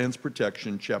 Wetlands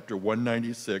Protection, Chapter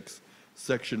 196,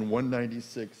 Section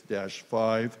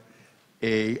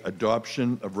 196-5A,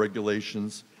 adoption of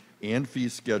regulations and fee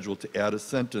schedule, to add a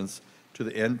sentence to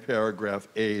the end paragraph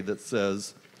A that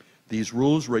says, these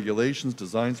rules, regulations,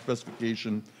 design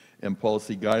specification, and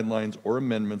policy guidelines or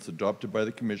amendments adopted by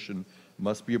the Commission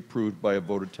must be approved by a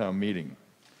vote of town meeting.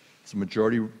 It's a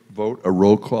majority vote, a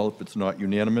roll call if it's not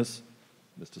unanimous.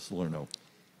 Mr. Salerno.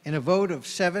 In a vote of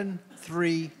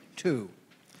 7-3-2,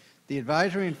 the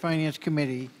Advisory and Finance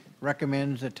Committee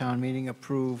recommends that town meeting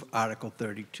approve Article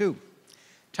 32.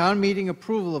 Town meeting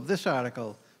approval of this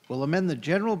article will amend the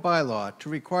general bylaw to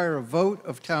require a vote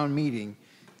of town meeting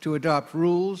to adopt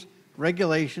rules,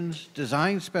 regulations,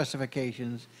 design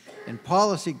specifications, and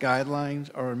policy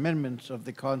guidelines or amendments of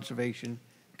the Conservation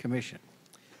Commission.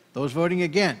 Those voting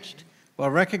against, while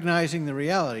recognizing the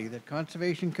reality that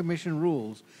Conservation Commission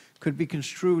rules could be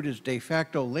construed as de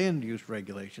facto land use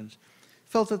regulations,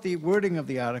 felt that the wording of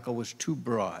the article was too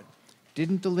broad,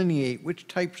 didn't delineate which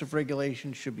types of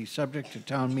regulations should be subject to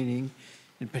town meeting,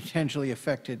 and potentially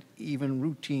affected even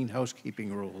routine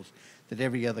housekeeping rules that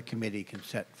every other committee can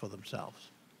set for themselves.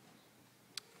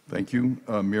 Thank you.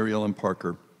 Mary Ellen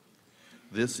Parker.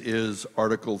 This is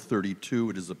Article 32.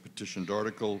 It is a petitioned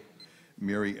article.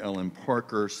 Mary Ellen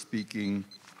Parker speaking.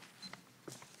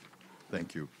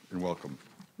 Thank you and welcome.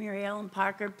 Mary Ellen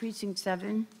Parker, Precinct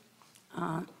 7.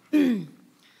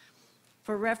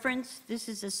 For reference, this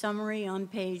is a summary on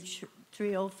page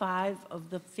 305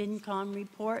 of the FinCom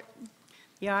report.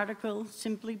 The article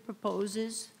simply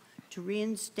proposes to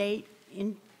reinstate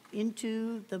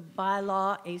into the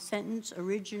bylaw a sentence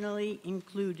originally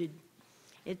included.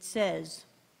 It says,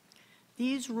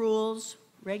 these rules,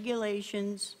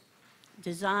 regulations,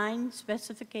 design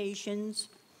specifications,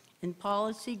 and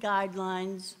policy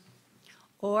guidelines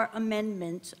or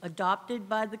amendments adopted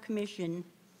by the Commission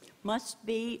must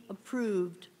be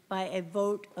approved by a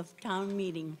vote of town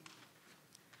meeting.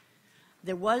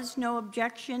 There was no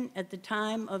objection at the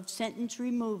time of sentence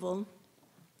removal,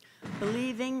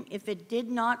 believing if it did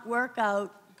not work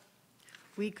out,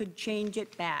 we could change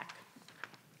it back.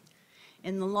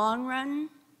 In the long run,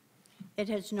 it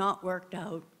has not worked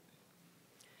out.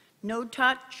 No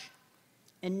touch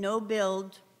and no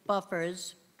build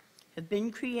buffers have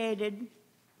been created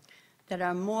that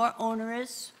are more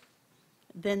onerous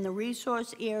than the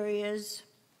resource areas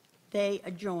they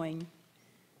adjoin.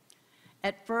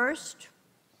 At first,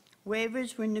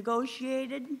 waivers were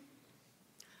negotiated.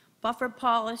 Buffer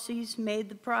policies made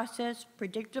the process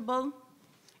predictable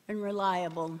and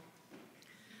reliable.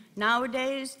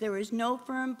 Nowadays, there is no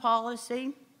firm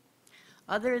policy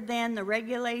other than the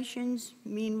regulations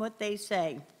mean what they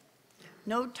say.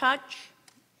 No touch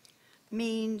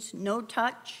means no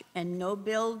touch, and no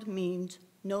build means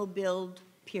no build,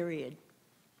 period.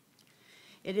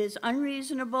 It is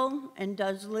unreasonable and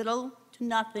does little to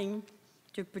nothing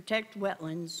to protect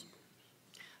wetlands.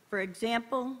 For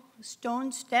example,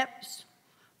 stone steps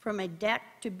from a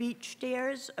deck to beach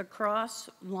stairs across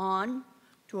lawn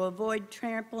to avoid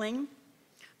trampling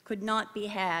could not be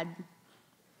had.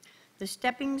 The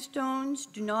stepping stones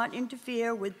do not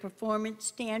interfere with performance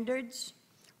standards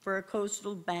for a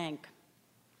coastal bank.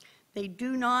 They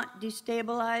do not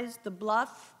destabilize the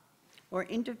bluff or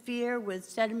interfere with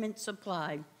sediment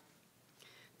supply.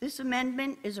 This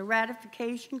amendment is a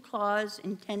ratification clause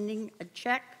intending a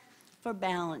check for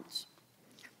balance.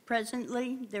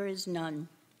 Presently, there is none.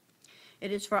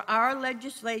 It is for our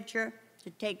legislature to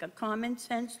take a common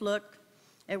sense look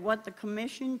at what the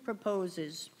commission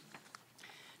proposes.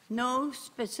 No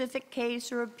specific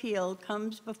case or appeal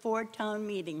comes before town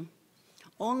meeting,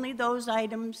 only those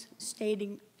items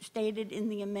stated in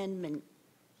the amendment.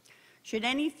 Should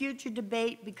any future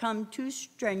debate become too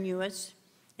strenuous,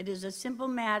 it is a simple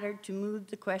matter to move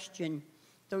the question,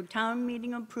 though town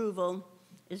meeting approval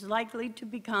is likely to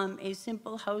become a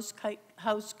simple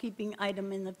housekeeping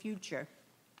item in the future.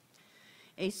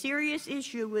 A serious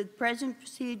issue with present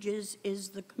procedures is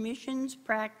the Commission's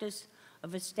practice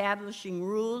of establishing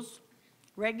rules,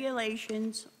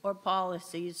 regulations, or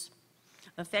policies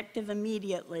effective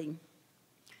immediately.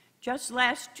 Just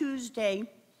last Tuesday,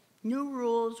 new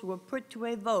rules were put to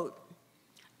a vote,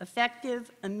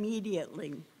 effective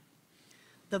immediately.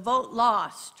 The vote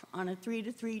lost on a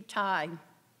 3-3 tie,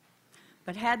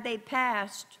 but had they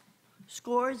passed,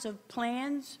 scores of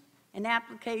plans and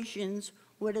applications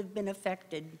would have been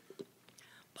affected.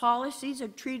 Policies are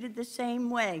treated the same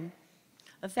way,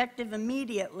 effective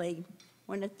immediately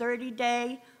when a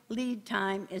 30-day lead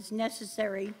time is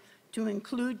necessary to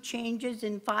include changes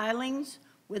in filings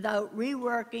without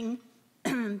reworking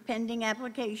pending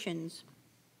applications.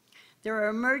 There are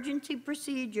emergency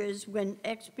procedures when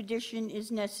expedition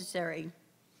is necessary.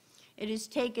 It has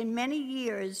taken many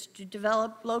years to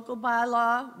develop local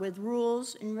bylaw with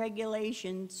rules and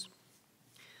regulations.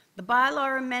 The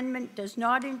bylaw amendment does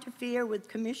not interfere with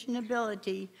Commission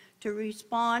ability to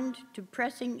respond to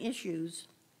pressing issues.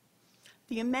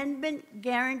 The amendment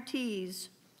guarantees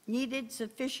needed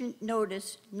sufficient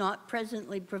notice not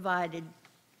presently provided.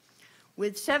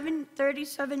 With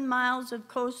 37 miles of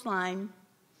coastline,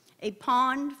 a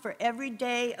pond for every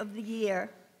day of the year,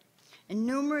 and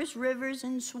numerous rivers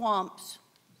and swamps,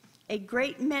 a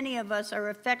great many of us are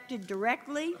affected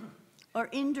directly or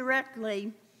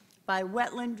indirectly by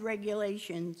wetland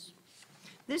regulations.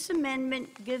 This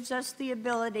amendment gives us the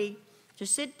ability to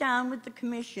sit down with the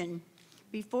Commission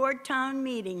before town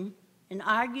meeting and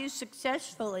argue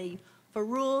successfully for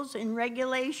rules and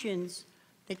regulations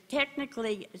that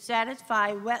technically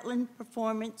satisfy wetland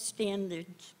performance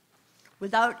standards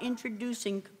without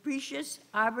introducing capricious,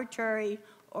 arbitrary,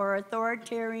 or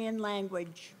authoritarian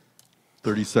language.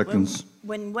 30 seconds.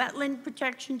 When wetland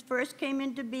protections first came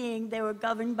into being, they were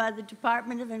governed by the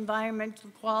Department of Environmental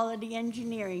Quality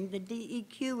Engineering, the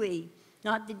DEQE,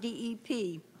 not the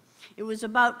DEP. It was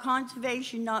about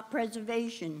conservation, not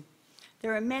preservation.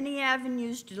 There are many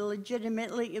avenues to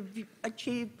legitimately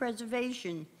achieve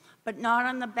preservation, but not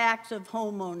on the backs of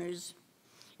homeowners.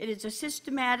 It is a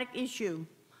systematic issue.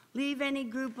 Leave any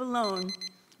group alone.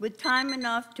 With time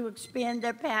enough to expand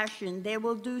their passion, they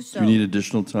will do so. Do you need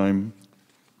additional time,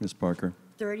 Ms. Parker?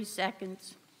 30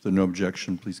 seconds. If there's no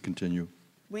objection, please continue.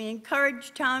 We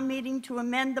encourage town meeting to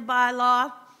amend the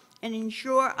bylaw and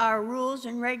ensure our rules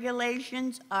and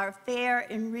regulations are fair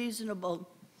and reasonable.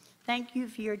 Thank you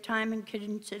for your time and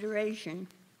consideration.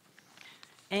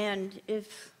 And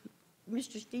if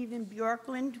Mr. Stephen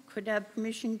Bjorklund could have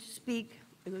permission to speak,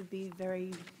 it would be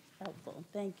very helpful.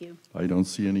 Thank you. I don't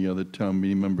see any other town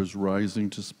meeting members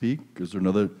rising to speak. Is there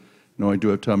another? No, I do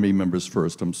have town meeting members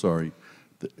first. I'm sorry.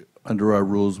 Under our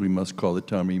rules, we must call the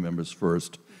town meeting members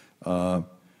first.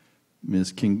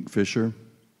 Ms. Kingfisher,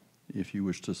 if you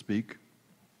wish to speak,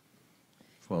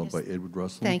 followed by Edward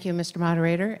Russell. Thank you, Mr.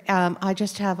 Moderator. I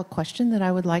just have a question that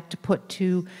I would like to put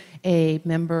to a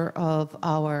member of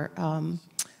our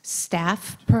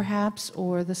staff, perhaps,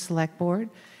 or the Select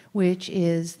Board, which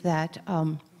is that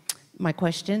my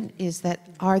question is that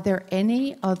are there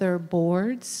any other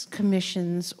boards,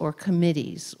 commissions, or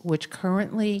committees which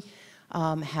currently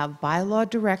have bylaw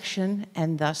direction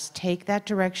and thus take that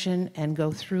direction and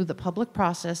go through the public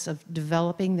process of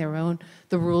developing their own,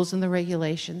 the rules and the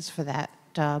regulations for that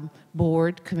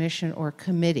board, commission, or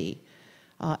committee?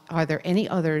 Are there any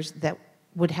others that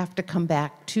would have to come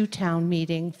back to town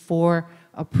meeting for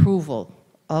approval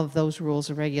of those rules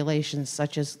and regulations,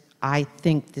 such as I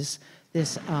think this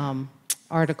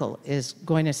article is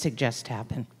going to suggest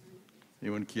happen?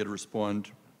 Anyone care to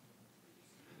respond?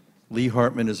 Lee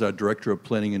Hartman is our Director of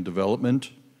Planning and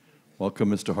Development. Welcome,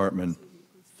 Mr. Hartman.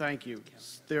 Thank you.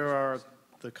 There are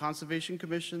the Conservation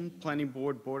Commission, Planning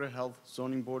Board, Board of Health,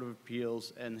 Zoning Board of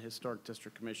Appeals, and the Historic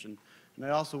District Commission. And I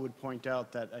also would point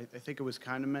out that I think it was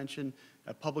kind of mentioned,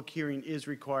 a public hearing is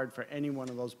required for any one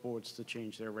of those boards to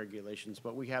change their regulations.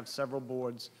 But we have several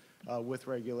boards with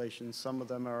regulations. Some of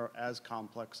them are as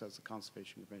complex as the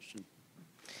Conservation Commission.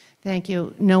 Thank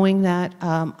you. Knowing that,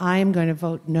 I am going to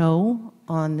vote no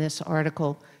on this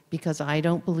article because I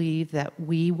don't believe that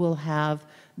we will have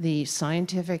the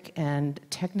scientific and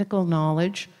technical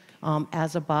knowledge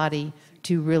as a body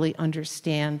to really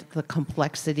understand the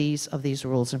complexities of these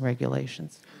rules and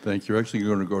regulations. Thank you. Actually,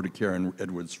 going to go to Karen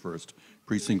Edwards first,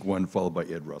 Precinct 1, followed by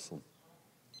Ed Russell.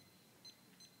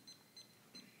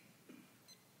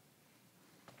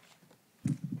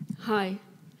 Hi.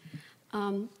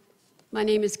 My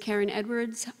name is Karen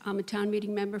Edwards. I'm a town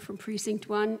meeting member from Precinct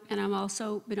 1, and I've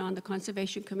also been on the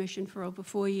Conservation Commission for over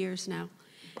 4 years now.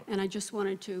 And I just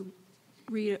wanted to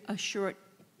read a short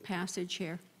passage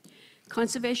here.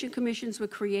 Conservation commissions were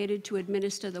created to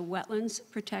administer the Wetlands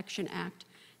Protection Act.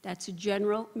 That's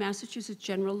a Massachusetts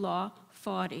General Law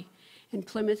 40. And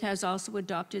Plymouth has also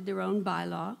adopted their own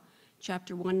bylaw,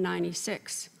 Chapter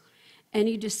 196.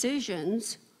 Any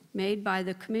decisions made by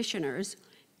the commissioners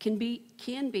can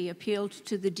be appealed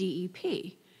to the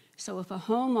DEP. So if a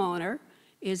homeowner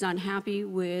is unhappy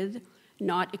with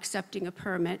not accepting a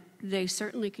permit, they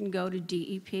certainly can go to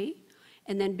DEP.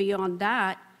 And then beyond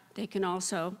that, they can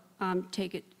also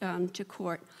take it to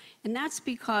court. And that's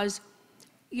because,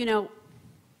 you know,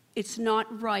 it's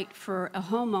not right for a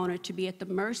homeowner to be at the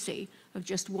mercy of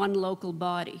just one local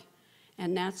body.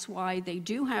 And that's why they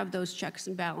do have those checks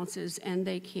and balances, and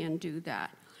they can do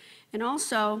that. And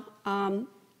also,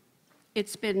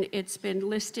 it's been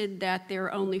listed that there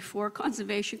are only 4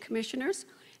 conservation commissioners.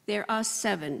 There are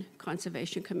 7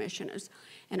 conservation commissioners.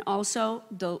 And also,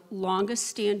 the longest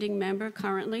standing member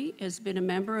currently has been a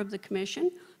member of the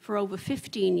commission for over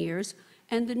 15 years,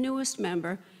 and the newest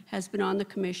member has been on the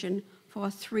commission for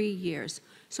 3 years.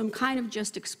 So I'm kind of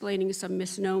just explaining some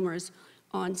misnomers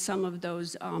on some of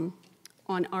those on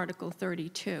Article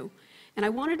 32. And I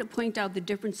wanted to point out the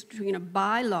difference between a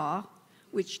bylaw,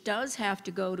 which does have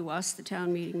to go to us, the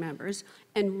town meeting members,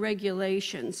 and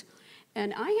regulations.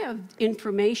 And I have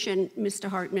information, Mr.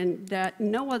 Hartman, that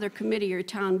no other committee or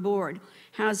town board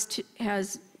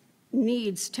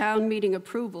needs town meeting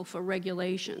approval for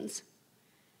regulations.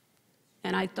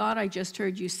 And I thought I just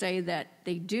heard you say that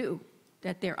they do,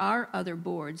 that there are other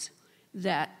boards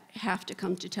that have to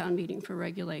come to town meeting for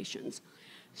regulations.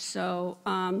 So,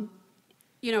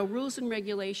 you know, rules and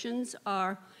regulations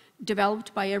are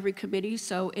developed by every committee,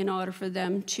 so in order for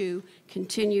them to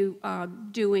continue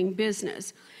doing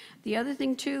business. The other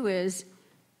thing too is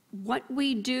what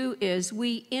we do is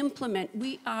we implement,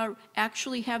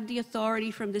 actually have the authority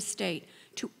from the state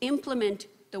to implement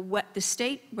the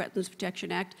State Wetlands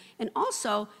Protection Act and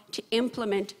also to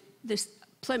implement this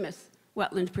Plymouth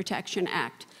Wetland Protection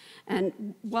Act.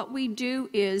 And what we do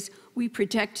is we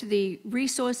protect the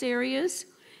resource areas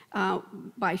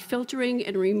by filtering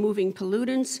and removing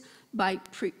pollutants, by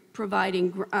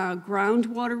providing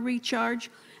groundwater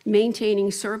recharge,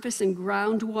 maintaining surface and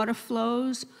groundwater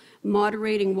flows,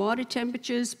 moderating water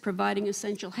temperatures, providing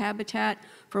essential habitat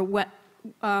for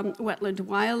wetland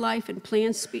wildlife and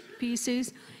plant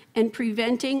species, and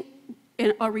preventing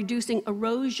or reducing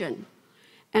erosion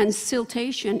and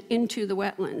siltation into the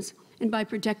wetlands, and by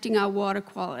protecting our water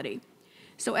quality.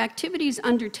 So activities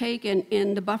undertaken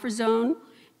in the buffer zone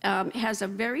has a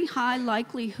very high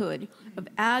likelihood of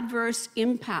adverse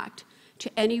impact to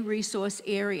any resource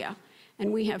area.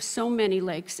 And we have so many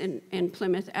lakes in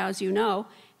Plymouth, as you know,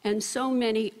 and so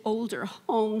many older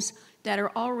homes that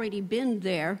are already been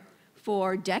there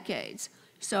for decades.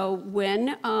 So when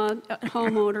a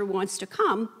homeowner wants to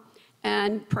come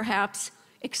and perhaps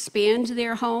expand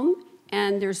their home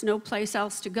and there's no place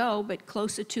else to go but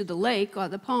closer to the lake or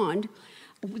the pond,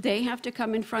 they have to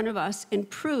come in front of us and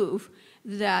prove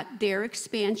that their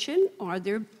expansion or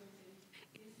their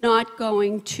not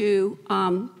going to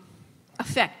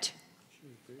affect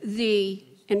the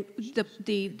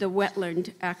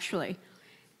wetland, actually.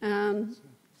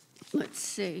 Let's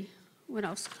see, what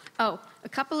else? Oh, a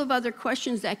couple of other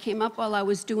questions that came up while I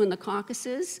was doing the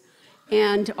caucuses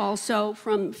and also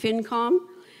from FinCom.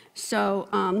 So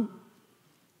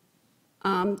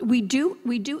we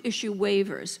do issue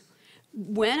waivers.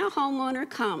 When a homeowner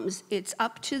comes, it's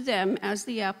up to them as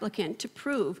the applicant to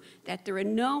prove that there are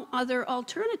no other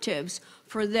alternatives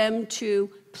for them to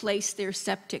place their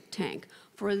septic tank,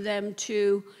 for them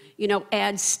to, you know,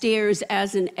 add stairs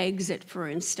as an exit, for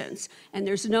instance, and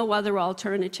there's no other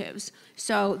alternatives.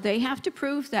 So they have to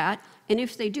prove that, and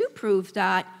if they do prove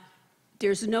that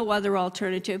there's no other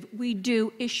alternative, we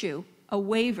do issue a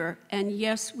waiver, and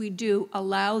yes, we do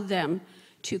allow them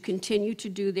to continue to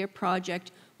do their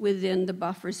project within the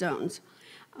buffer zones.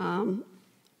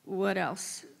 What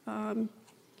else?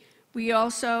 We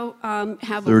also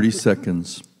have 30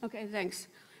 seconds. Okay, thanks.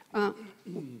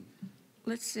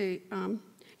 Let's see.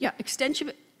 Yeah,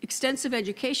 extensive Extensive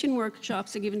education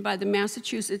workshops are given by the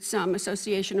Massachusetts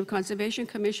Association of Conservation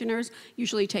Commissioners.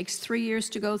 Usually takes 3 years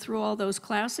to go through all those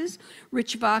classes.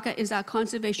 Rich Vaca is our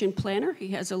conservation planner. He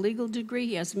has a legal degree.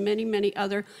 He has many, many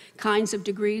other kinds of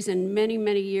degrees and many,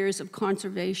 many years of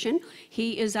conservation.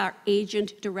 He is our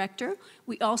agent director.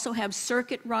 We also have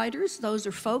circuit riders. Those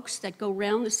are folks that go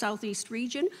around the southeast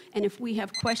region, and if we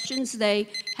have questions, they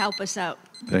help us out.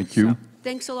 Thank you.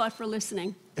 Thanks a lot for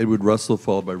listening. Edward Russell,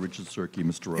 followed by Richard Cirque.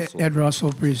 Mr. Russell. Ed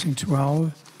Russell, Precinct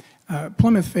 12.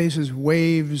 Plymouth faces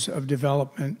waves of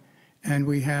development, and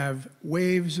we have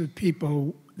waves of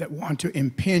people that want to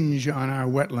impinge on our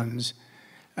wetlands.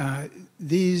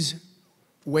 These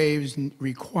waves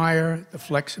require the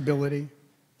flexibility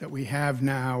that we have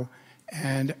now,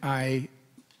 and I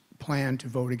plan to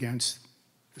vote against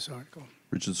this article.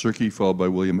 Richard Cirque, followed by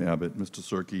William Abbott. Mr.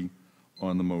 Cirque,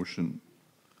 on the motion.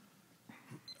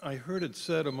 I heard it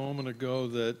said a moment ago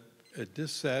that a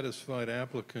dissatisfied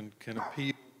applicant can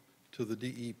appeal to the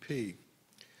DEP.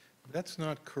 That's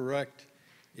not correct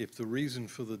if the reason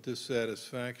for the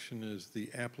dissatisfaction is the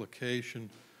application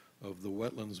of the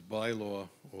wetlands bylaw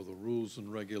or the rules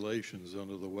and regulations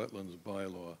under the wetlands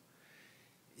bylaw.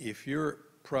 If your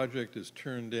project is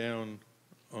turned down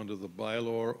under the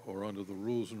bylaw or under the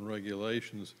rules and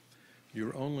regulations,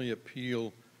 your only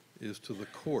appeal is to the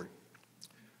court.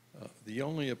 The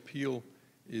only appeal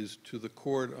is to the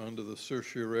court under the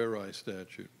certiorari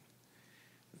statute.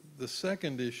 The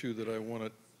second issue that I want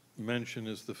to mention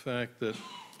is the fact that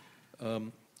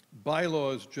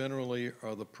bylaws generally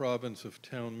are the province of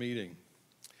town meeting.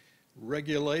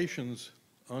 Regulations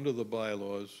under the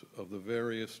bylaws of the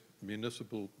various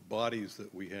municipal bodies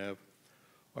that we have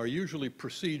are usually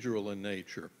procedural in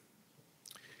nature.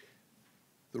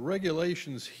 The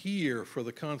regulations here for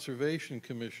the Conservation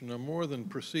Commission are more than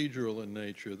procedural in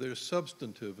nature. They're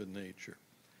substantive in nature.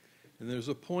 And there's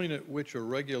a point at which a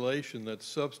regulation that's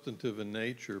substantive in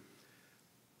nature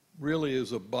really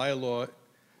is a bylaw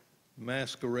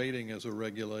masquerading as a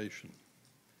regulation.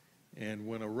 And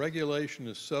when a regulation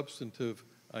is substantive,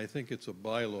 I think it's a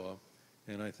bylaw,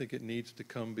 and I think it needs to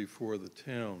come before the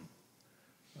town.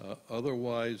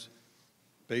 Otherwise,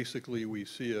 basically, we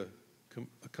see a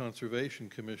Conservation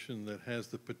Commission that has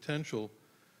the potential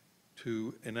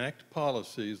to enact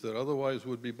policies that otherwise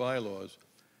would be bylaws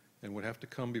and would have to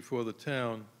come before the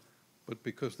town, but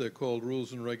because they're called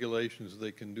rules and regulations,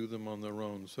 they can do them on their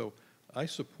own. So I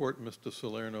support Mr.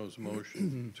 Salerno's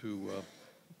motion to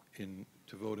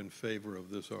vote in favor of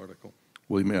this article.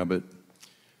 William Abbott.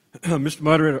 Mr.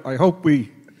 Moderator, I hope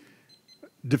we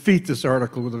defeat this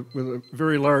article with a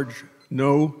very large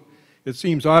no. It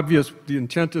seems obvious the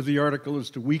intent of the article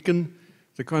is to weaken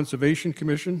the Conservation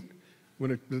Commission.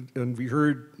 And we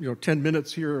heard 10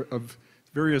 minutes here of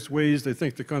various ways they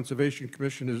think the Conservation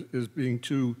Commission is being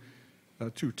too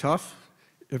tough.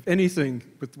 If anything,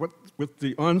 with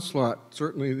the onslaught,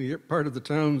 certainly the part of the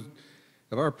town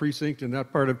of our precinct and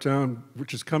that part of town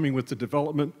which is coming with the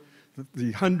development,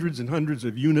 the hundreds and hundreds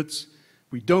of units,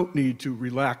 we don't need to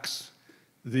relax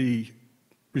the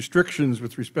restrictions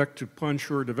with respect to pond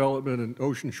shore development and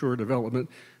ocean shore development.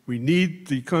 We need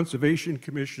the Conservation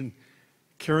Commission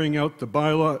carrying out the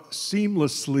bylaw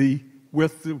seamlessly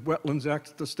with the Wetlands Act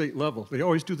at the state level. They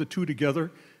always do the two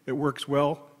together. It works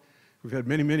well. We've had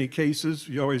many, many cases.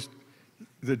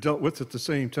 They're dealt with at the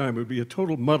same time. It would be a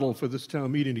total muddle for this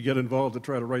town meeting to get involved to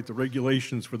try to write the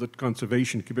regulations for the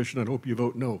Conservation Commission. I hope you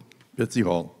vote no. Betsy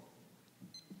Hall.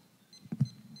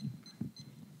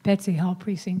 Betsy Hall,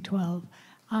 Precinct 12.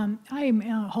 I am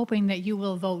hoping that you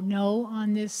will vote no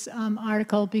on this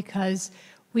article because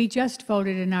we just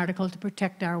voted an article to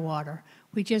protect our water.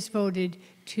 We just voted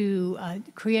to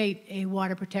create a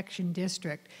water protection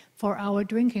district for our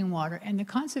drinking water. And the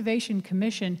Conservation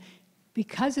Commission,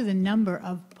 because of the number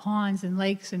of ponds and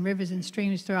lakes and rivers and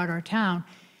streams throughout our town,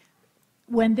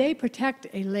 when they protect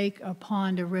a lake, a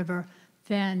pond, a river,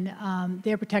 then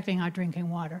they're protecting our drinking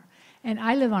water. And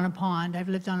I live on a pond. I've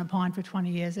lived on a pond for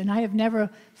 20 years, and I have never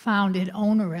found it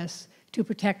onerous to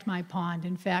protect my pond.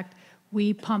 In fact,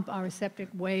 we pump our septic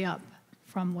way up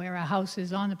from where our house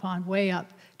is on the pond, way up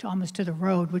to almost to the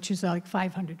road, which is like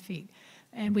 500 feet.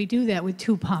 And we do that with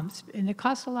 2 pumps, and it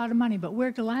costs a lot of money, but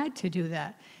we're glad to do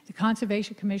that. The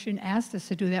Conservation Commission asked us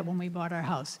to do that when we bought our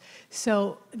house.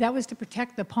 So that was to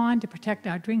protect the pond, to protect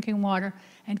our drinking water,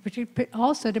 and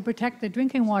also to protect the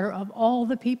drinking water of all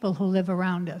the people who live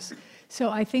around us. So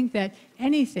I think that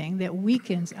anything that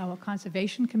weakens our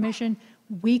Conservation Commission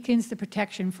weakens the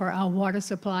protection for our water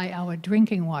supply, our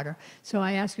drinking water. So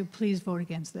I ask you, please vote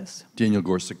against this. Daniel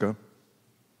Gorsica.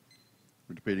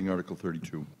 We're debating Article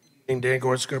 32. Dan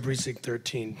Gorska, Precinct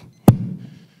 13.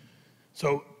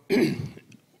 So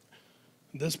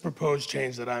This proposed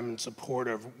change that I'm in support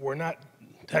of, we're not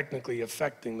technically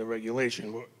affecting the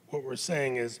regulation. What we're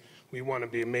saying is we want to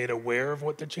be made aware of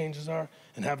what the changes are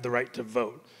and have the right to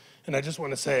vote. And I just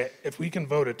want to say, if we can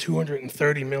vote a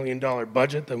 $230 million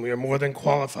budget, then we are more than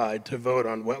qualified to vote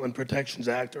on Wetland Protections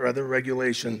Act or other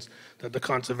regulations that the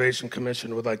Conservation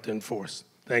Commission would like to enforce.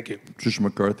 Thank you. Patricia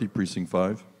McCarthy, Precinct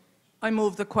 5. I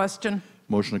move the question.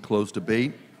 Motion to close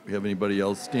debate. We have anybody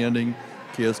else standing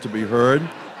cares to be heard?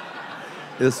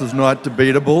 This is not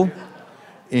debatable,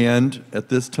 and at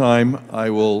this time, I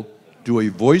will do a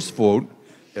voice vote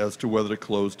as to whether to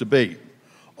close debate.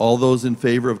 All those in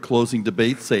favor of closing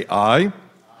debate say aye.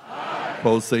 Aye.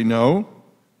 Opposed say no.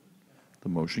 The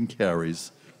motion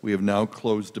carries. We have now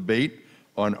closed debate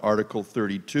on Article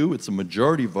 32. It's a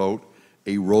majority vote,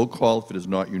 a roll call if it is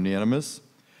not unanimous.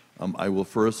 I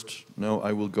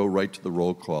will go right to the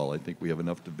roll call. I think we have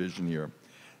enough division here.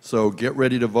 So get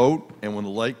ready to vote, and when the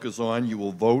light goes on, you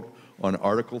will vote on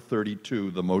Article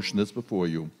 32, the motion that's before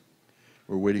you.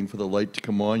 We're waiting for the light to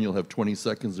come on. You'll have 20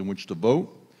 seconds in which to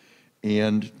vote,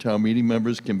 and town meeting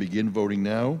members can begin voting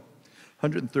now.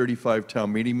 135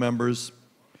 town meeting members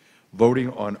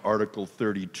voting on Article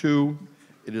 32.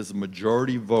 It is a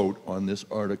majority vote on this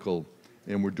article,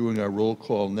 and we're doing our roll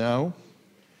call now.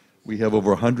 We have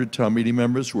over 100 town meeting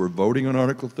members who are voting on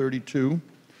Article 32.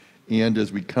 And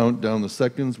as we count down the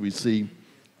seconds, we see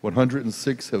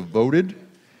 106 have voted,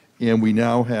 and we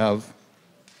now have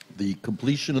the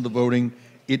completion of the voting.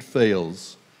 It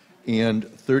fails, and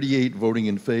 38 voting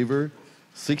in favor,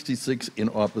 66 in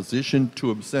opposition,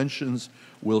 2 abstentions.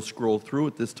 We'll scroll through.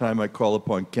 At this time, I call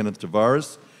upon Kenneth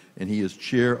Tavares, and he is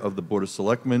Chair of the Board of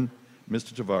Selectmen.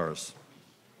 Mr. Tavares.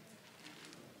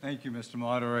 Thank you, Mr.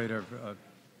 Moderator.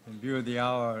 In view of the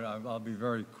hour, I'll be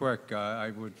very quick. I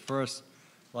would first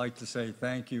like to say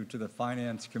thank you to the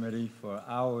Finance Committee for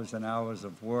hours and hours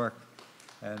of work.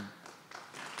 And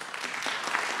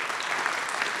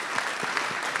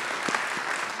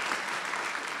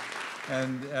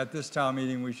at this town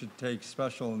meeting, we should take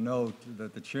special note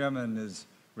that the chairman is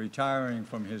retiring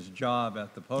from his job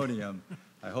at the podium.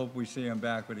 I hope we see him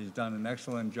back, but he's done an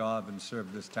excellent job and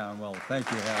served this town well.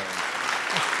 Thank you, Harry.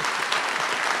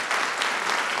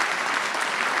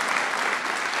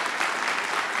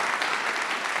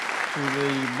 To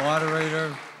the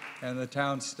moderator and the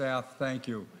town staff, thank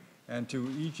you. And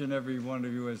to each and every one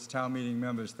of you as town meeting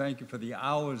members, thank you for the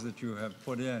hours that you have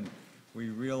put in.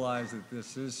 We realize that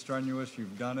this is strenuous.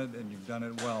 You've done it, and you've done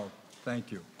it well.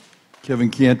 Thank you.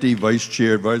 Kevin Canty, Vice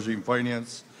Chair, Advisory and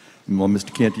Finance. And while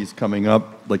Mr. Canty is coming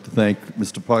up, I'd like to thank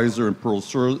Mr. Pizer and Pearl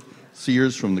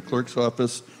Sears from the Clerk's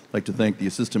Office. I'd like to thank the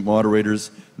Assistant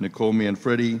Moderators, Nicole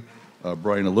Manfredi,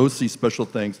 Brian Alosi. Special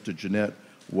thanks to Jeanette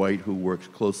White, who works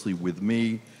closely with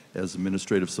me as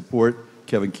administrative support.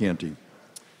 Kevin Canty.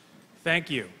 Thank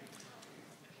you.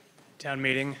 Town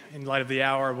meeting, in light of the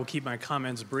hour, will keep my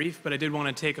comments brief, but I did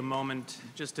want to take a moment,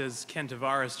 just as Ken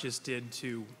Tavares just did,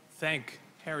 to thank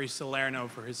Harry Salerno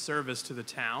for his service to the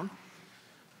town.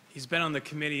 He's been on the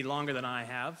committee longer than I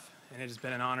have, and it has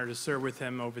been an honor to serve with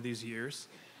him over these years.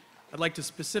 I'd like to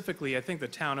specifically, I think the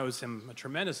town owes him a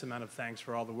tremendous amount of thanks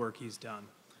for all the work he's done.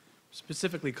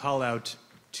 Specifically call out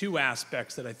 2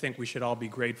 aspects that I think we should all be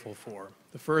grateful for.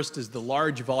 The first is the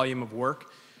large volume of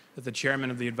work that the chairman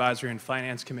of the Advisory and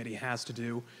Finance Committee has to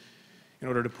do in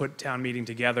order to put town meeting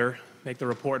together, make the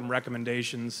report and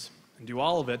recommendations, and do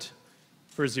all of it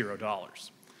for $0.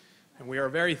 And we are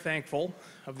very thankful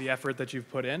of the effort that you've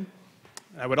put in.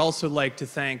 I would also like to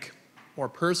thank, more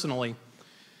personally,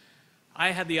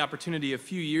 I had the opportunity a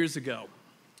few years ago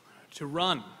to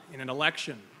run in an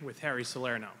election with Harry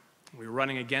Salerno. We were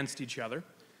running against each other.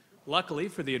 Luckily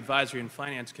for the Advisory and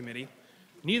Finance Committee,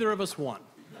 neither of us won.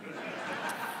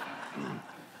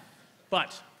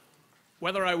 But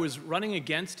whether I was running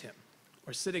against him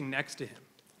or sitting next to him,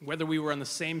 whether we were on the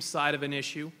same side of an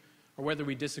issue or whether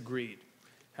we disagreed,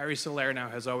 Harry Salerno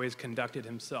has always conducted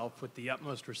himself with the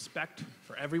utmost respect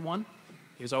for everyone.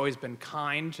 He has always been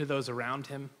kind to those around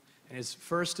him, and his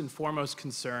first and foremost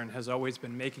concern has always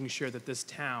been making sure that this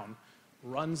town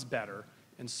runs better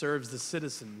and serves the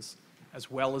citizens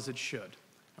as well as it should.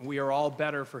 And we are all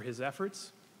better for his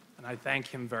efforts, and I thank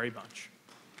him very much.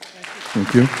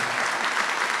 Thank you.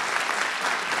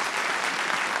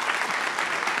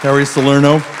 Harry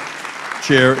Salerno,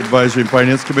 Chair, Advisory and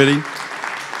Finance Committee.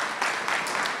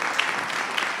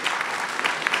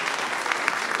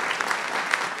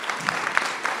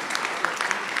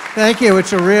 Thank you.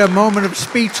 It's a rare moment of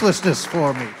speechlessness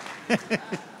for me.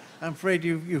 I'm afraid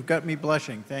you've got me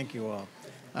blushing. Thank you all.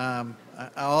 All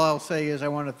I'll say is I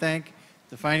want to thank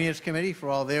the Finance Committee for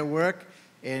all their work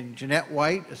and Jeanette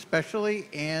White especially,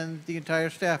 and the entire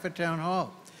staff at Town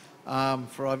Hall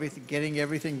for everything, getting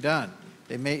everything done.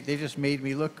 They just made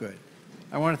me look good.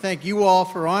 I want to thank you all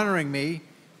for honoring me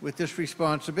with this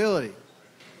responsibility.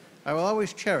 I will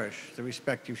always cherish the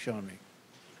respect you've shown me.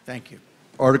 Thank you.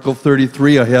 Article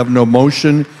 33, I have no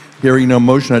motion. Hearing no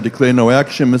motion, I declare no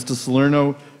action. Mr.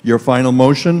 Salerno, your final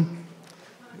motion?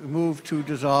 Move to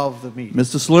dissolve the meeting.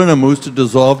 Mr. Salerno moves to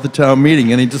dissolve the town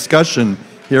meeting. Any discussion?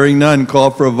 Hearing none, call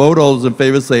for a vote. All those in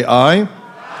favor say aye.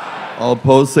 Aye. All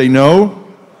opposed say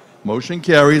no. Motion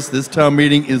carries. This town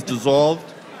meeting is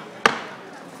dissolved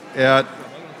at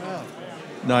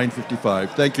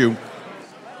 9:55. Thank you.